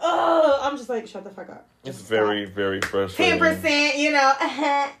 I'm just like, shut the fuck up. It's Just very, very frustrating. 10%, you know.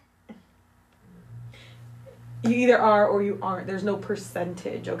 You either are or you aren't. There's no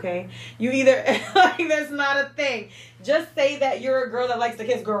percentage, okay? You either, like, there's not a thing. Just say that you're a girl that likes to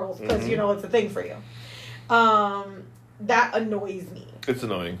kiss girls, because, you know, it's a thing for you. That annoys me. It's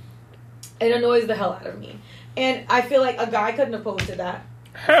annoying. It annoys the hell out of me. And I feel like a guy couldn't have posted that.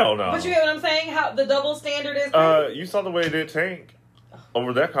 Hell no. But you get what I'm saying? How the double standard is crazy? You saw the way it did Tank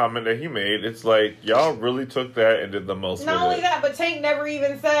over that comment that he made. It's like, y'all really took that and did the most Not with only it. that, but Tank never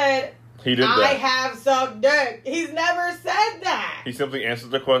even said, He did I that. have sucked dick. He's never said that. He simply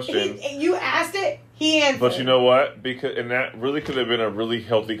answered the question. You asked it, he answered. But you know what? And that really could have been a really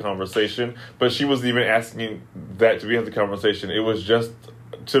healthy conversation. But she wasn't even asking that to be a healthy conversation. It was just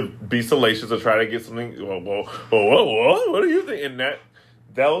to be salacious, to try to get something. Whoa, what do you think? And that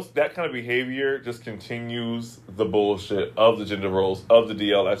kind of behavior just continues the bullshit of the gender roles, of the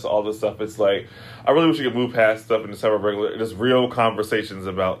DLS, all this stuff. It's like, I really wish we could move past stuff and just have a regular, just real conversations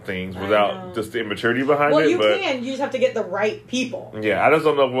about things without just the immaturity behind it. You can. You just have to get the right people. Yeah, I just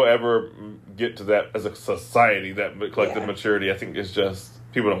don't know if we'll ever get to that as a society, that collective maturity. I think it's just,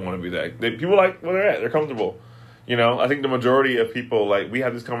 people don't want to be that. People like where they're at. They're comfortable. You know, I think the majority of people, like, we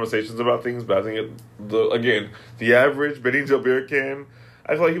have these conversations about things, but I think, the average Benny Joe beer can,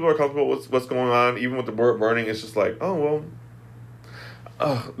 I feel like people are comfortable with what's going on, even with the word burning. It's just like, oh,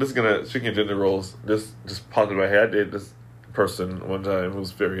 well, this is going to, speaking of gender roles, this just popped in my head. I did this person one time who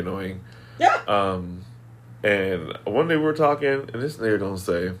was very annoying. Yeah. And one day we were talking, and this nigga don't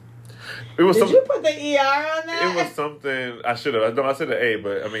say. It was Did you put the ER on that? It was something, I should have. No, I said the A,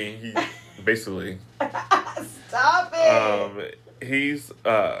 but I mean, he basically. Stop it. He's,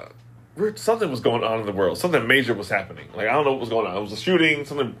 something was going on in the world. Something major was happening. Like, I don't know what was going on. It was a shooting.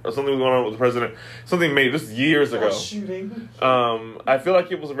 Something was going on with the president. Something major. This is years ago. Shooting. I feel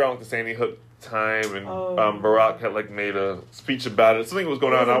like it was around like the Sandy Hook time, and Barack had like made a speech about it. Something was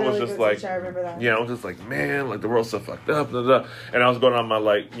going on. And I was just like, I remember that. yeah, I was just like, man, like the world's so fucked up. Blah, blah. And I was going on my,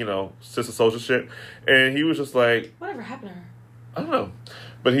 like, you know, sister social shit, and he was just like, whatever happened to her? I don't know,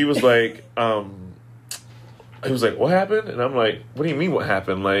 but he was like, he was like, what happened? And I'm like, what do you mean what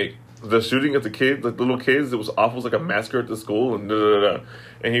happened? Like, the shooting at the kids, like the little kids, it was awful. It was like a massacre at the school, and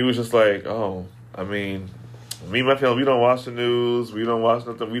And he was just like, oh, I mean, me and my family, we don't watch the news, we don't watch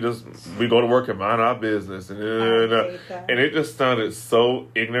nothing, we go to work and mind our business, and and it just sounded so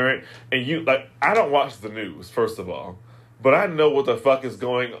ignorant. And I don't watch the news, first of all, but I know what the fuck is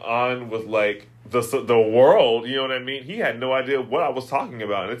going on with, like, the world, you know what I mean? He had no idea what I was talking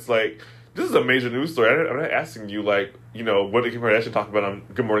about, and it's like, this is a major news story. I'm not asking you, like, you know, what did Kim Kardashian talk about on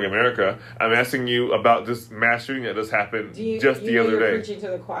Good Morning America. I'm asking you about this mass shooting that just happened the other day. Preaching to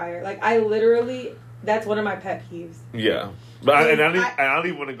the choir. Like, I literally, that's one of my pet peeves. Yeah. But I don't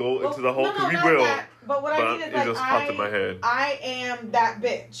even want to go into the whole, because we will. But what I mean is, like, it just popped in my head. I am that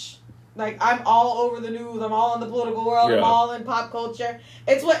bitch. Like, I'm all over the news. I'm all in the political world. Yeah. I'm all in pop culture.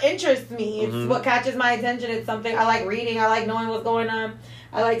 It's what interests me. It's what catches my attention. It's something I like reading. I like knowing what's going on.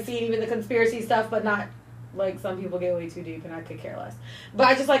 I like seeing even the conspiracy stuff, but not, like, some people get way too deep and I could care less. But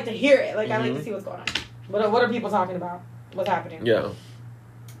I just like to hear it. Like, I like to see what's going on. What are people talking about? What's happening? Yeah.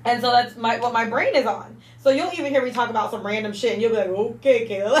 And so that's what my brain is on. So you'll even hear me talk about some random shit and you'll be like, okay,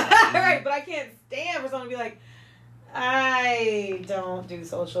 Kayla. Right, but I can't stand for someone to be like, I don't do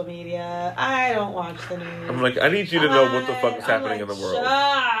social media. I don't watch the news. I'm like, I need you to know what the fuck is happening in the world.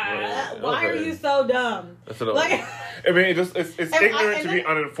 Why are you so dumb? That's what I mean, it's ignorant to be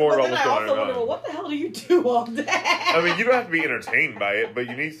uninformed about what's going on. Well, what the hell do you do all day? I mean, you don't have to be entertained by it, but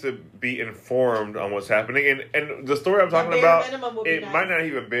you need to be informed on what's happening. And the story I'm talking about, it might not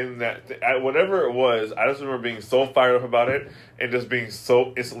even been that. Whatever it was, I just remember being so fired up about it and just being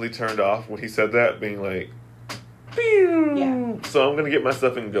so instantly turned off when he said that, being like, pew. Yeah. So I'm going to get my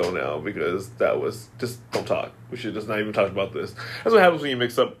stuff and go now because that was just, don't talk. We should just not even talk about this. That's what happens when you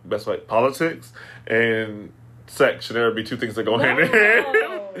mix up best like politics and sex. Should never be two things that go hand in hand.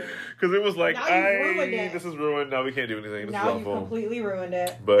 Because it was like, this is ruined. Now we can't do anything. This now is you completely ruined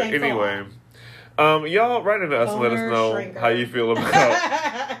it. But anyway, y'all write into us and let us know how you feel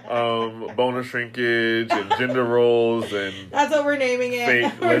about boner shrinkage and gender roles and that's what we're naming it.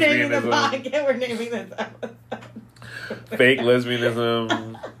 Fake we're naming the lesbianism. podcast. We're naming this episode. Fake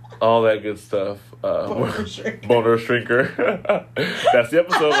lesbianism, all that good stuff. Boner shrinker. That's the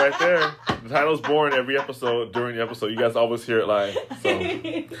episode right there. The title's born every episode during the episode. You guys always hear it live. So,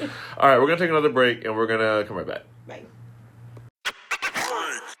 all right, we're gonna take another break and we're gonna come right back. Bye.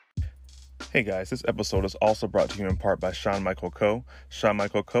 Hey guys, this episode is also brought to you in part by Sean Michael Co. Sean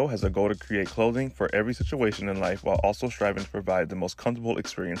Michael Co. has a goal to create clothing for every situation in life while also striving to provide the most comfortable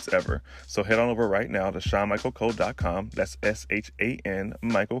experience ever. So head on over right now to SeanMichaelCo.com, that's SHAN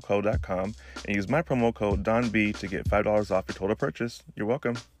MichaelCo.com, and use my promo code DonB to get $5 off your total purchase. You're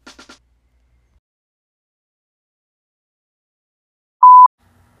welcome.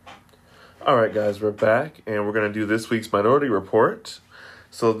 Alright guys, we're back and we're going to do this week's Minority Report.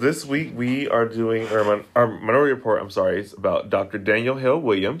 So this week we are doing, our Minority Report, is about Dr. Daniel Hale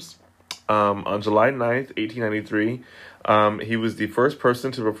Williams. On July 9th, 1893, he was the first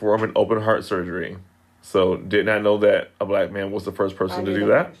person to perform an open heart surgery. So did not know that a black man was the first person to do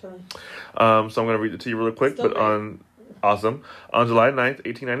that. So I'm going to read it to you really quick. Awesome. On July 9th,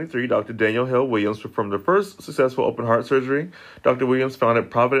 1893, Dr. Daniel Hale Williams performed the first successful open heart surgery. Dr. Williams founded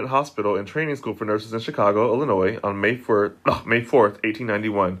Provident Hospital and Training School for Nurses in Chicago, Illinois on May 4th,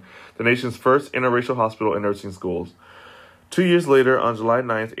 1891, the nation's first interracial hospital and nursing schools. 2 years later, on July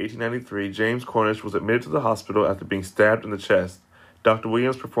 9th, 1893, James Cornish was admitted to the hospital after being stabbed in the chest. Dr.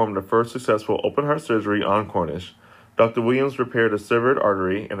 Williams performed the first successful open heart surgery on Cornish. Dr. Williams repaired a severed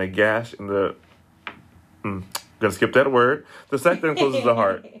artery and a gash in the... Gonna skip that word. The sac that encloses the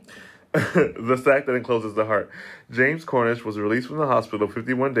heart. The sac that encloses the heart. James Cornish was released from the hospital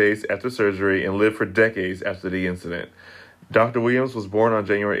 51 days after surgery and lived for decades after the incident. Dr. Williams was born on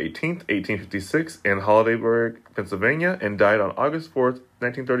January 18th, 1856 in Hollidaysburg, Pennsylvania, and died on August 4th,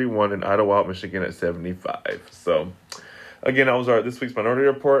 1931 in Idlewild, Michigan at 75. So, again, that was this week's Minority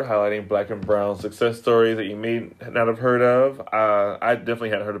Report, highlighting black and brown success stories that you may not have heard of. I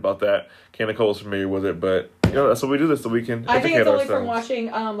definitely hadn't heard about that. Kay Nicole is familiar with it, but that's what we do this so we can I think it's only ourselves. from watching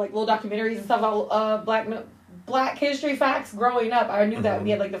like little documentaries and stuff about black history facts growing up. I knew that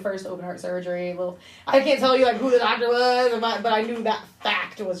we had like the first open heart surgery. I can't tell you like who the doctor was, but I knew that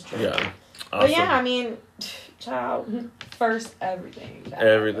fact was true. Yeah. Awesome. But yeah, I mean, child, first everything.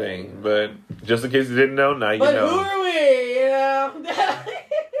 Everything. But just in case you didn't know, now you but know. Who are we?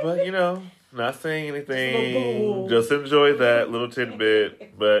 You know? But not saying anything. Just enjoy that little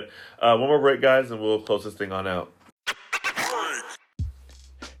tidbit. But one more break, guys, and we'll close this thing on out.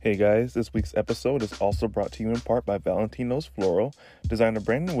 Hey guys, this week's episode is also brought to you in part by Valentino's Floral. Designer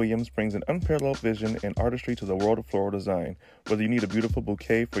Brandon Williams brings an unparalleled vision and artistry to the world of floral design. Whether you need a beautiful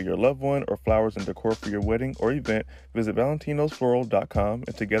bouquet for your loved one or flowers and decor for your wedding or event, visit valentinosfloral.com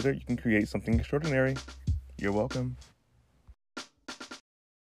and together you can create something extraordinary. You're welcome.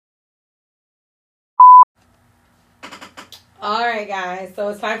 All right, guys. So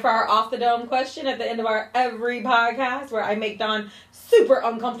it's time for our off the dome question at the end of our every podcast, where I make Don super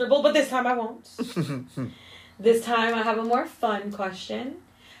uncomfortable, but this time I won't. This time I have a more fun question.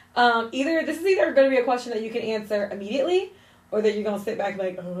 This is either going to be a question that you can answer immediately, or that you're going to sit back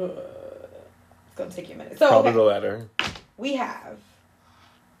like, it's going to take you a minute. So probably the latter. We have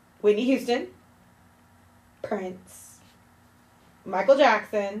Whitney Houston, Prince, Michael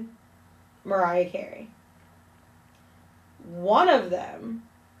Jackson, Mariah Carey. One of them,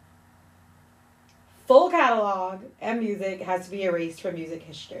 full catalog and music, has to be erased from music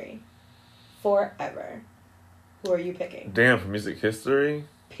history forever. Who are you picking? Damn, for music history?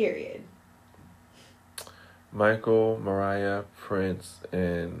 Period. Michael, Mariah, Prince,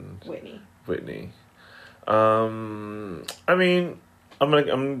 and Whitney. I mean, I'm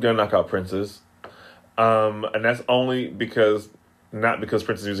gonna knock out Prince's. And that's only because, not because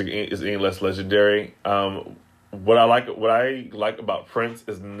Prince's music is any less legendary. what I like about Prince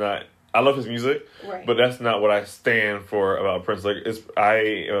is not. I love his music, Right. but that's not what I stand for about Prince. Like,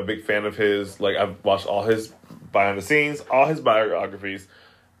 I am a big fan of his. Like, I've watched all his behind the scenes, all his biographies.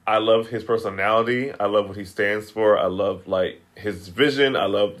 I love his personality. I love what he stands for. I love like his vision. I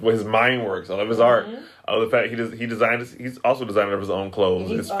love what his mind works. I love his art. I love the fact he designed. He's also designer of his own clothes,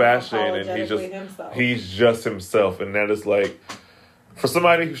 He's his fashion, and himself. he's just himself. And that is like, for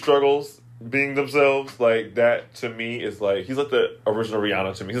somebody who struggles being themselves, like that to me is like, he's like the original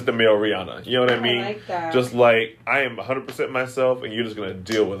Rihanna to me. He's like the male Rihanna. You know what I mean? I like that. Just like, I am 100% myself, and you're just gonna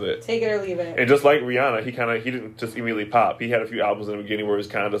deal with it. Take it or leave it. And just like Rihanna, he didn't just immediately pop. He had a few albums in the beginning where he was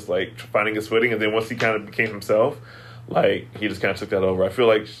kind of just like finding his footing, and then once he kind of became himself, like he just kind of took that over. I feel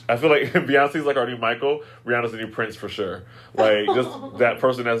like Beyonce's like our new Michael. Rihanna's the new Prince for sure. Like just that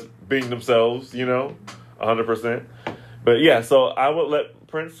person that's being themselves, you know, 100%. But yeah, so I would let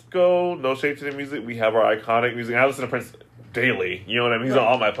Prince go. No shade to the music. We have our iconic music. I listen to Prince daily. You know what I mean? He's on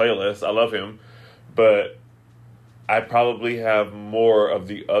all my playlists. I love him. But I probably have more of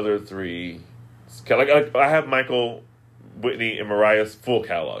the other three. Like I have Michael, Whitney, and Mariah's full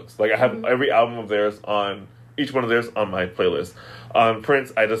catalogs. Like I have every album of theirs on, each one of theirs on my playlist. On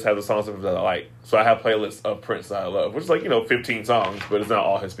Prince, I just have the songs that I like. So I have playlists of Prince that I love, which is like, 15 songs, but it's not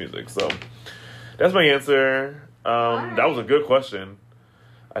all his music. So that's my answer. That was a good question.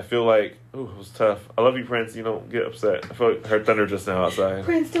 I feel like, it was tough. I love you, Prince. You don't get upset. I feel like I heard thunder just now outside.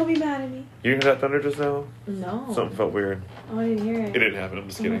 Prince, don't be mad at me. You hear that thunder just now? No. Something felt weird. Oh, I didn't hear it. It didn't happen. I'm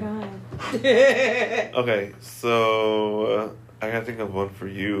just kidding. Oh my god. Okay, so I gotta think of one for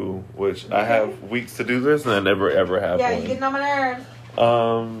you, which I have weeks to do this, and I never ever have Yeah, one. you getting on my nerves.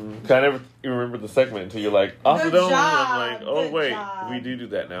 'Cause I never even remember the segment until you're like, off the Good dome. job. I'm like, oh Good wait, job. we do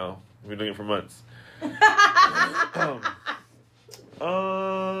that now. We've been doing it for months.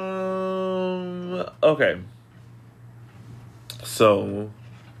 Okay. So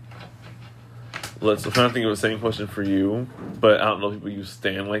I'm trying to think of the same question for you, but I don't know if people use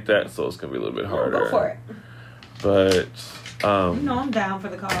Stan like that, so it's gonna be a little bit harder. Go for it. But I'm down for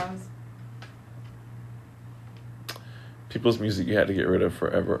the cause. people's music you had to get rid of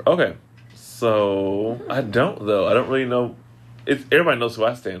forever. Okay. So I don't though. I don't really know. Everybody knows who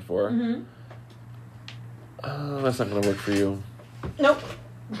I stand for. That's not gonna work for you. Nope.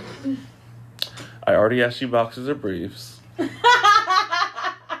 I already asked you boxers or briefs.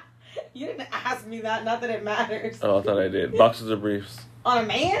 You didn't ask me that. Not that it matters. Oh, I thought I did. Boxers or briefs? On a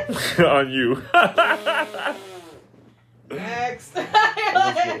man? On you. Next.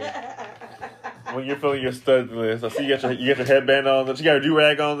 When you're feeling your studness, I see you got your headband on. She got her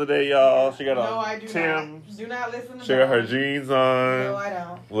do-rag on today, y'all. She got No, on I do Tim's. not. Do not listen to She got her that. jeans on. No, I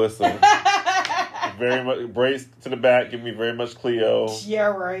don't. Listen, very much braced to the back. Give me very much Cleo. Yeah,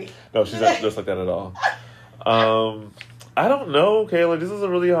 right. No, she's not just like that at all. I don't know, Kayla. This is a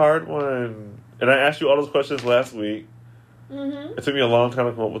really hard one. And I asked you all those questions last week. It took me a long time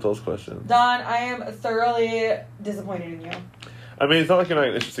to come up with those questions. Don, I am thoroughly disappointed in you. I mean, it's not like you're not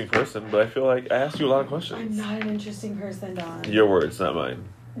an interesting person, but I feel like I asked you a lot of I'm questions. not an interesting person, Don. Your words, not mine.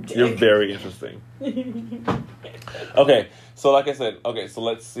 You're very interesting. Okay, so like I said, so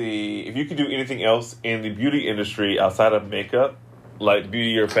let's see. If you could do anything else in the beauty industry outside of makeup, like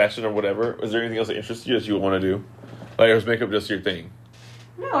beauty or fashion or whatever, is there anything else that interests you that you would want to do? Like, or is makeup just your thing?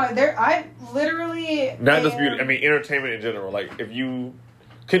 No, I literally Not just beauty. I mean, entertainment in general. Like, if you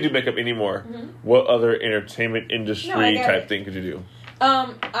couldn't do makeup anymore, what other entertainment industry type thing could you do?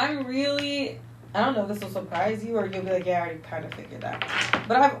 I'm really, I don't know if this will surprise you or you'll be like, yeah, I already kind of figured that.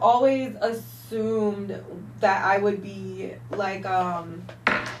 But I've always assumed that I would be like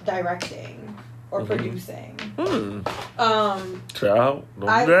directing or producing. Child,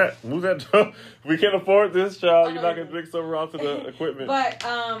 don't move that. We can't afford this, child. You're not gonna drink so raw to the equipment. But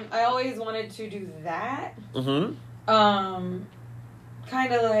I always wanted to do that.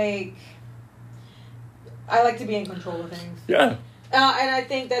 Kind of like, I like to be in control of things. Yeah. And I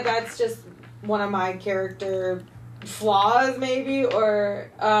think that that's just one of my character flaws, maybe, or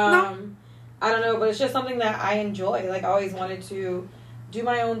I don't know, but it's just something that I enjoy. Like, I always wanted to do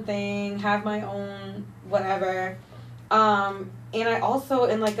my own thing, have my own whatever. And I also,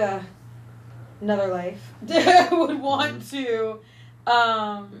 in like another life, would want to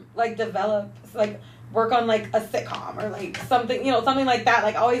like develop, like work on like a sitcom or like something, something like that.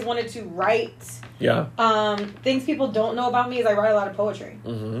 Like, I always wanted to write. Yeah. Things people don't know about me is I write a lot of poetry,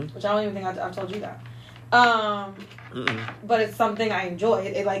 which I don't even think I've told you that. But it's something I enjoy.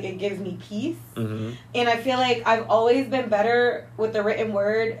 It gives me peace, and I feel like I've always been better with the written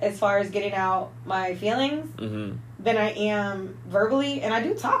word as far as getting out my feelings than I am verbally, and I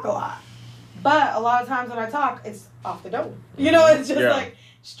do talk a lot. But a lot of times when I talk, it's off the dome. You know, it's just like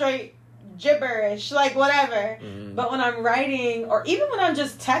straight gibberish, like whatever. But when I'm writing, or even when I'm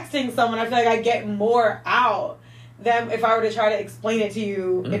just texting someone, I feel like I get more out than if I were to try to explain it to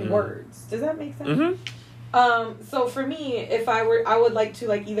you in words. Does that make sense? So for me, if I would like to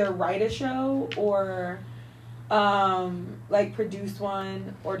like either write a show or like produce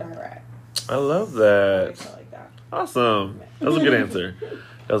one or direct. I love that. Like that. Awesome. That was a good answer.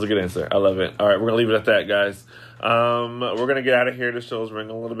 I love it. All right, we're gonna leave it at that, guys. We're gonna get out of here. The show's running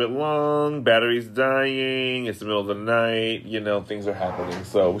a little bit long. Battery's dying. It's the middle of the night. You know, things are happening.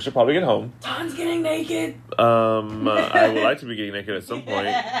 So we should probably get home. Don's getting naked. I would like to be getting naked at some point.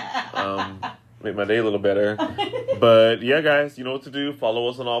 Make my day a little better. But yeah, guys, you know what to do. Follow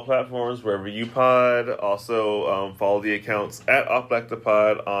us on all platforms, wherever you pod. Also, follow the accounts at Off Black the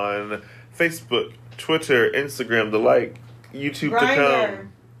Pod on Facebook, Twitter, Instagram, the like, YouTube to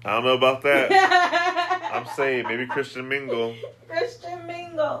come. I don't know about that. I'm saying maybe Christian Mingle.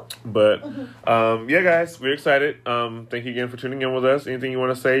 But yeah, guys, we're excited. Thank you again for tuning in with us. Anything you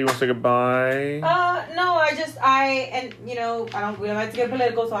want to say? You want to say goodbye? No, we don't like to get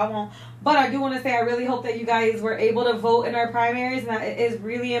political, so I won't. But I do want to say I really hope that you guys were able to vote in our primaries, and that it is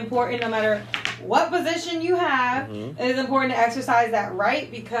really important, no matter what position you have, it is important to exercise that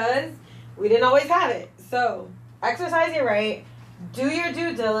right, because we didn't always have it. So exercise your right, do your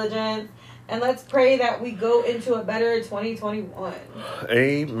due diligence, and let's pray that we go into a better 2021.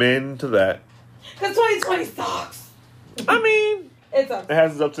 Amen to that. Because 2020 sucks. I mean, it sucks. It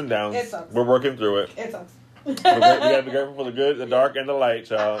has its ups and downs. It sucks. We're working through it. It sucks. We gotta be grateful for the good, the dark, and the light,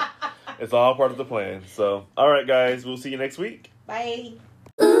 child. It's all part of the plan. So, all right, guys, we'll see you next week. Bye.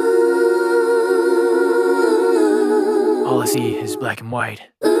 All I see is black and white.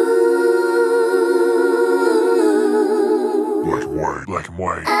 Black and white. Black and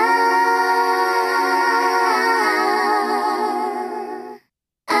white.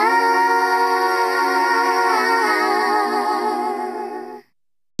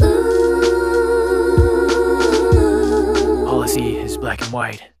 All I see is black and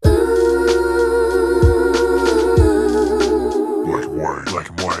white. Black and white. Black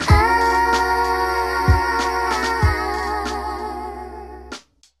and white.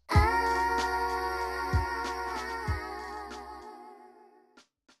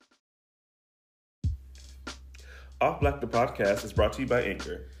 Off Black the Podcast is brought to you by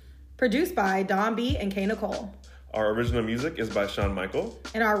Anchor. Produced by Don B. and K. Nicole. Our original music is by Shawn Michael.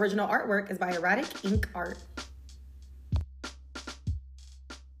 And our original artwork is by Erratic Ink Art.